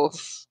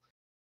balls.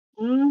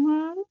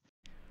 Mm-hmm.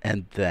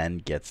 And then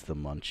gets the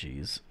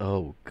munchies.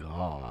 Oh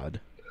god.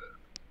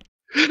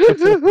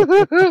 That's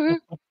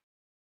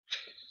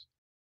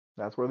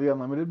where the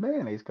unlimited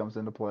mayonnaise comes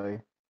into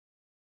play.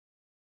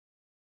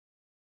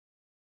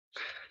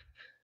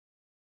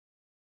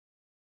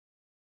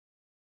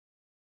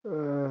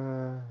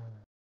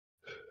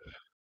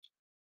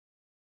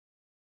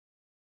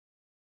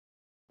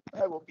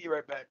 I will be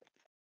right back.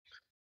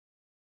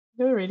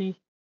 Alrighty.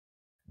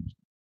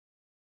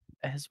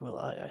 As will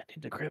I. I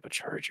need to grab a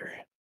charger.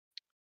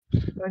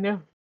 I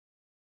know.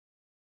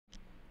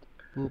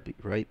 We'll be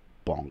right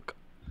bonk.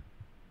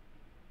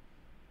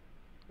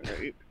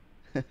 Right.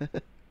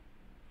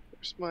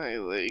 Where's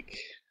my,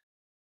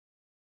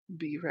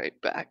 be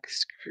right back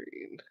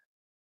screen?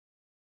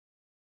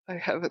 I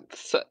haven't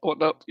set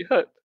one up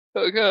yet.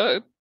 Oh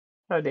god.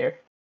 Oh dear.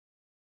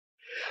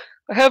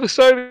 I have a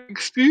starting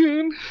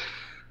screen.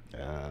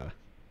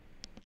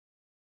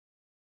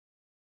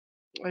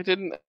 I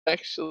didn't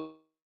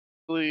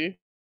actually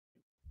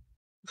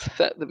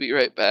set the be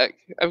right back.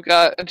 I've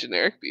got a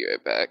generic be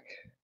right back.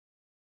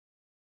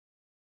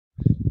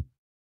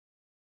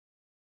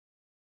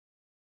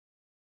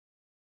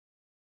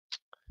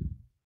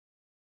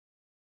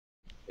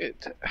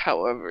 It,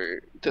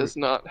 however, does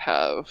not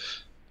have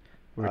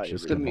We're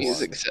just the gonna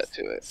music set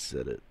to it.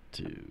 Set it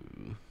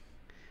to...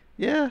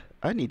 Yeah,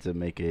 I need to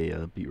make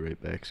a be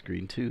right back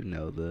screen too,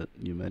 now that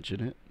you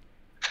mention it.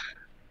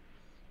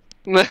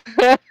 Not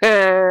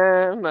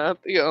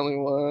the only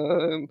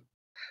one.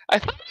 I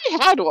thought I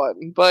had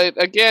one, but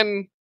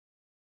again,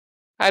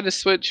 I had to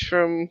switch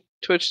from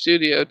Twitch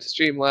Studio to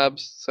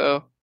Streamlabs,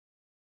 so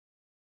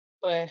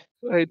I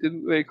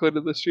didn't make one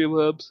of the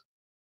Streamlabs.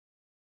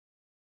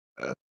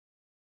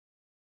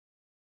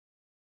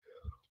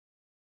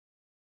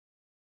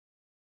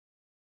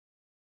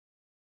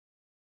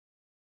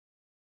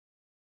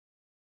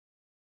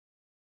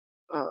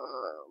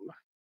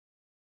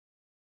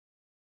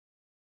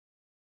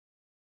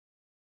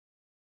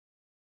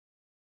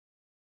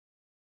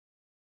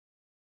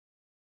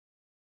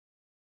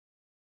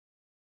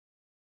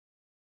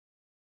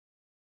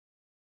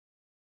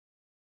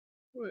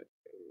 Wait.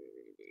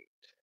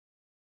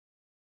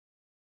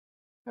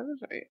 How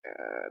did I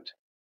add?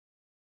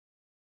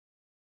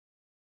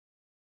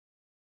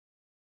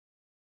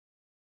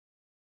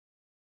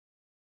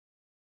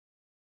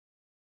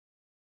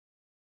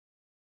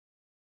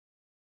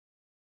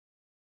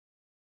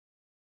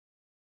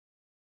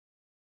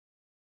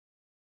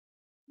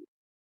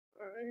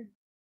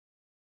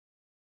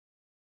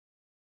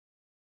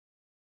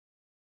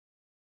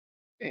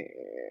 And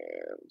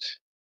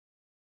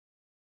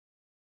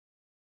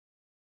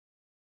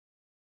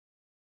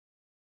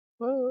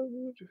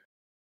load.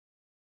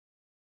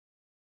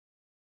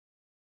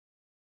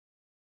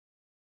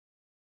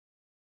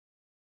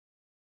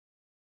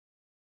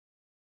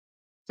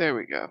 There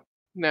we go.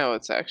 Now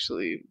it's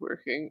actually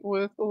working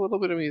with a little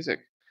bit of music.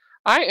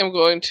 I am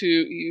going to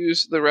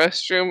use the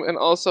restroom, and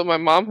also my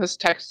mom has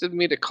texted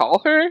me to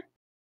call her.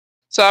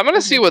 So I'm going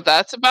to see what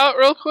that's about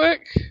real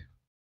quick.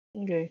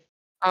 Okay.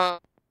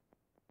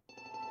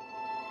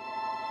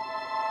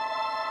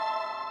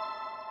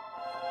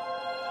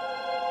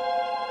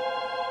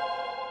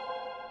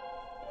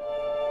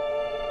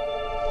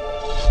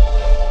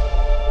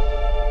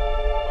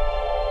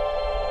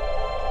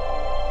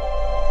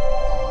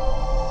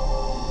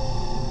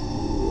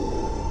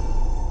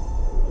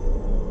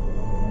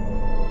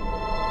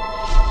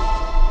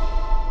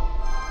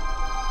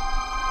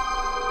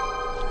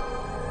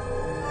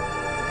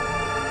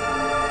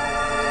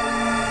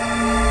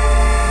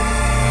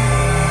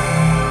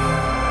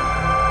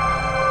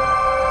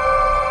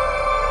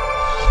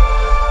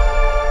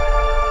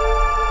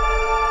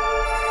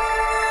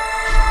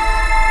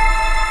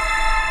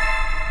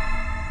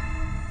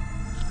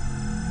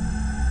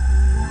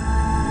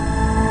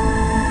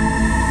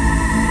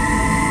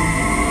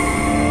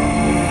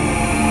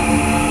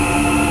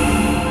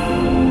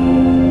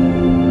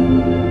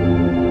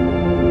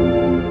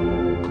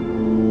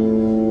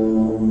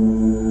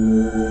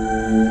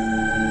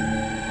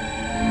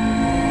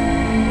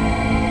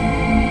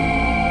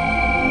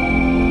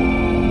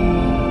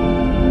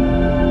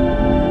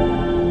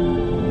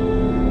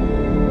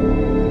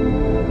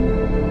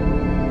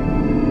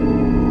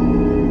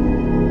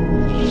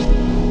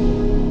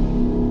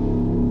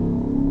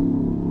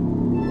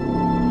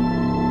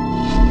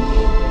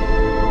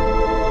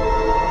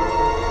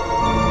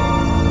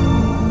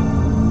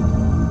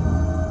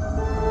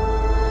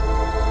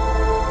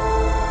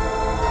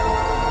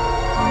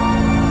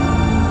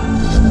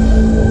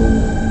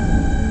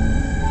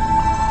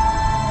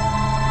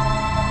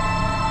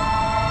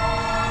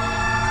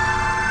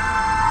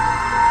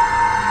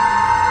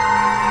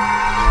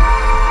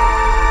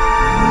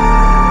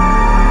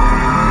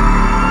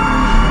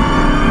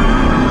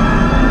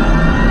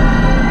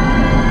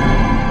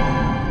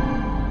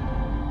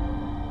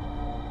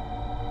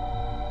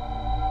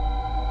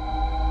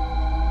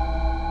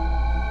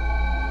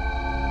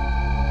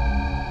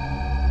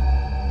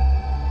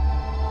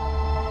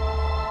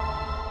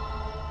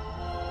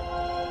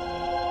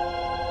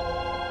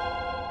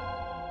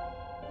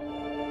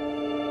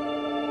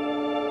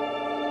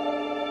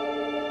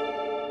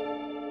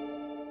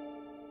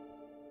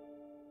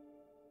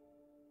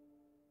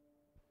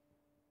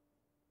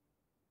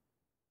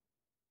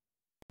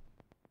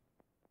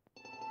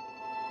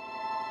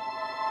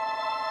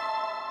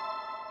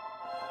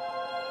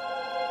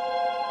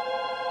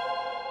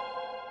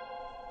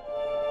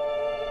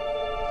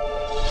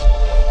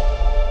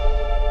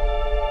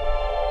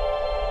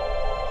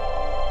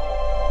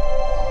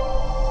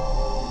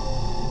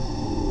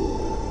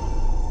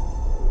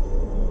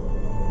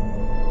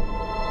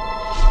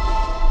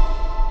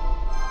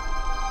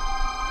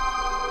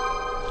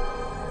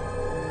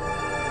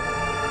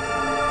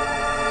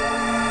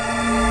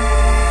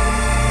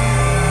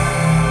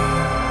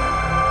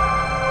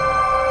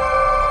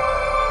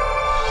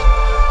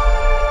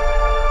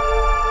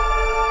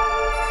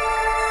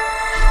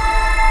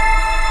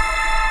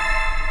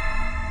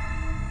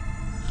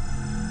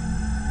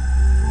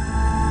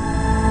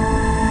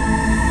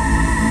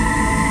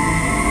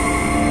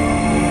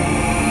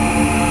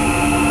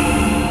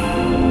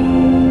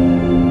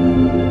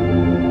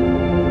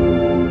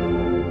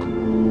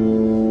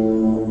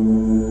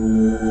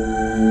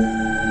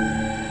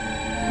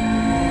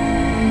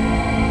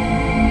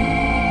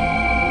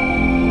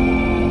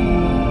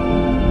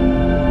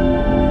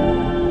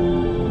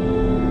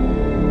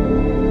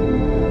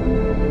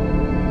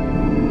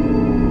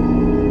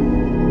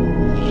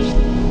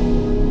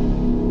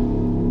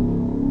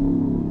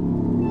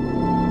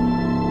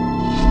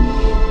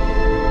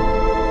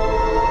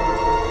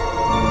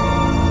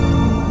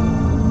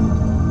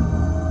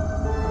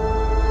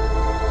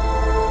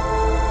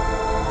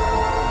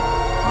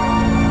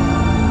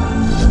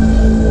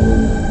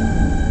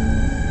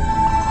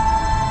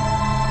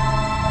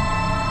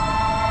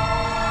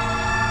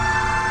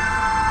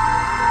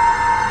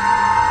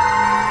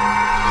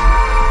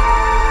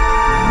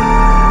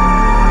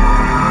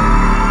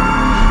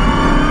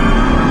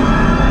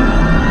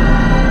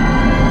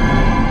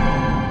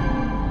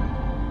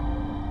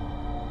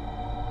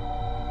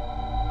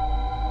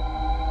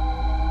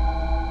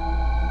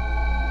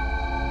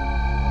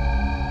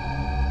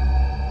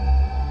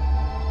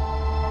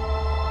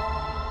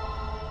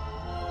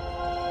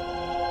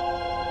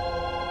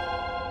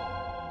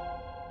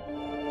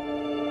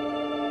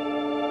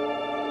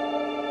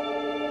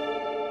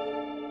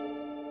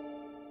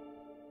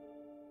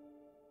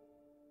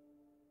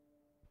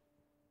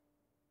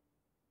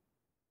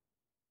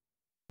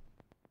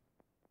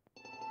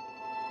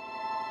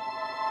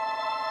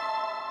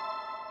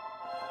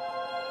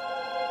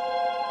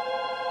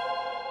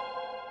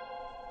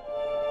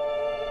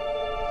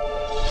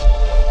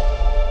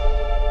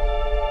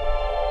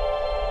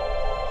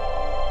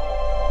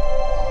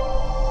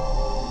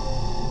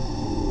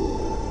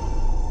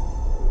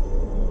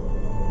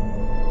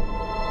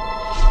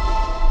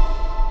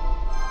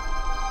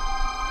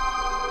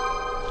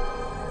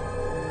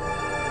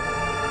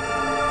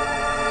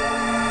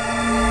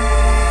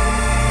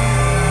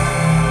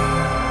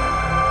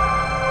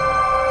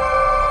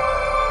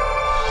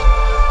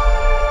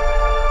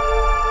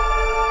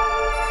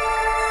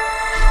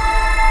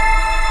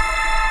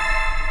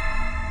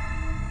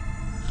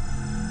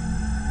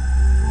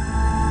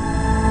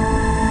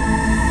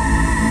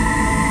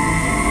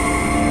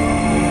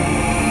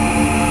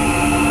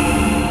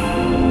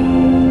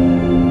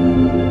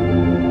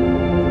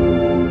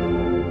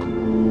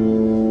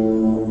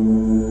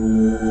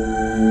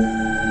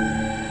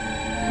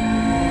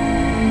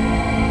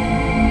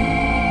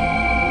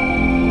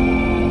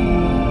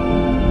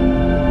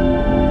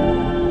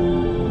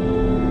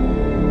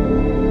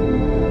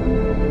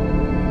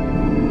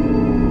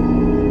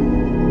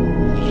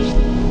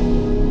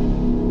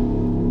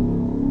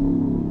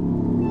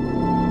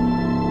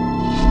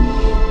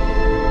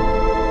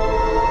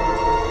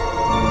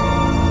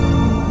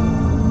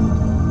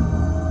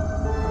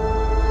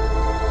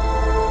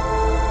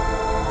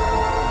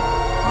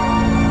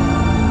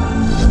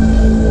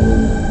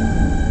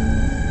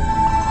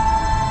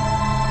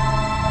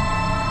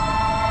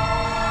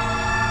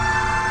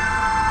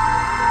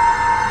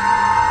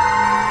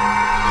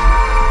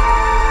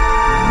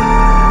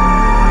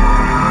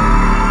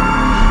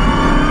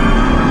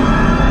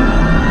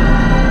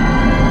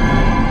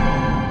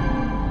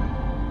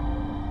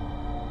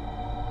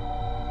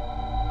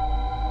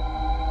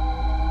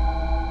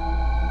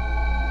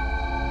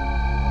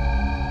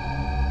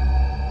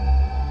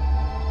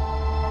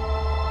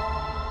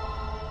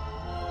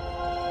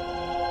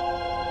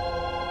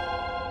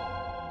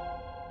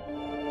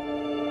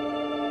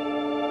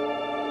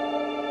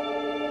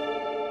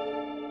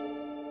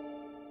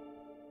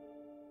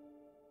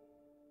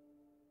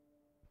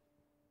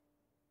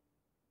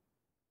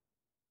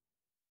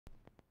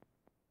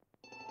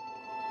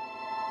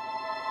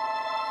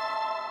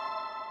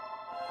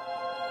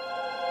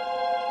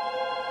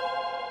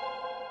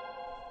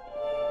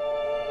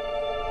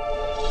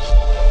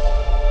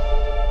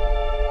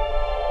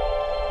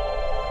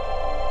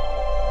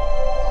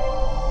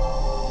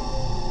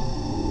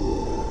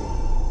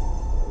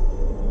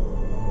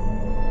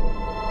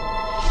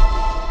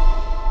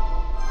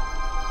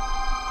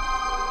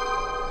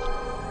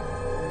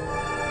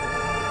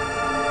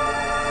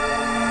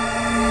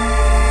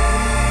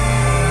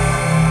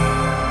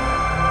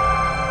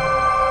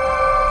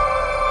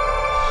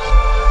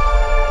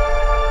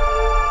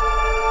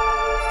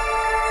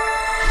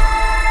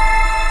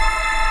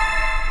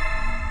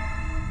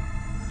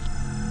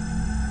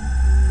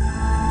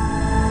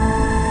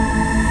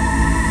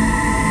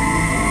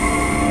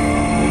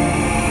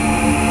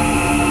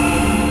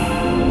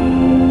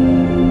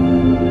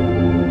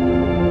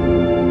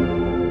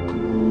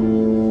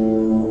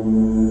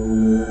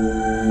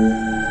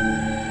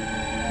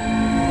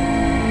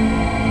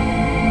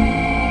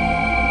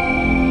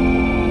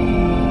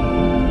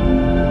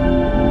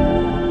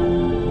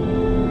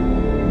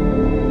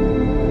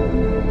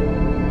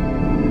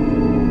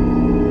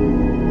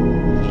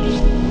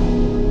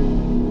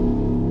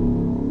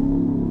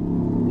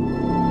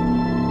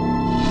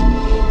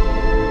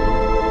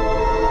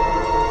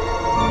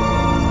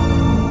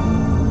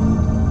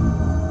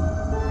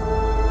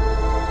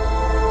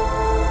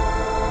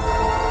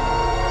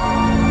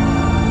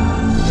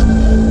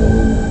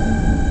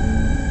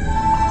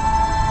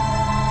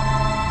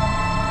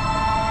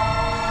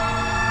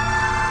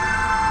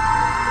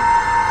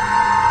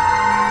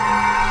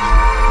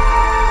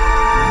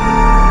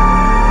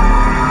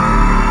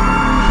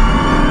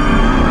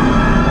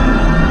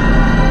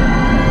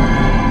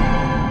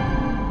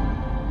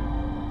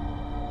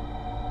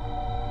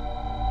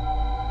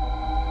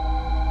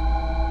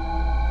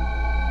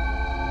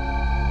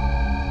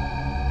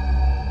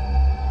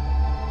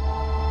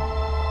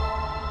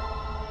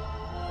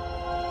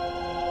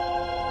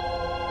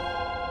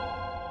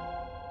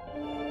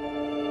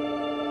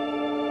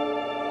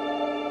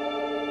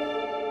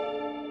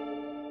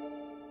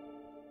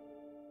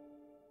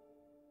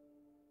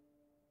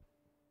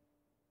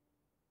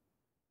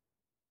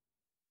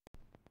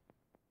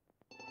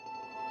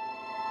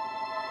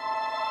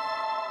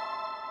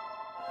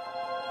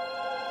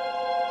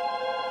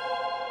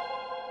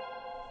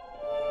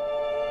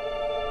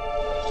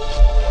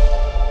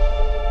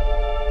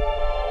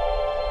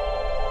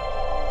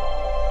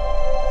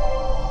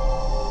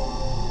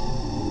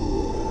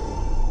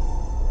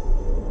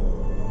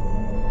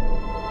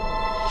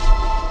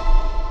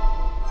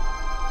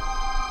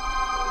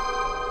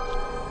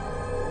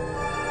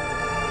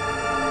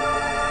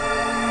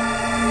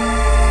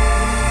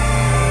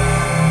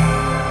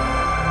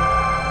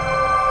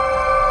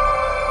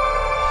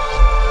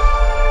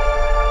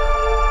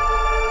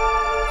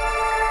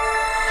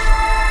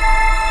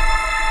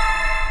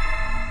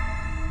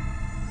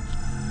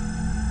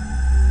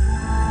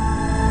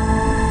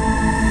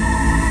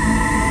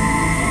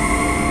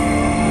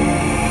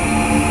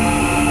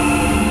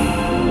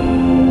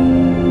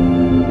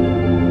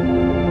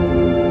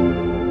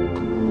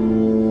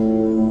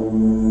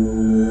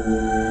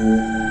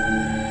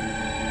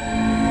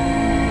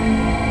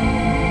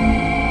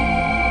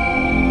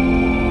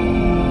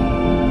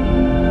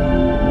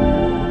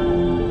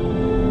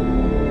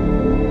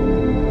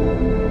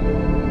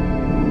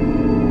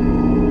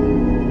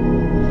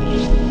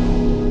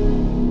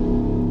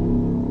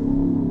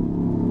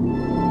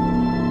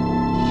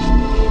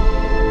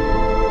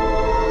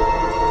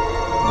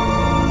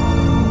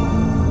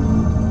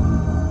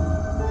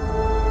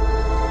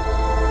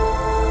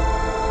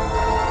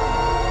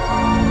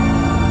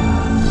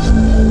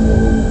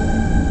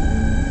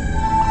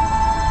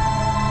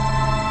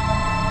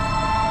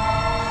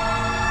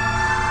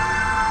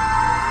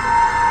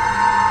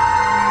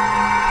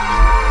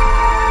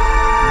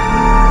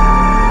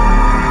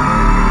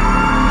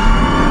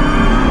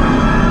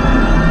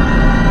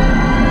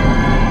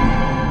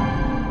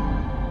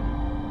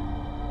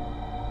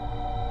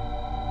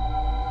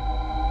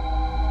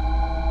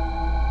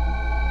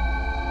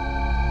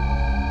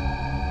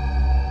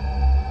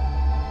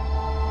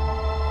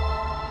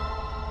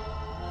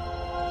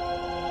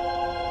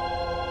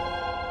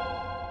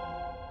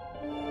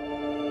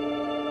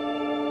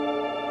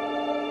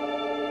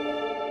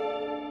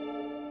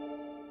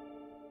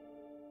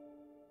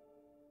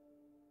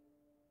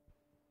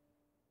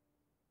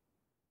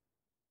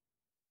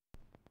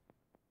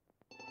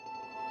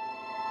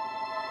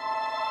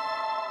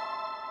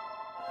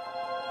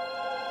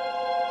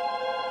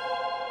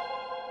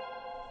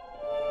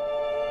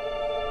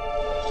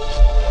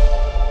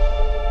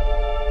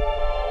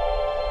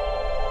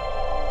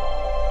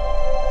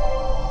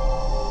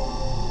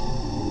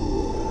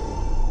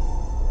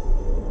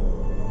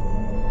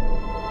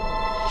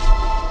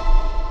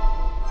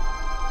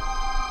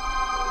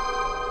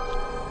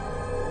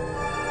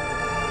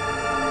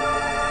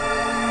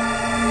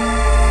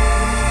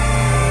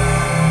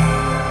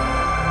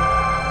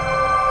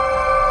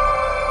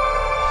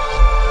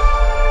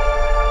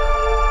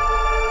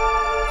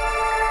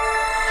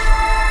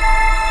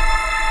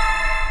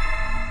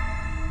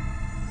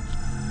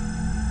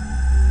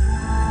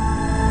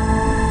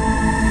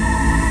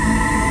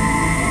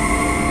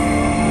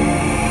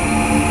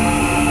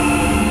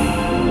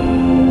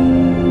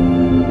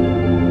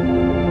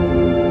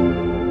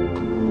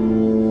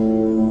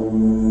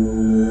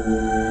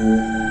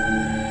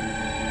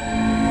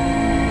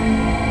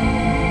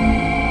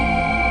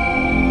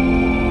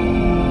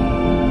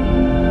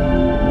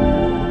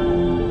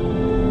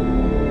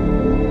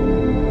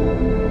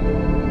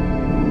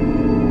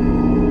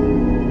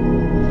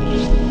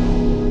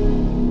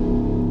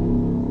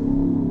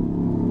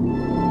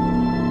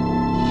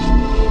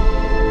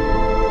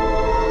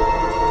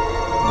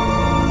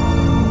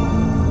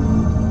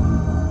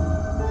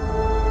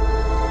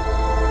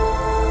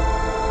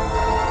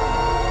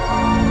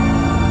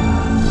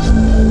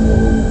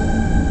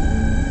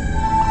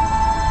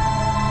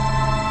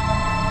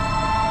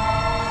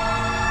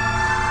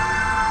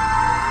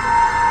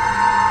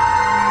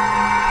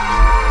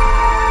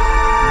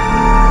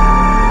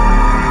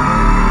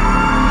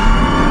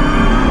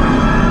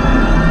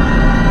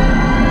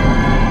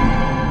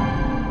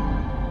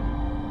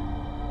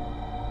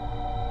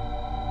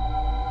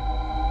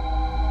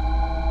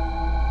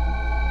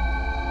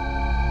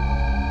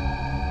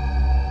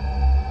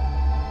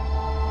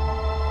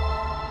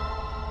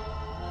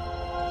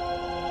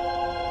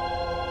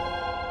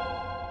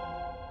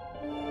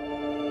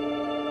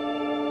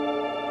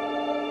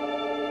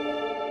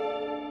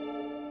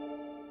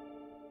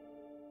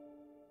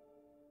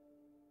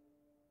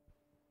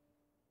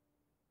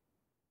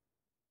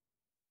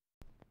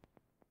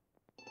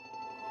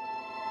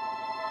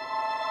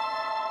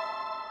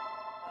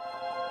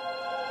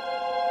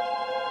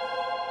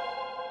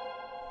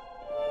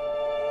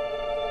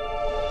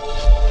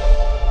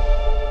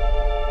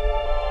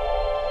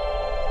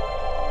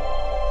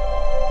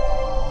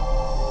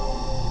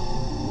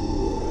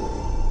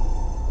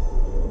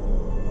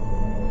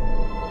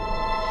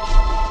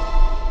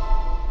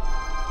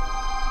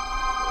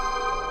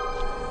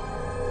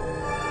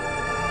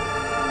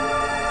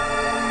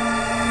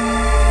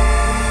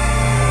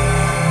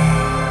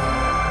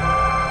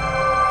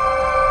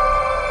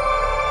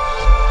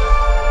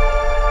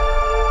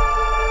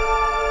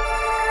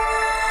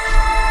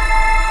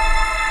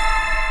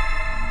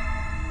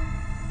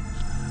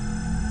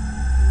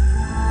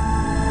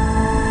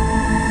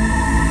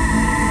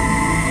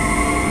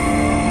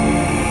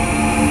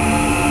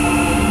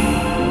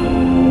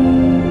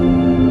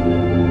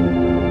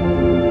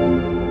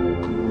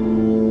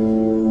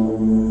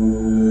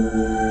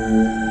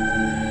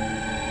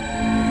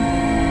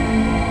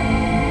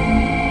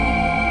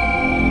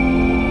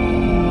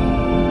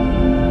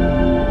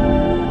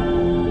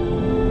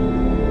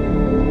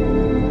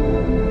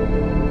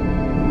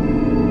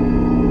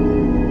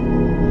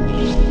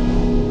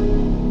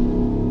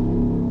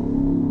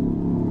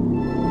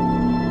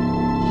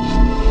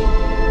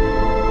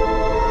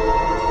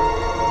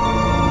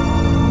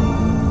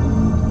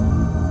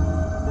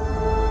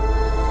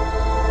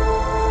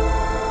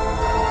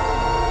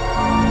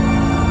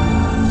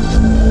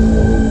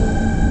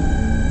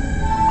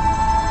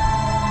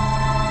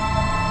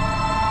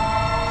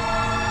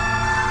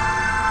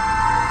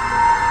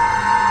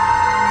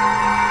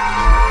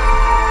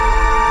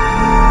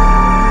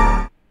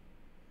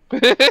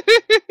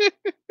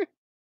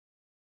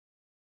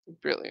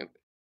 Brilliant.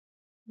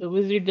 The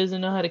wizard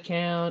doesn't know how to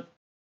count.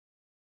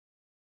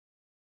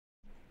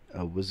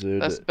 A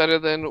wizard. That's better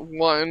than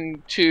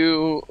 1,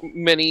 2,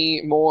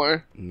 many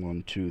more.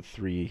 1, 2,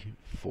 3,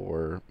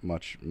 4,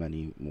 much,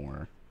 many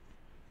more.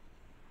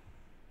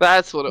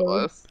 That's what it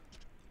was.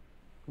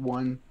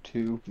 1,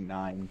 2,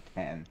 9,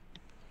 10.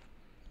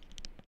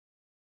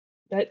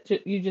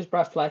 You just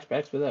brought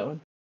flashbacks for that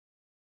one.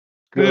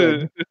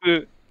 Good.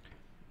 A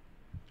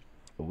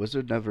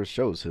wizard never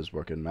shows his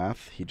work in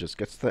math, he just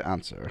gets the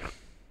answer.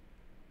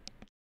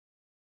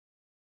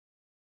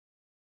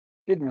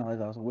 Didn't realize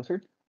I was a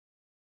wizard.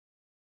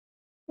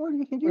 What do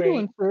you think you're Right.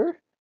 doing, sir?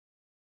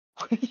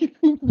 What do you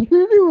think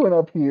you're doing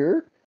up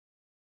here?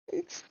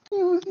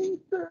 Excuse me,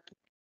 sir.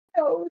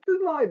 No, this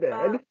is my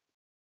bed.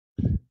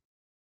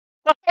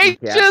 I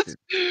Yes. just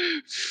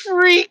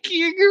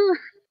freaking.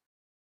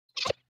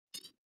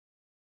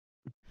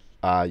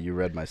 You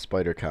read my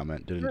spider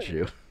comment, didn't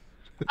you?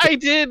 I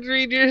did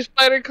read your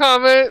spider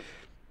comment.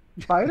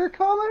 Spider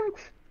comment?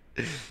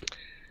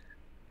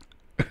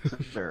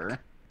 Sir.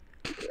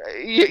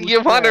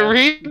 You want to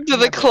read to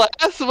the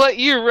class what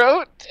you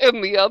wrote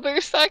in the other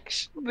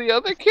section, the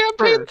other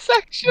campaign Sure.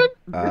 section?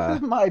 This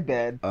is my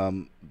bed.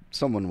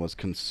 Someone was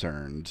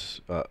concerned,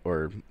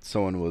 or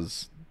someone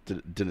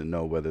didn't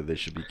know whether they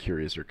should be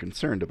curious or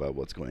concerned about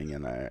what's going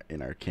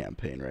in our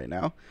campaign right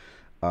now.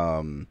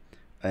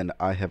 And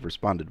I have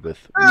responded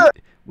with,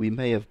 we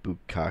may have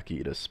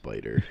bukkakied a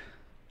spider.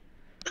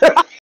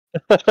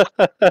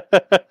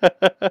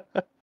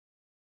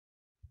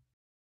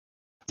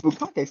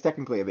 Bukkake is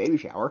technically a baby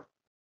shower.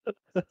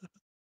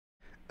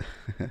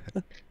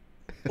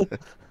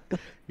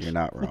 You're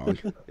not wrong,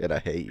 and I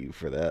hate you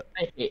for that.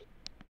 I hate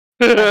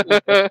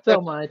it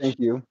so much. Thank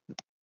you.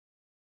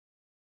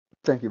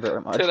 Thank you very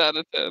much. 10 out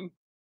of 10.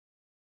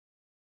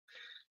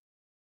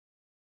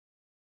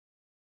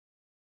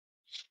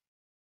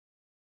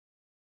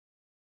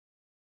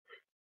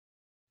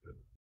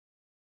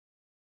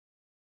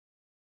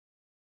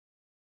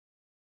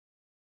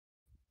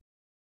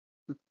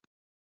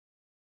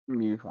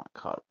 You just want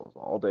cuddles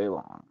all day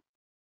long.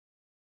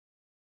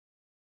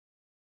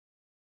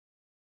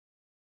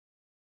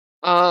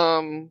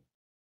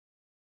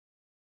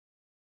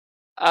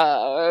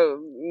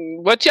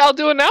 What y'all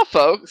doing now,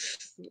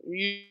 folks?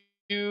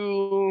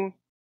 You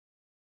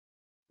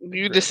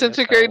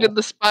disintegrated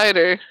the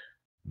spider.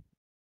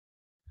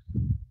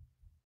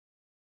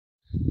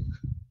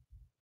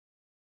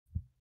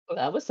 Well,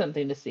 that was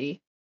something to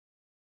see.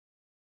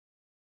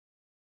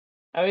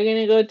 Are we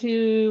gonna go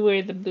to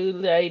where the blue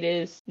light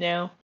is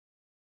now?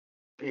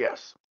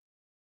 Yes.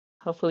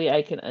 Hopefully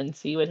I can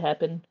unsee what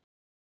happened.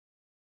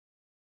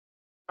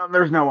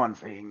 There's no one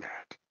seeing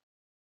that.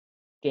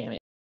 Damn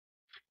it.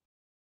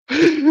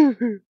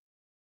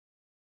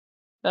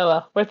 Oh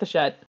well, worth a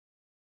shot.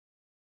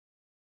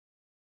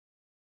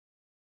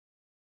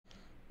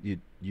 You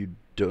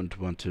don't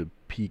want to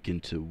peek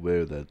into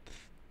where that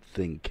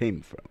thing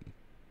came from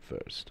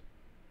first.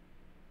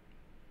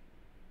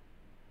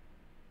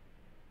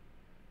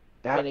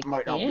 That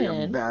might not be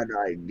a bad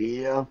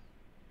idea.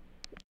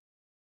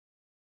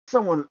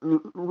 Someone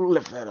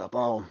lift that up.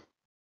 I'll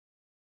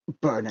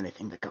burn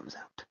anything that comes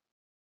out.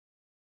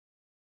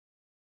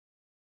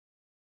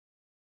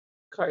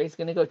 Kari's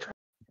gonna go try.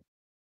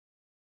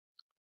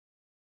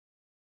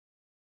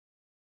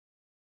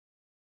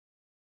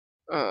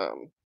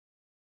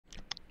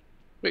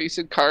 Wait, you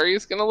said Kari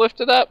is gonna lift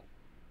it up?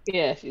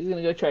 Yeah, she's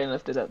gonna go try and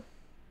lift it up.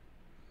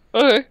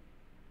 Okay.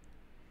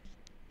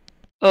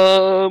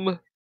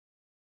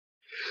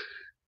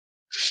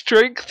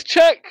 Strength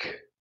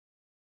check.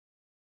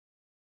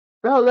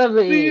 Oh,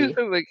 lovely. Please,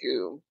 thank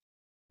you.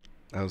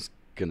 I was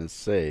gonna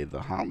say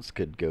the hounds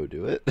could go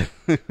do it,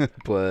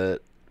 but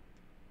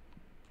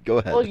go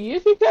ahead. Well, you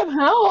think that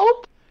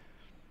help?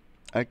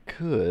 I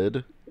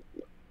could,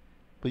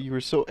 but you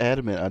were so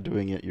adamant on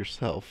doing it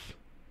yourself.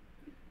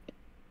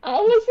 I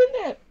wasn't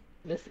that.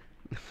 Listen,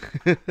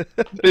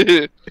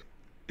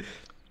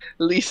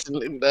 Listen,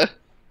 Linda.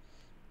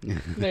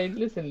 man,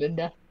 listen,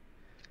 Linda.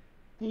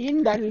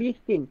 Linda,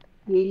 listen.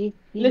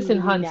 Listen,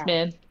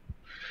 Huntsman.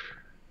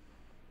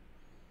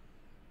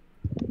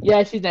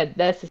 Yeah, she's not.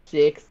 That's a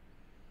 6.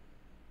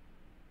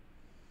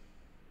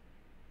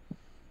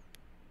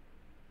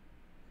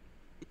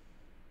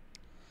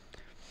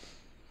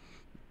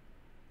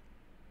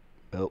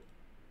 Well,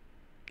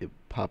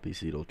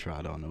 Poppyseed will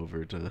trot on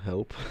over to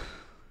help,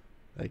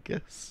 I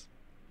guess.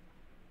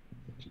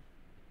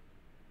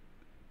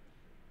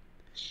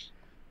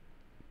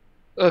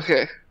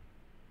 Okay.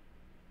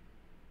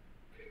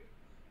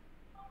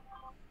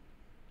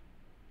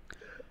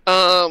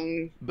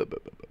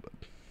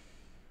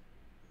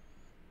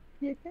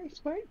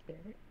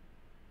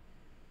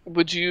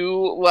 Would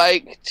you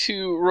like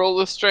to roll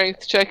a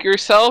strength check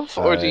yourself,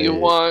 or do you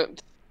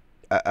want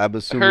I'm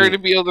assuming her to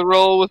be able to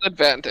roll with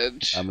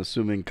advantage? I'm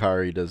assuming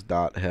Kari does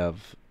not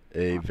have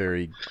a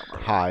very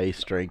high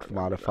strength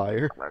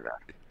modifier.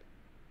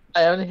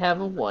 I only have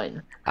a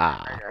 1.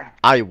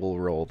 I will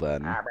roll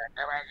then.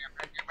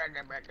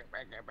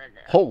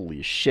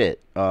 Holy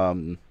shit.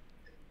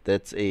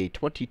 That's a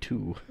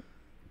 22.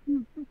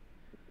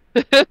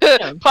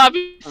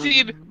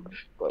 Poppyseed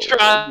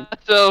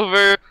trots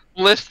over,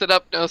 lifts it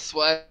up, no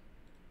sweat.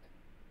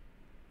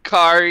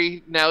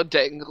 Kari now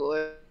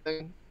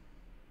dangling.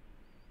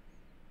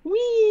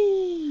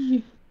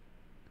 Whee!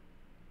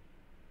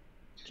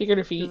 She got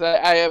her feet. Because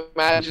I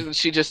imagine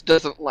she just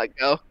doesn't let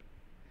go.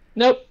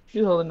 Nope,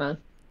 she's holding on.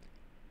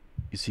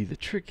 You see, the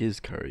trick is,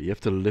 Kari, you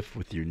have to lift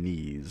with your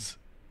knees.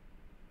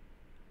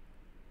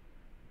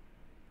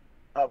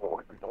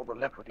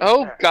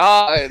 Oh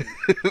God!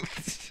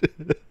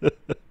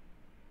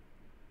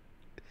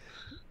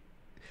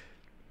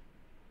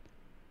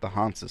 The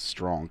Hans is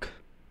strong.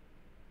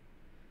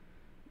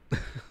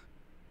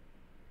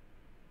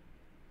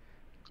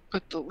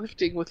 But the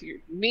lifting with your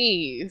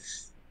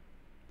knees.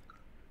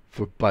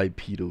 For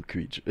bipedal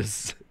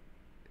creatures.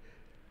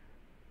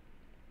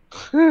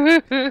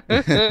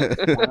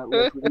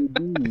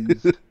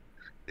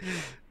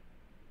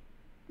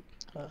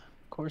 Of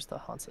course the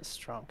Hans is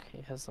strong.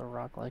 He has a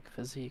rock-like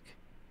physique.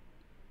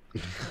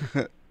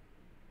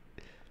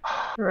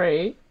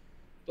 Right.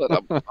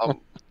 But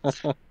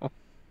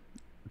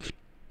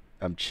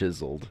I'm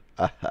chiseled.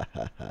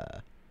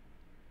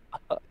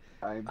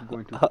 I'm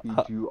going to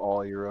feed you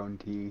all your own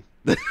teeth.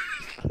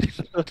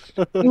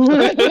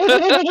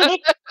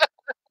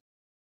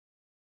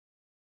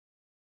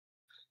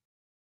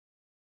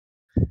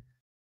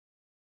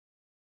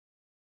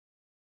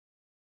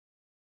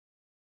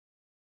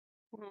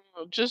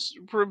 just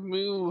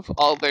remove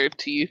all their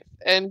teeth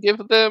and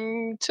give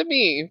them to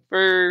me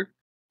for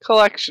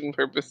collection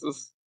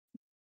purposes.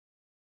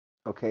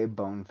 Okay,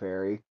 Bone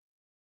Fairy.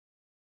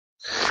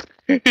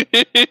 Would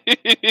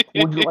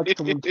Would you like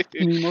someone's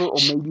femur or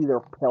maybe their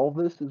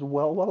pelvis as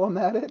well while I'm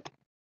at it?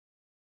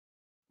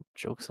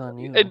 Joke's on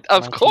you. And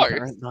of My teeth course.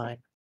 aren't mine.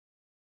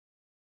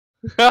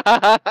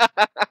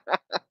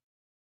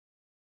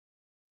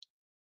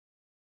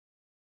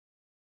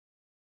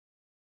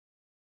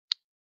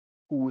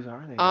 Whose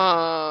are they?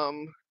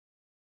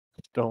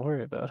 Don't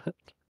worry about it.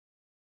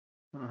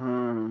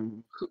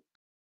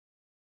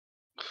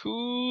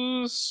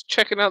 Who's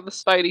checking out the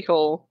Spidey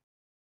hole?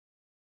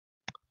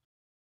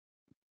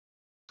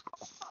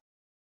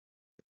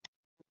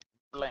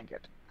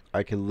 Blanket.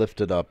 I can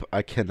lift it up.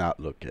 I cannot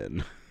look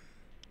in.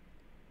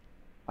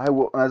 I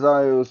will, as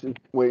I was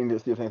waiting to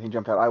see if anything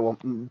jumped out, I will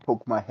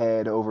poke my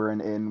head over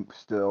and in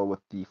still with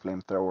the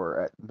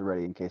flamethrower at the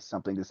ready in case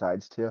something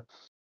decides to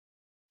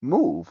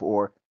move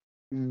or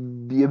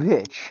be a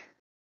bitch.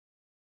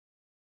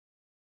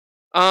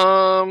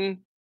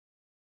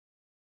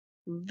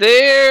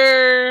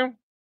 There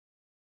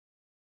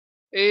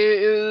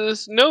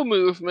is no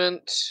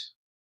movement.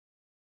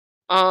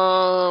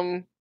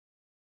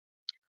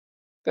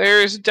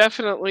 There's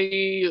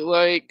definitely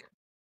like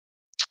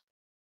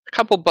a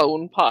couple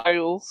bone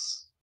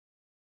piles.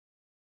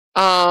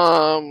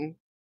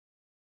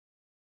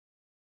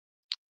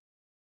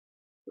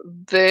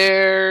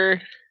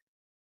 There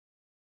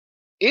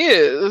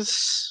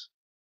is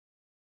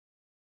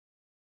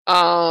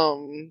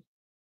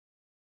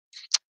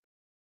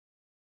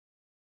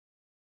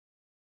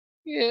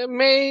yeah,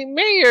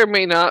 may or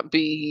may not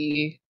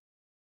be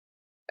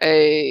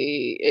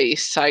a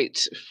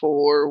site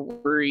for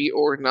worry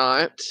or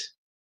not.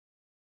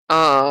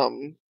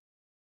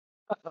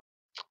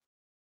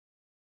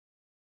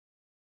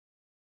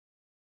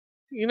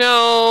 You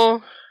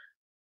know,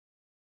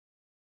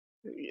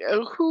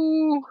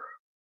 who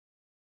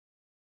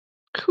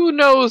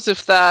knows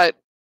if that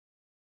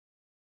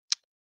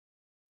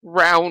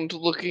round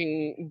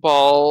looking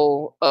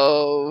ball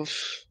of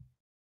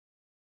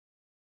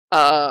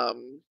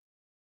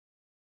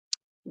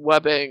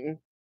webbing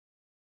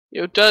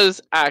does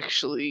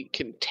actually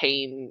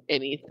contain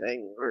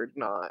anything or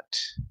not.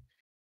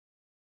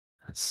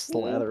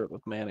 Slather it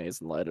with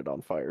mayonnaise and light it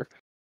on fire.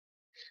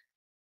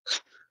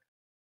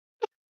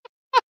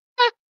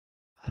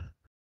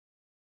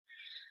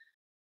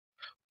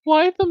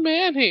 Why the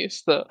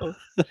mayonnaise, though?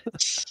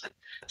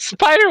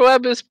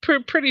 Spiderweb is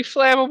pretty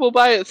flammable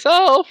by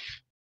itself.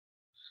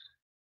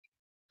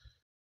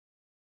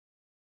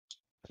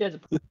 She has a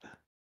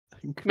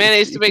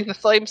Mayonnaise to make the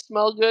flame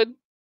smell good.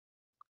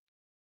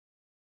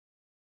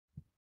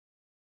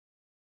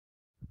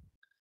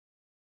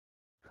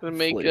 Gonna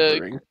make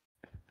flavoring. a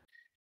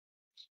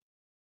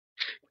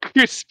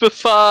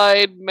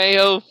crispified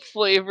mayo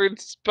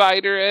flavored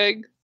spider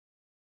egg.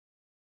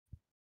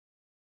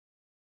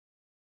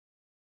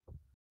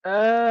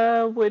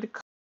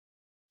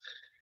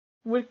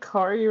 Would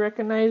Kari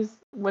recognize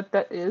what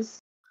that is?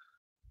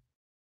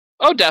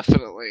 Oh,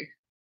 definitely.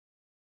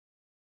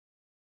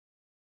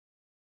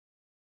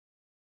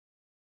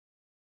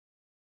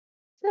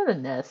 It's not a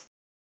nest.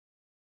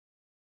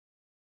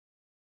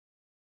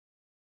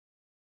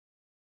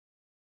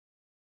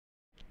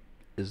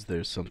 Is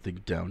there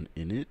something down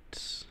in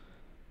it?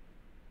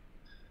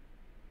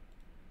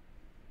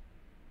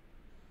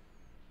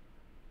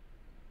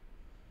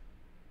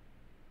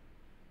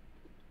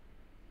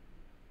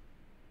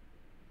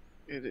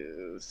 It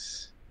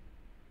is.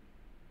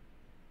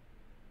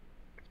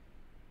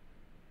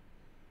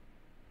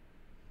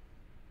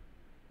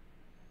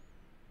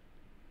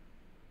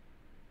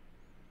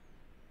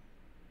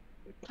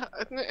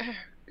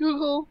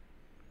 Google.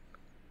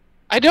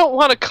 I don't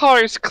want a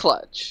car's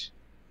clutch.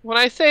 When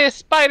I say a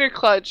spider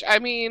clutch, I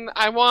mean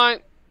I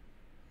want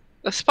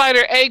a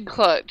spider egg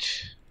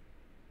clutch.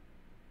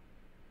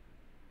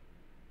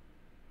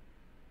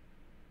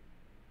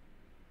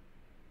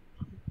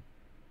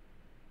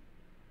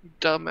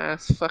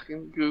 Dumbass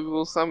fucking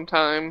Google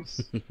sometimes.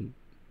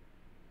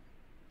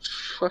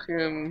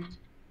 Fucking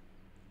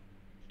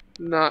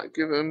not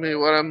giving me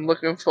what I'm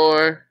looking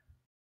for.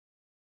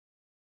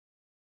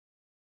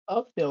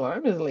 Oh, the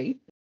alarm is late.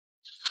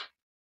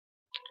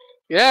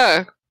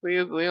 Yeah,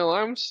 the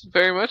alarm's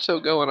very much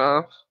so going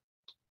off.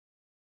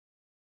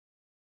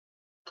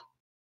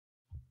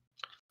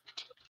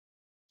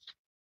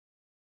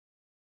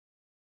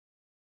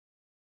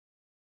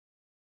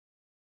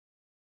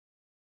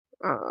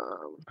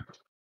 Um,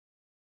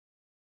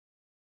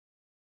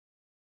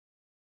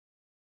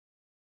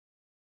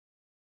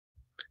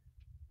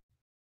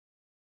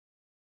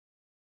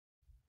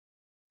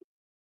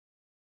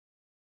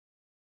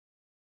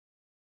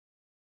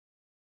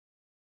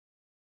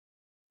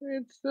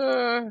 it's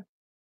oh,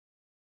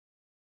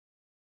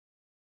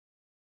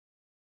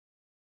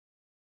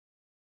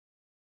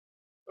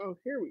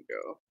 here we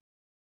go.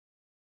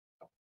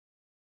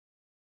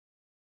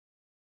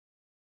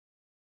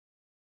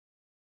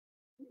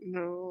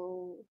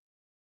 No.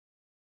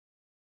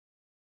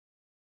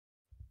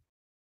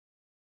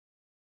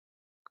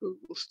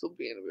 Google's still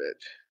being a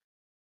bitch.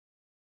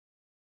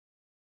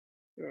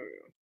 There we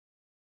go.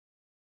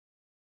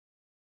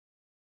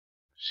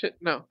 Shit,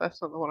 no, that's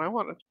not the one I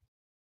wanted.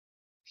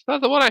 It's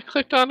not the one I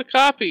clicked on to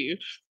copy, you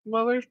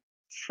mother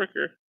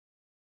fricker.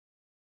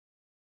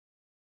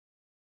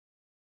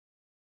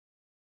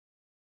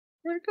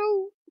 Where'd it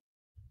go?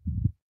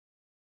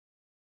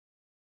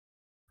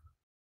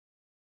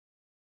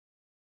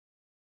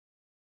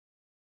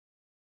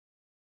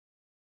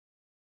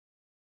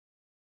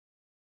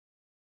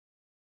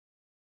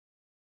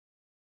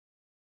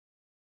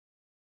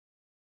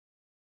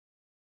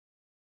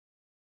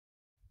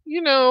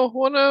 You know,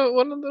 one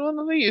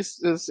of these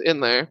is in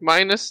there,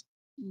 minus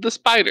the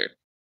spider.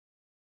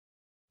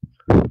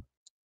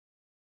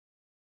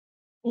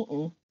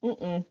 Nope,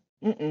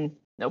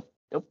 nope.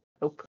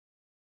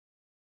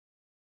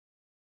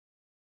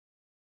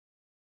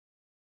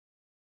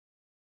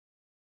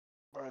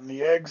 Burn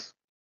the eggs.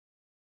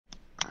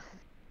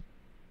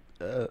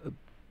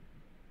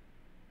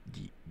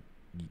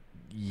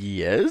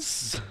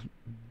 Yes?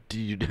 Do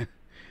you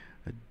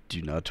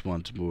do not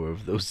want more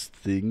of those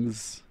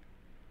things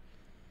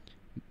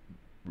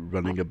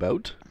running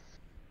about?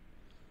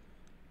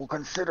 Well,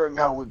 considering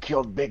how we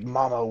killed Big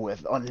Mama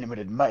with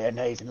unlimited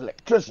mayonnaise and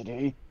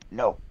electricity,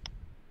 no.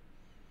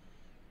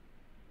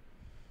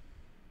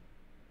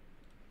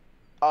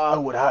 I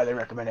would highly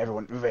recommend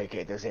everyone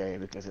vacate this area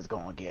because it's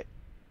going to get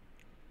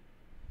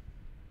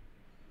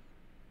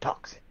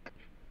toxic.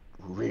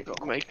 Real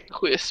quick. Make it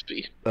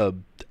crispy.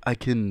 I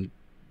can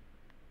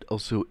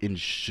also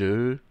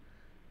ensure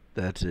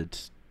that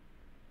it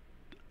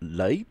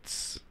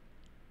lights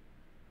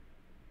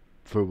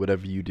for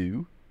whatever you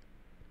do.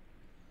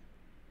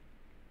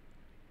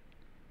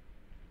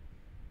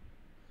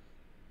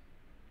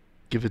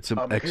 Give it some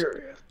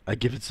I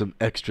give it some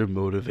extra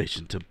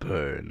motivation to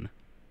burn.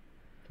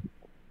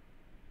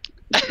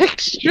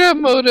 Extra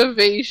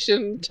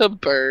motivation to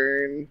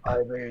burn.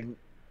 I mean,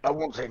 I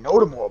won't say no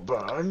to more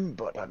burn,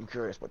 but I'm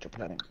curious what you're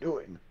planning on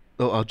doing.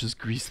 Oh, I'll just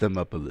grease them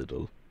up a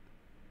little.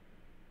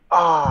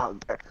 Ah,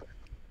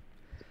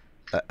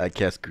 I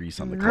cast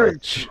grease on the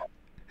clutch.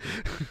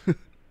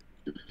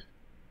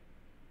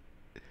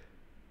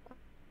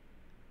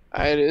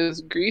 It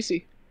is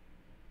greasy.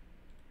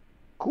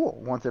 cool.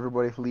 Once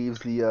everybody leaves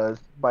the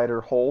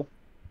spider hole,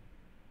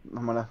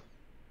 I'm gonna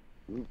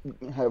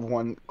have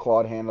one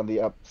clawed hand on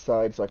the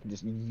upside so I can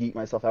just yeet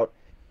myself out,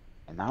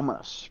 and I'm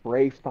gonna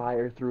spray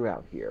fire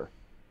throughout here.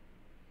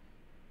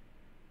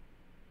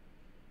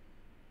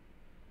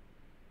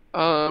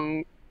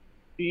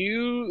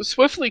 You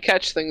swiftly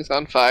catch things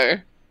on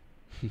fire,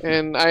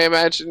 and I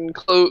imagine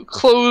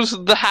close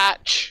the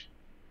hatch.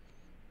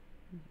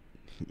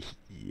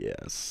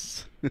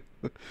 Yes.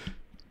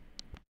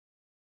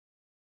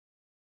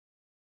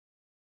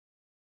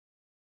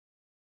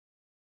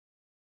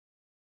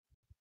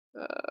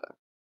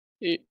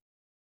 It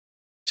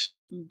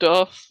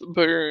doth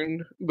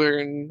burn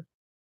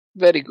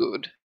very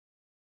good.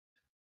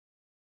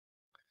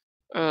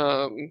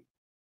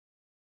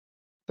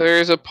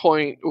 There's a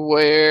point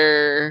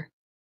where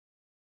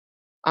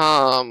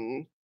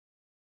the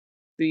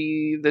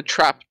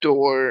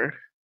trapdoor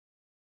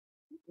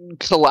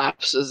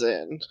collapses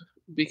in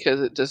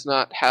because it does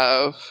not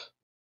have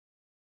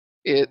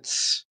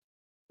its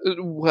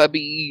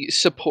webby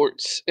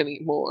supports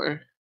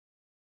anymore.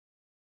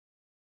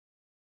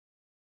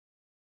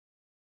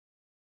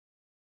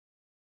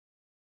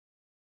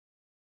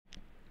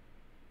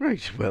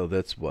 Right, well,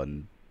 that's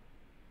one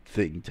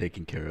thing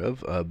taken care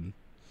of.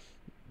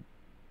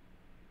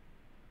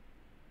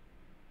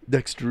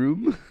 Next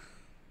room.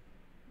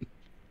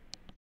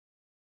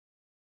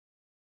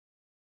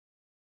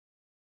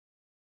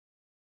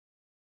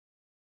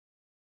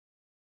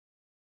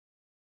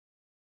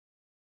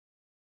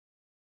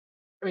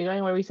 Are we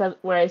going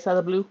where I saw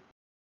the blue?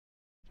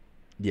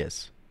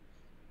 Yes.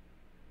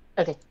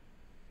 Okay.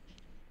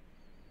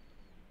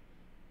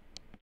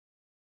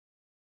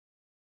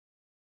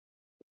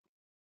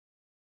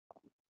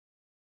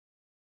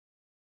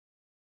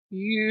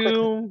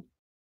 You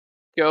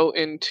go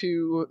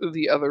into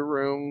the other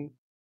room.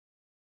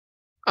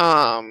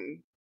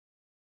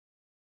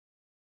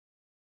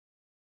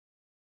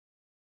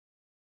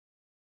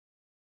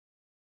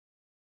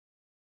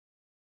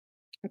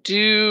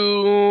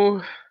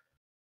 Do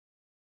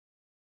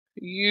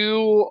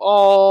you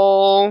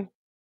all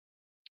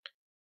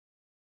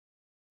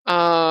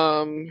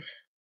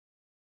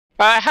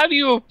how do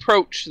you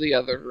approach the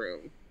other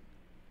room?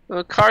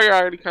 Kari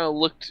already kind of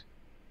looked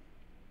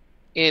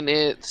in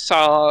it,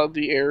 saw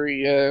the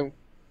area,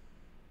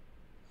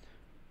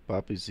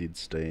 Poppyseed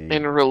staying.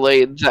 and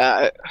relayed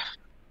that.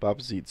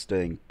 Poppyseed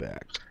staying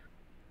back.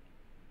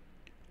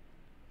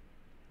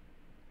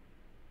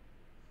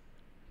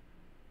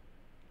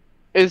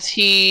 Is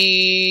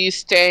he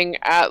staying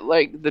at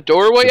like the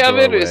doorway of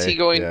it, or is he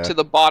going yeah. to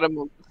the bottom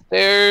of the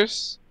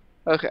stairs?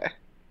 Okay.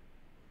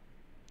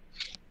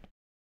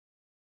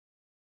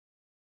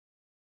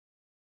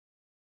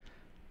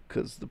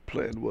 Because the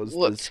plan was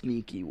the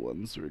sneaky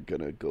ones were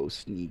gonna go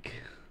sneaking.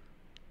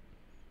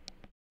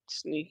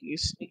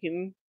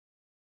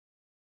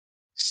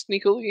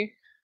 Sneakily.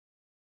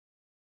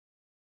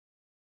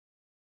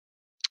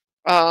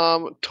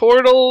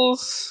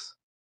 Tortles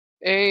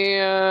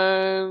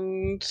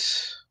and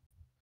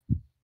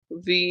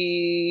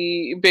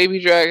the baby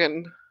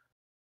dragon.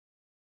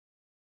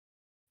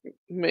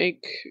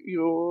 Make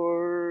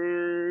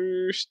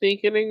your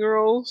sneaking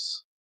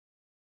rolls.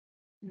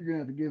 You're gonna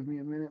have to give me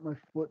a minute. My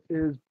foot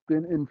has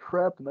been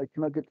entrapped and I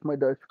cannot get to my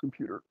dice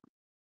computer.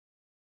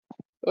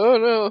 Oh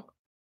no.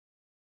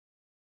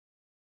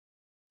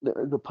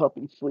 There is a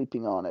puppy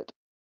sleeping on it.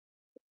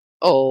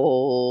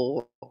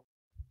 Oh.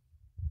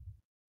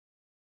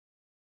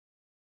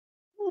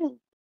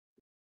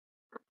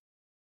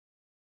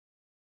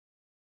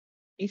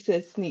 You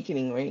said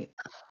sneaking, right?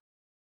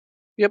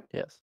 Yep.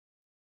 Yes.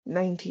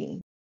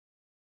 19.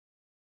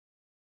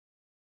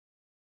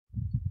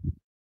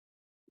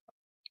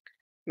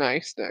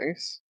 Nice,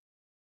 nice.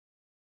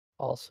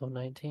 Also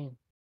 19.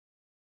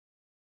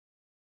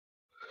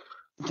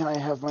 Can I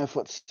have my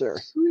foot, sir?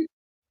 Sweet.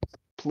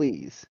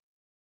 Please.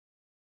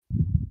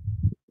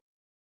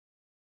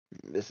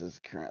 This is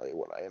currently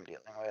what I am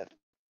dealing with.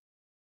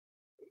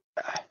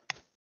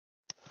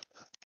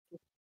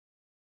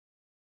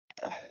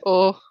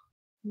 Oh,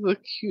 the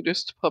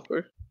cutest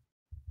pupper.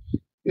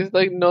 He's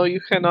like, no, you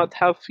cannot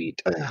have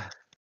feet.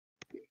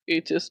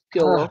 It is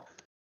pillow.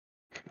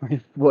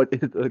 My foot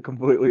is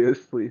completely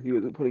asleep. He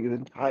was putting his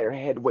entire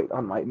head weight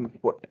on my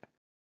foot.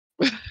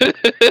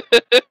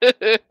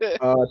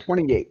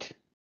 28.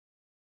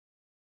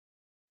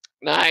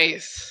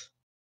 Nice.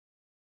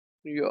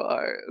 You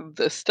are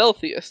the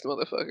stealthiest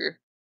motherfucker.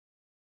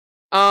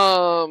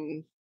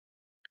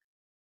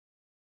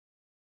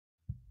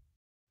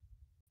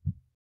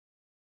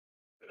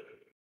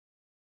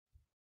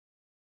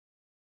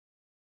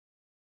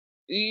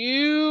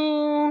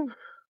 You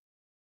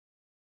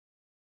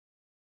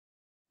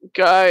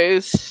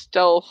guys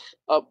stealth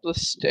up the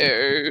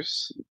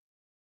stairs.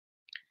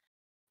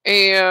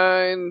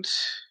 And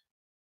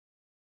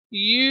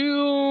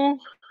you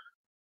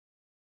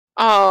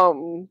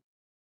am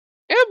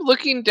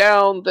looking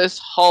down this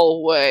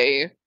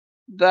hallway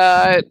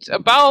that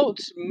about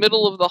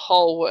middle of the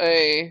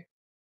hallway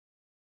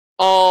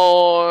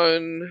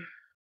on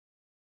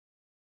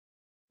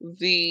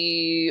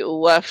the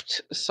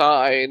left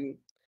side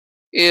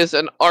is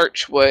an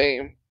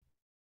archway.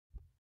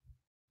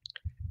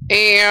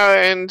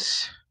 And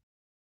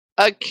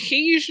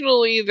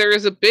occasionally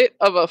there's a bit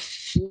of a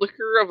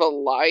flicker of a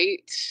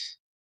light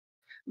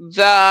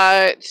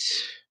that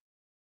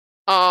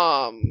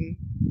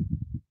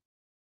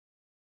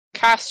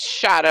casts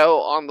shadow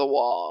on the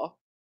wall.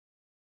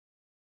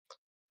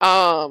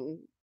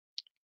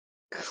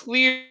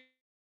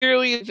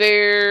 Clearly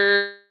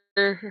there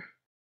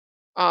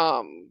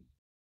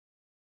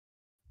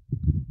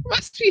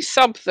must be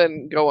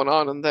something going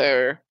on in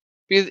there,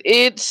 because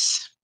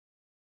it's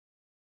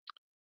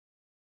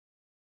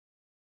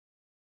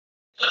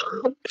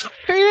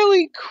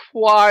fairly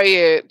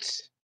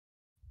quiet,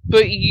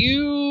 but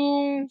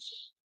you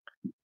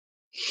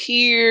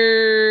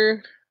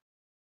hear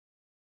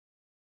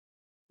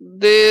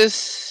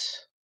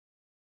this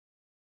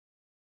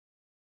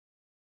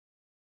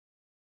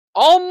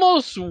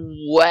almost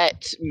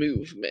wet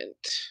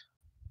movement.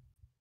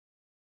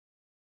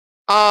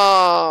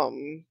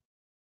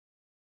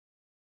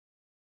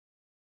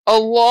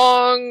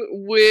 Along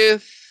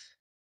with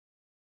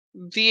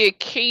the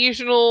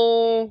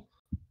occasional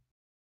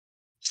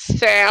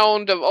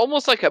sound of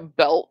almost like a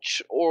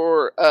belch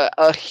or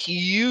a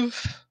heave.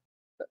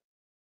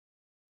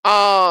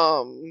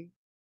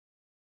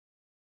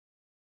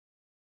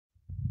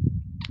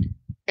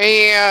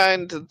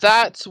 And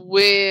that's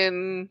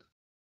when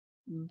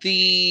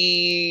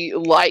the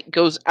light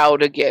goes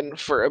out again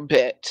for a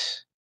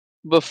bit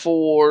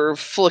before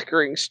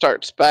flickering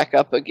starts back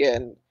up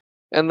again.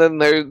 And then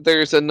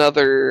there's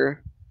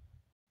another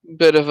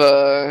bit of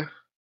a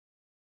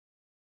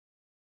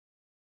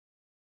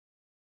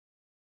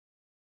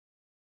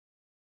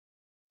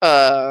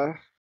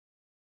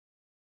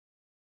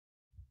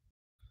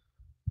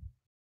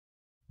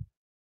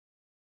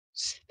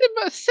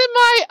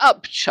semi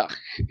upchuck,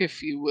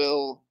 if you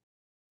will,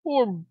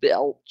 or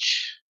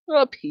belch,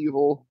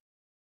 upheaval.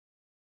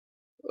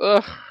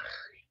 Ugh,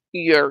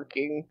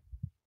 yerking.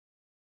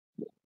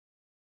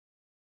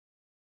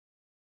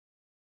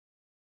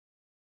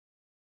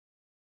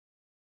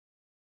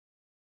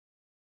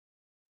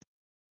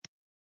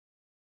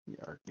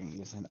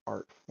 Yarking is an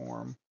art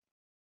form.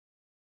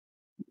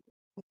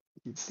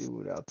 You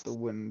do it out the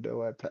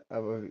window of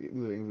a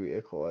moving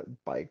vehicle at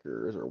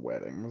bikers or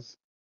weddings,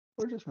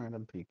 or just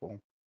random people.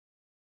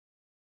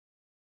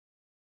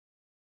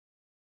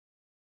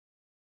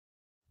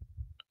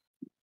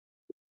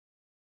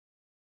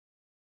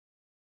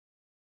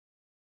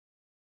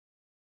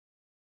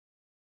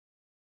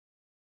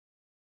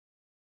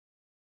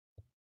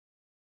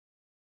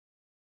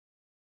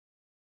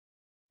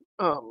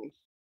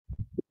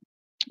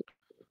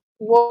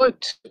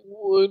 What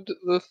would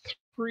the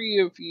three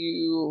of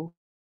you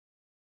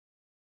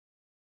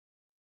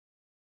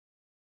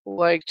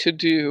like to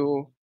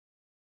do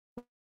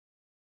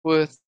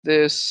with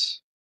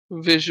this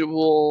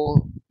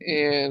visual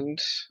and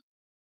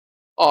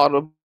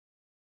audible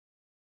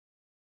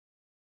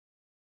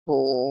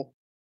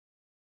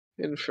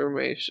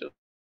information?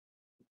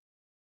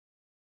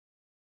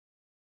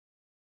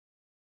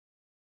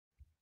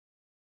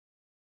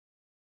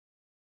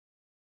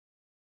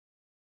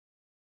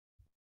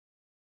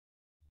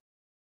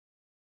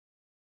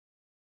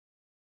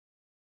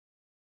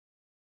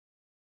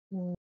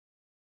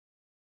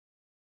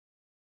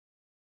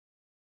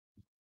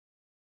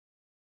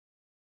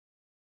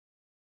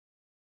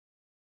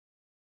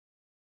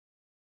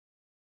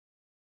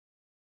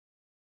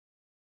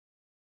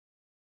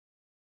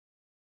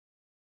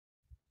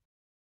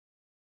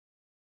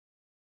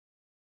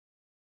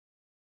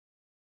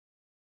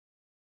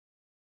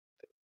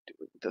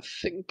 The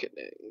thinking.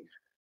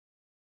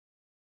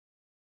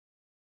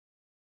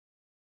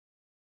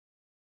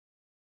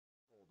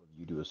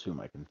 You do assume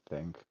I can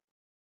think.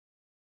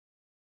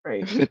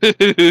 Right.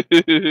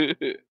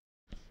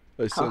 I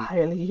How sent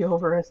highly you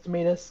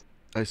overestimate us.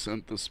 I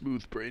sent the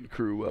smooth brain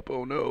crew up.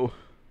 Oh no.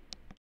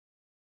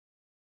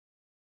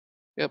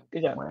 Yep.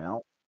 Good job.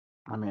 Well,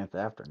 I mean, it's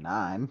after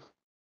 9.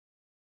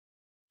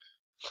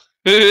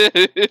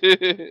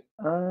 He's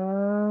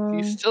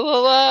still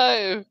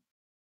alive.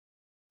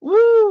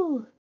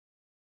 Woo!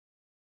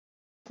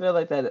 I feel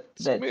like that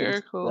It's a jinxed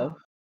miracle. stuff.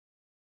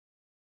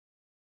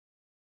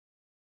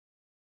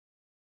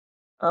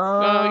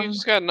 No, you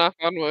just gotta knock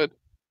on wood.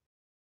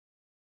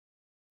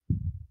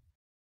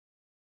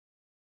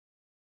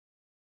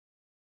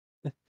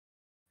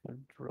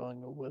 I'm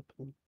drawing a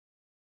weapon.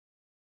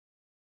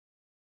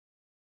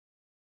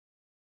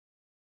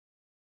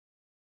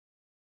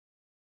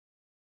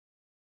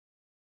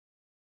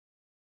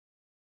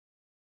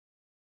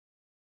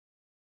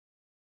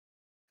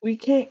 We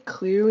can't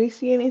clearly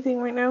see anything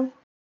right now.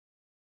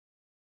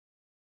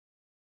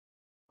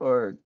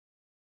 Or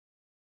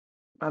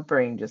my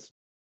brain just.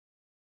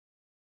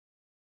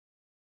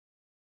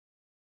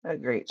 Oh,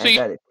 great, So I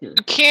got it too.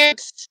 You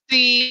can't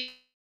see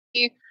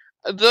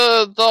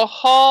the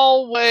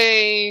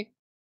hallway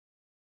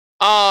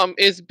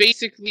is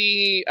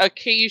basically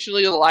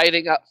occasionally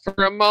lighting up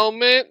for a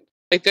moment.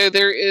 Like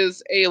there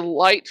is a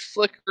light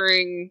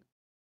flickering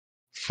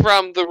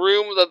from the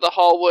room that the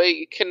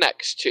hallway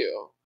connects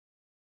to.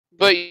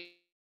 But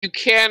you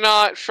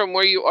cannot, from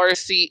where you are,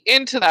 see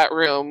into that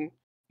room.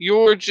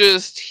 You're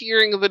just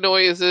hearing the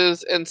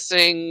noises and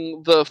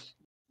seeing the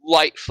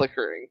light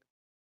flickering.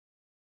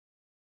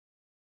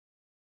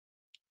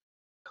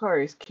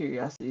 Kari's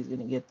curiosity is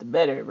gonna get the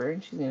better of her,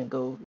 and she's gonna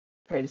go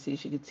try to see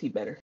if she can see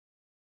better.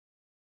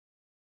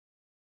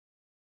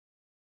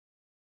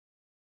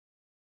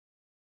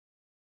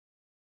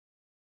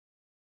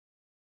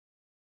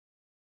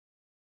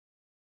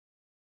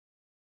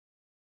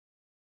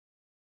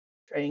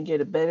 Try and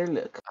get a better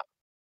look.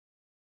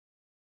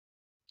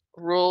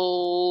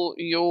 Roll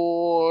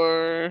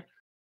your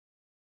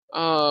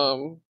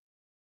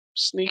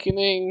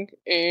sneaking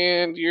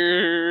and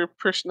your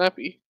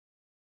personappy.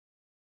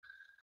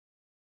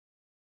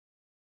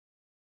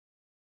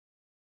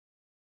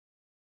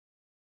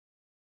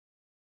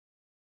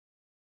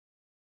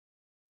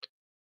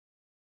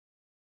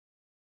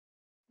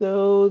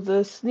 So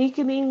the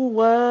sneaking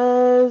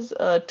was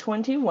a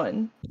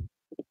 21.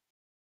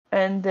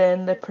 And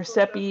then the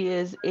Persepi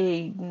is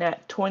a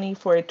nat 20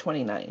 for a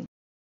 29.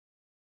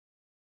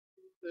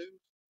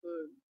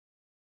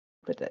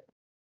 But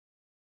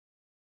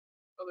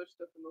Other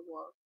stuff in the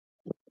block.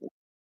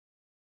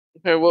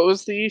 Okay, what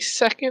was the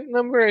second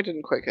number? I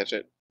didn't quite catch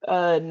it.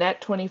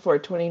 Nat 24,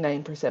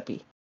 29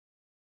 Persepi.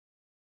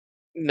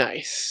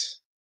 Nice.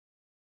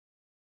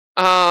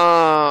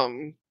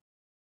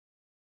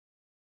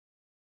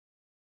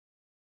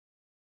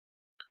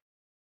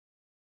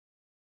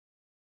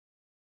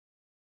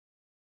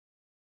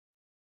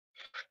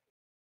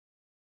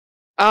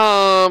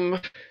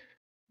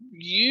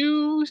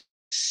 You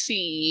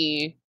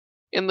see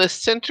in the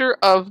center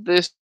of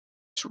this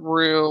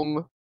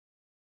room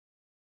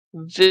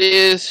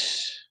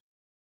this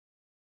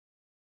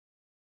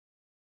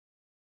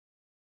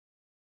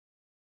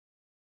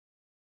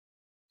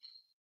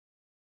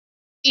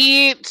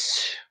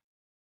it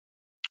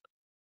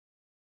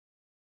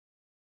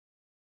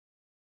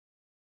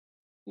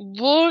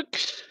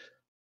looks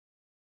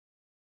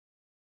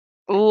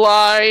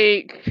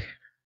like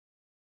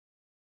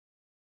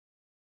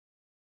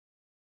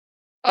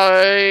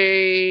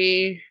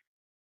a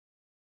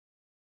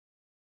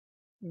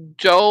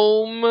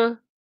dome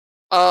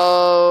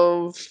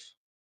of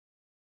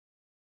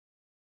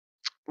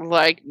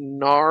like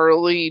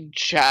gnarly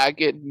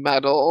jagged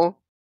metal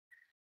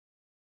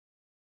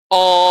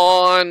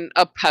on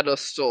a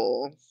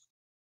pedestal,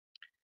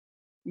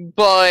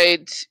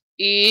 but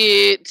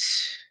it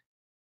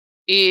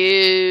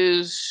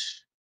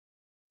is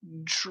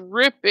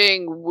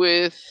dripping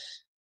with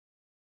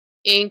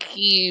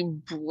inky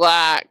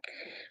black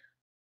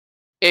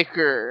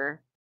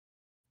ichor,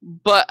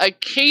 but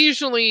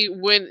occasionally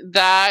when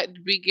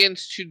that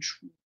begins to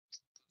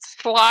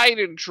slide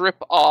and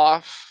drip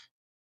off,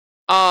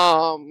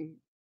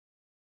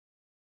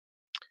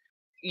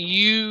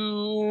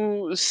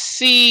 you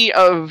see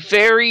a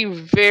very,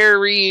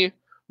 very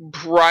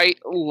bright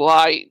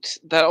light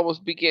that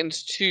almost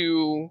begins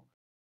to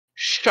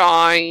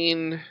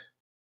shine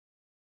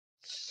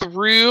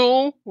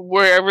through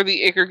wherever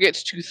the ichor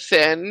gets too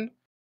thin.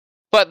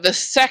 But the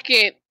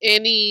second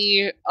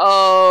any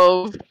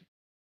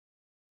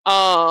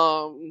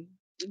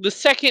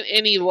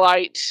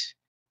light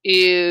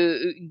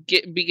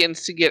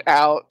begins to get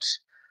out,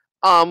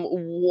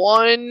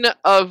 one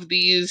of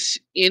these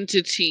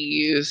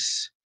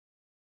entities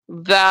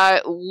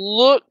that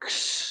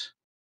looks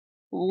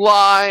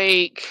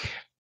like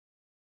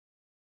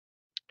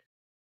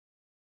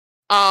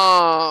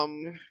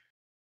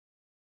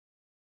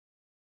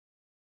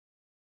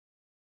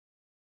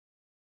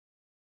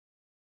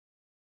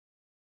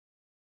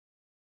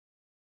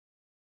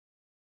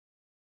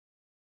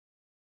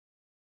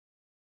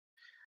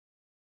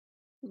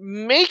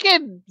make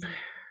it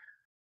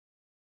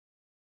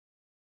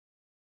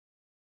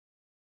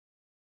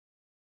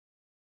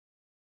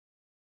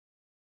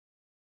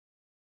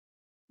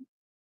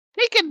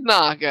take a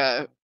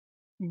naga,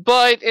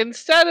 but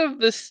instead of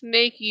the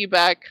snaky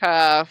back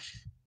half,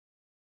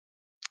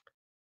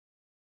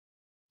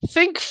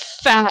 think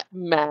fat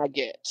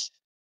maggot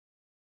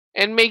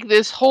and make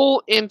this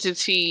whole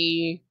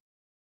entity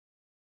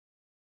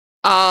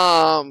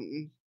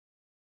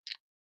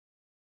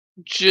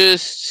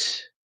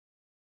just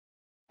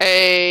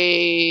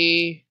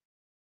a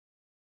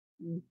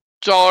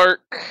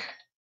dark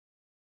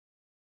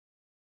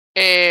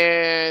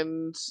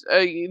and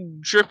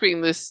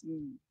dripping this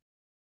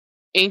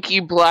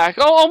inky black,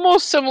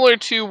 almost similar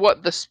to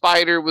what the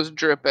spider was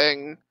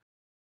dripping.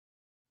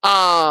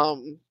 But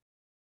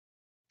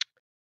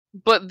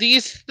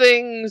these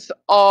things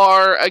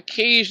are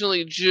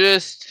occasionally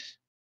just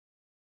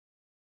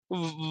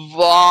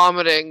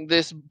vomiting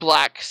this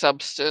black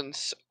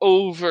substance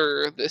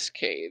over this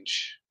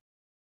cage.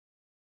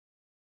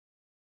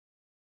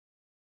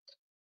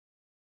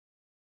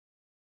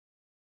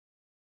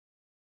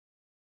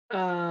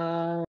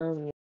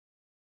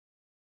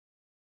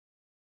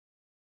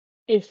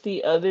 If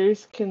the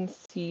others can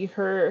see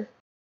her,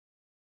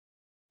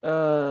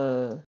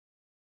 I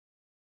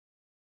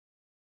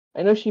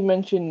know she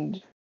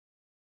mentioned.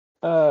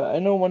 I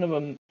know one of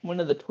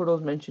the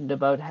turtles mentioned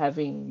about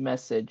having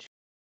message.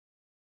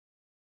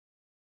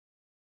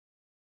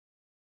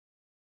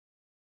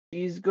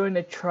 She's going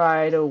to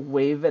try to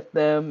wave at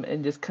them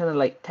and just kind of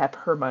like tap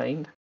her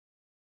mind.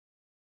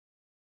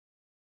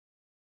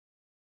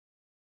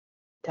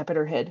 Tap at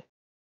her head.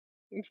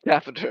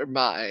 Tap at her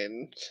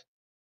mind.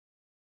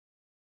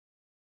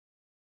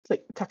 It's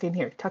like, tuck in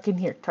here, tuck in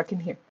here, tuck in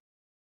here.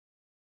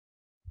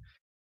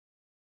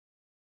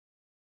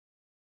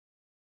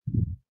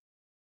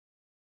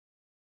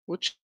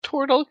 Which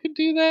turtle could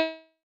do that?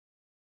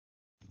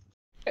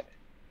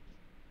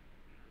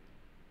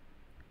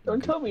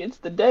 Don't tell me it's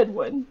the dead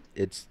one.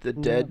 It's the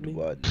dead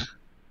one.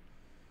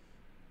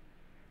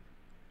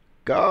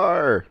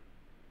 Gar!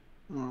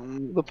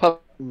 The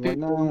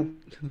puppy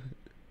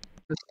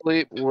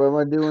asleep. What am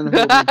I doing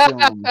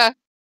holding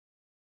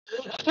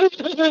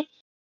him?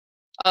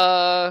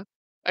 Are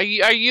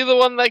you the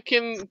one that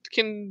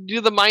can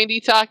do the mindy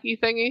talkie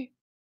thingy?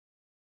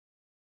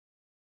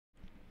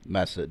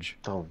 Message.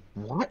 The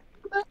what?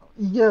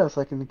 Yes,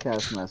 I can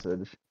cast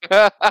message.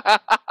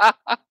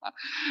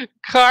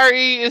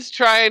 Kari is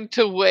trying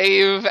to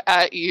wave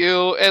at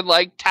you and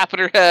like tap at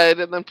her head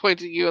and then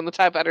point at you and then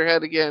tap at her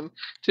head again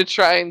to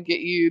try and get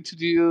you to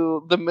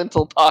do the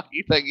mental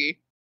talkie thingy.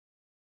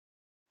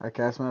 I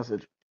cast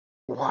message.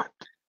 What?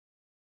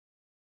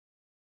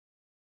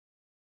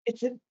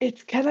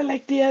 It's kind of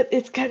like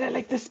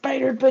the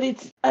spider, but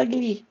it's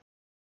ugly.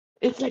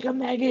 It's like a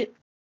maggot.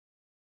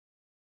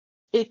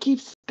 It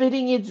keeps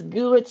spitting its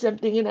goo at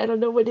something, and I don't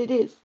know what it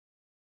is.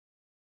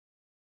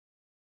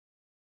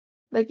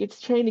 Like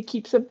it's trying to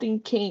keep something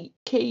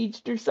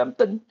caged or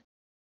something.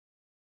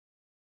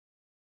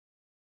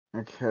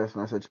 I cast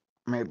message.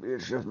 Maybe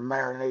it's just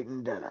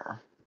marinating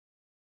dinner.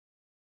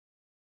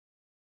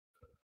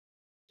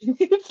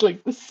 It's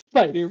like the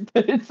spider,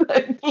 but it's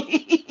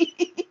ugly.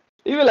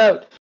 Leave it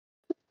out.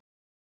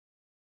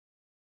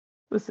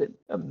 Listen,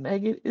 a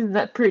maggot is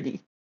not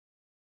pretty.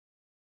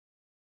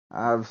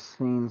 I've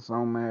seen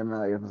so many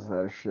maggots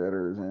have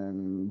shitters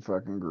and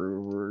fucking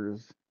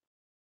groovers.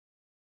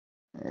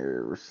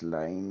 They're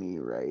slimy,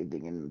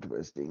 writhing, and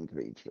twisting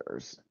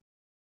creatures.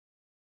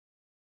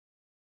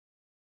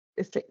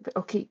 It's like,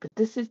 okay, but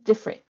this is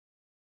different.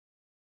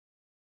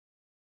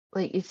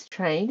 Like, it's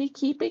trying to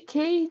keep it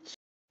caged.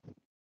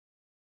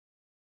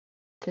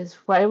 Because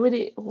why would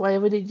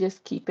it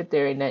just keep it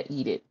there and not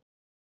eat it?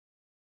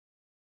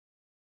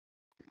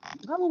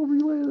 I will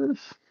relay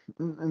this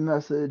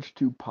message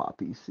to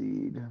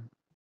Poppyseed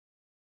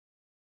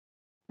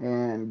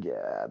and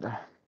Gad.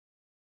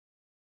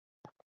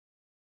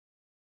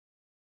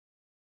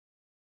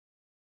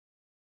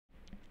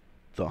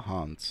 The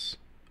Haunts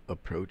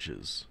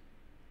approaches,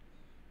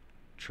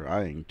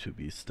 trying to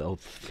be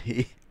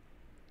stealthy.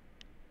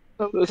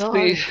 Let's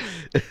see.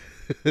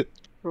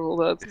 Roll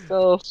that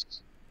stealth.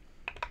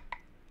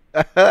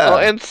 Oh,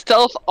 and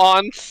stealth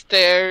on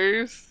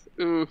stairs.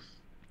 Oof.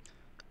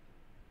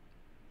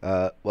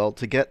 Well,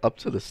 to get up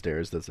to the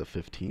stairs, that's a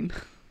 15.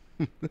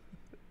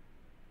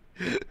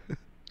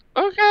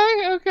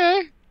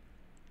 Okay.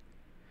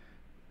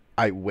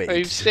 I wait. Are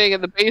you staying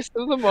at the base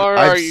of them, or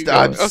I'm are you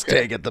going? I'm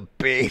staying at the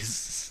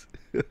base.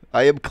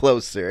 I am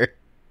closer.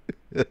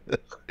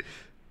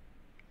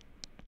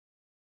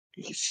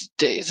 He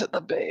stays at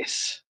the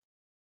base.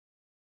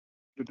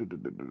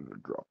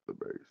 Drop the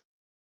base.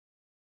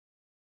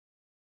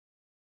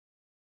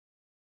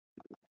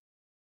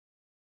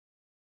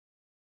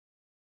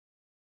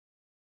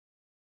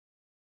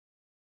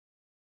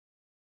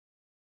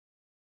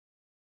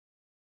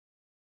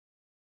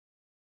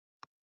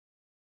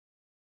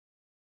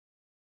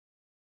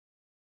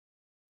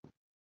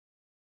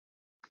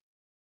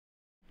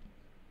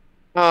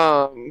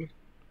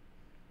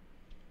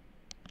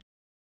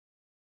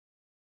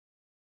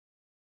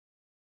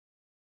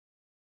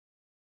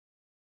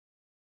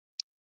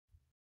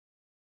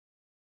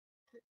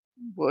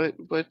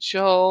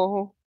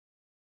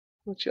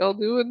 What y'all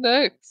doing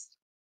next?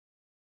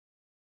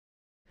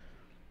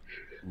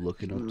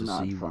 Looking up to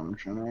Not see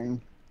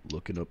functioning.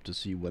 Looking up to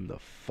see when the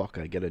fuck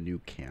I get a new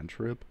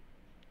cantrip.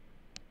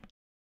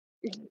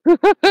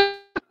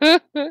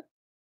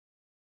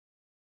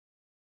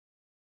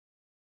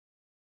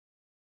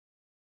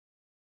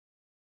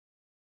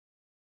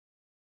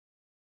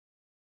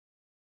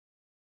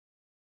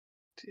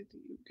 Did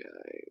you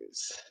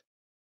guys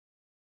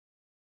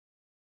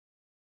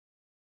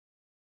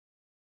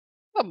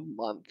a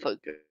month ago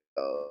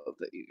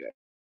that you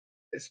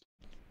guys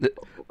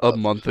A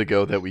month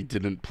ago that we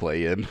didn't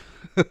play in.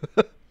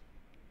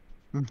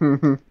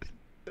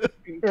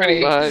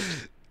 pretty much.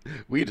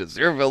 We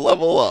deserve a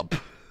level up.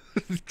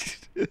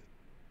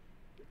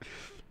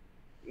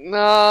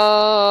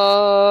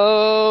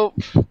 No.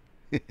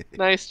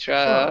 Nice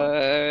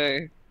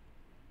try.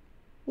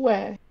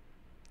 Where?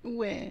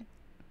 Where?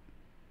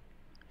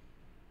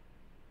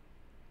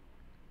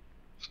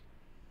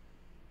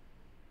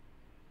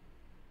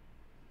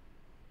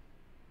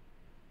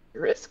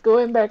 Risk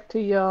going back to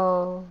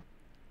y'all.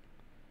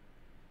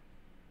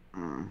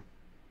 I'm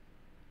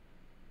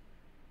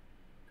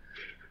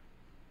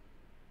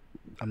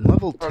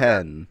level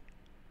 10.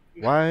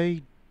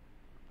 Why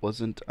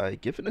wasn't I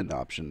given an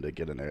option to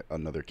get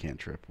another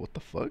cantrip? What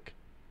the fuck?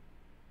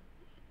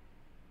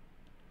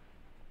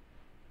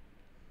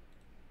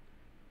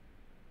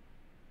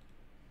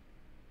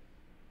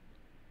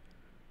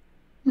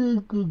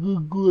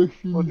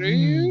 What are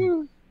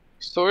you?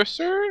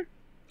 Sorcerer?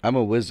 I'm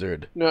a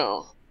wizard.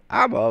 No.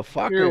 I'm a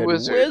fucking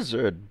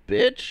wizard,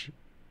 bitch.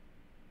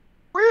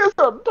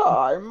 Wizard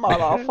time,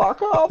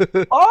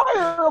 motherfucker!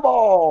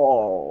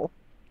 Fireball!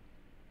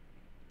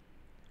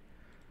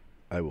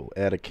 I will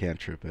add a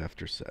cantrip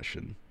after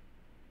session.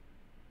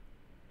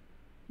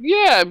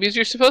 Yeah, because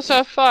you're supposed to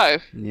have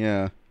 5.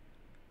 Yeah.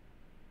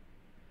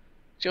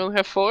 Do you only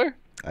have 4?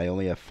 I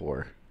only have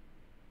 4.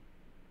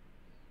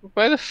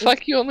 Why the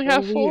fuck you only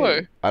have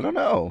 4? I don't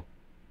know.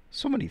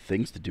 So many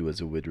things to do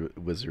as a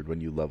wizard when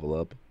you level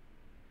up.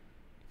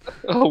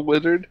 A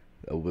wizard?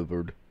 A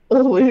wizard.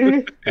 A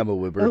wizard. I'm a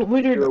wizard. A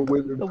wizard. You're a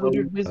wizard. A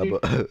wizard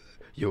wizard.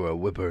 You're a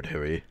wizard,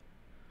 Harry.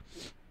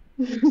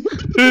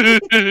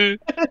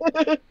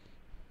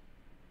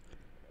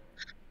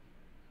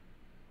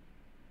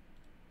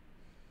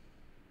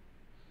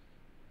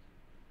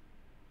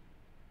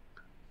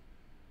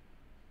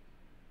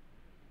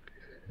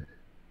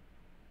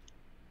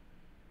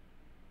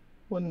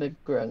 when the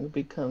Grung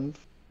become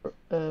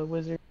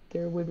wizard,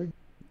 they're wyvern.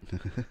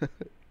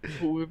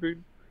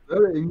 Wyvern.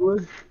 That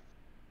English?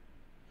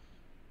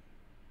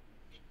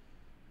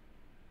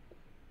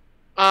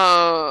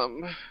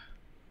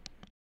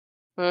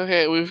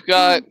 Okay, we've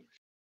got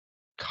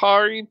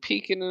Kari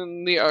peeking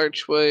in the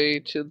archway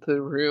to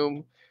the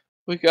room.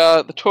 We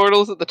got the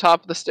Tortles at the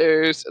top of the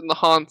stairs and the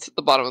Haunts at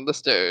the bottom of the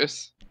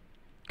stairs.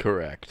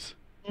 Correct.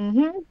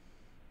 Mm-hmm.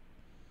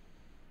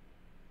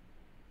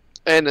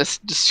 And a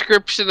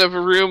description of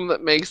a room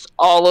that makes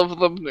all of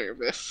them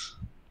nervous.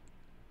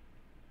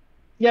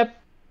 Yep.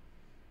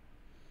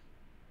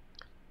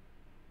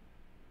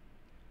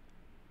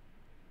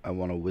 I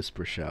want to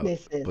whisper shout,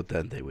 but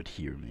then they would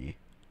hear me.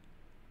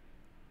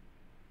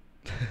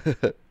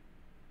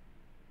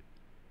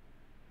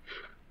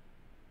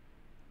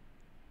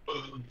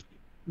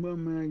 My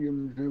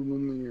Megan's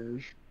doing the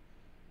ears.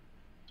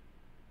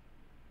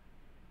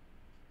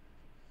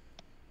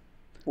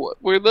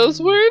 What were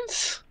those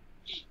words?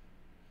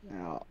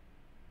 Yeah.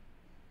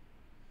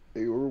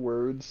 They were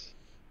words,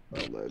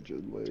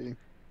 allegedly.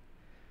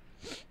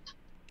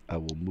 I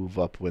will move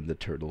up when the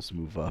turtles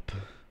move up.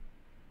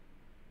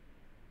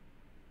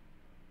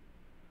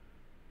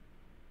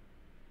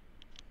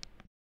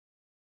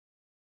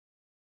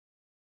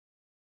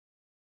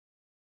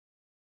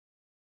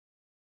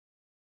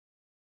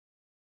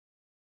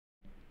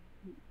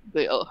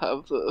 They all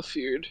have the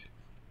feared.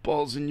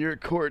 Balls in your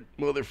court,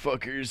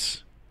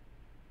 motherfuckers.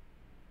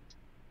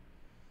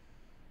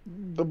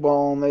 The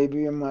ball may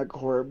be in my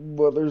court,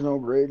 but there's no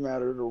gray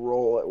matter to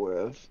roll it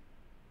with.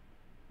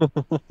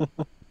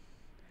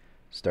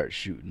 Start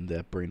shooting,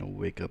 that brain will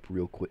wake up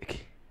real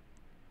quick.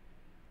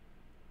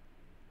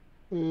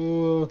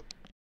 But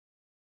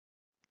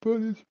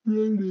it's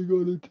raining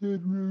on a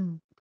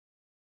tin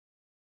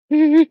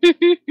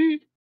roof.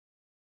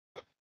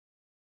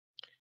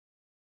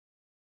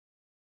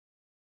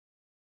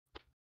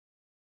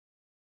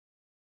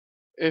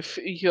 If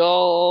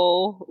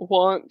y'all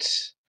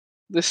want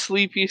the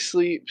sleepy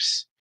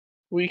sleeps,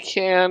 we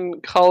can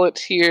call it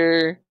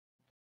here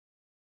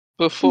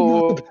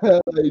before. Not a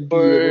bad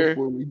idea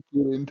before we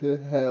get into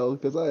hell,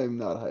 because I am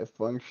not high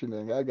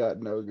functioning. I got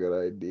no good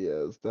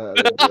ideas to how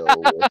to deal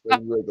with the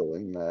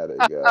wriggling that it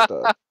got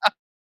up.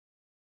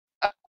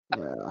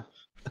 Yeah.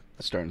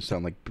 Starting to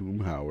sound like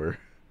Boomhauer.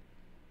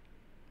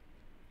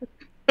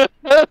 I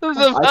was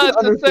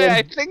about to say,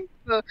 I think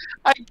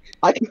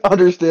I can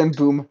understand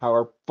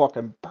Boomhauer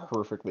fucking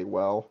perfectly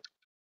well.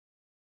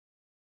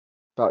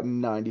 About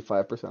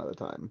 95% of the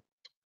time.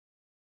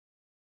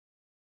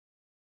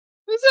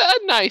 there's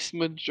a nice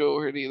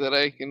majority that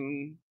I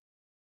can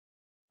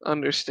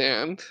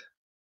understand.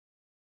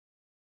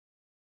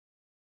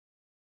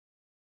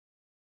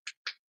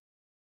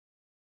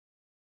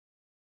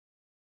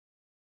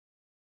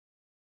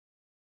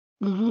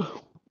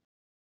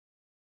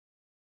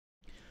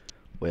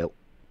 Well,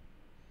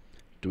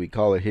 do we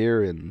call it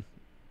here and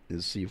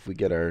see if we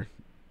get our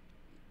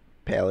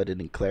Paladin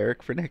and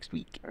Cleric for next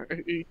week?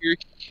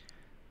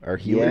 Our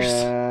healers?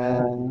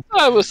 Yeah.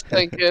 I was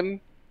thinking.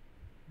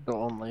 The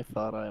only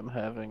thought I am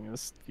having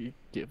is you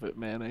give it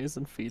mayonnaise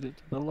and feed it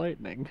to the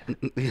lightning.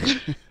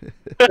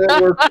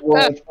 That worked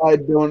once. I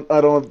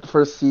don't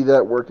foresee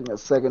that working a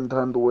second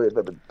time the way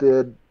that it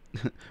did.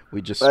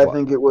 We just I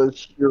think it was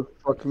sheer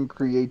fucking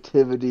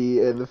creativity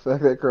and the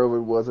fact that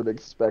Crowan wasn't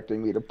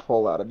expecting me to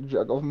pull out a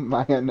jug of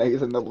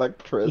mayonnaise and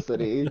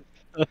electricity.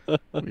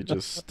 We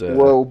just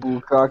Whoa,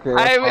 Bukake.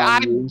 I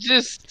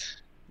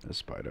just. A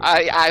spider.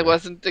 I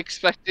wasn't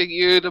expecting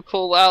you to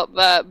pull out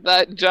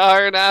that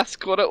jar and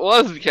ask what it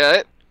was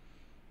yet.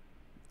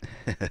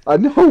 I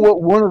know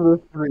what one of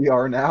the three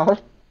are now.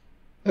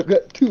 I've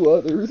got two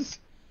others.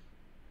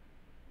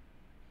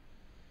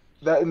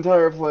 That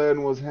entire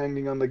plan was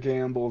hanging on the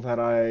gamble that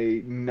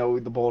I know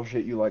the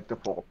bullshit you like to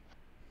pull.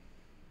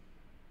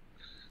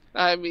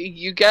 I mean,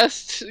 you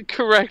guessed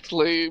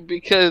correctly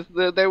because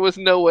there was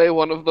no way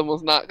one of them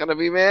was not going to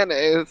be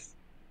mayonnaise.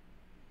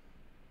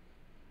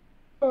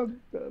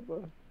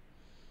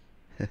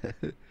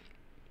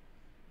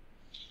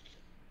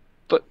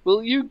 But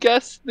will you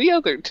guess the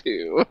other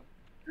two?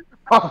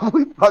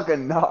 Probably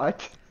fucking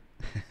not.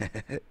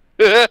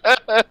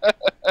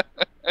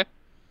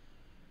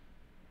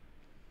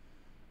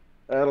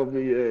 That'll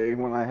be a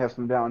when I have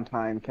some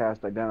downtime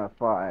cast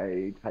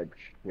identify type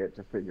shit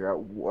to figure out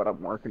what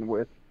I'm working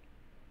with.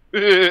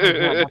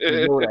 I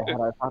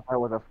thought that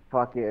was a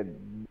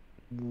fucking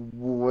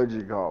what'd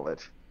you call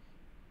it?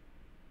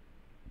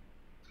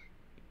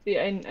 See,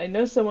 I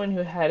know someone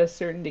who had a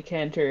certain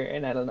decanter,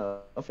 and I don't know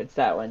if it's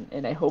that one,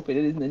 and I hope it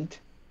isn't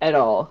at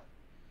all.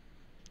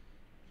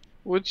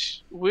 What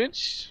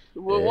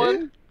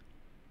one?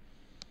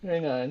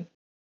 Hang on.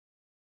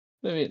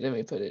 Let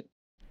me put it.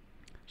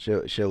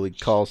 Shall we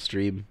call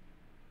stream?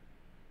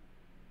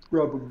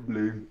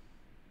 Probably.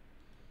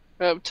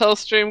 Tell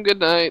stream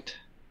good night.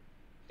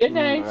 Good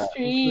night, Good night,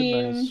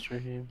 stream.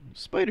 stream.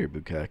 Spider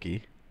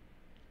Bukkake.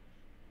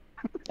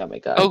 Oh my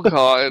god. Oh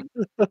god.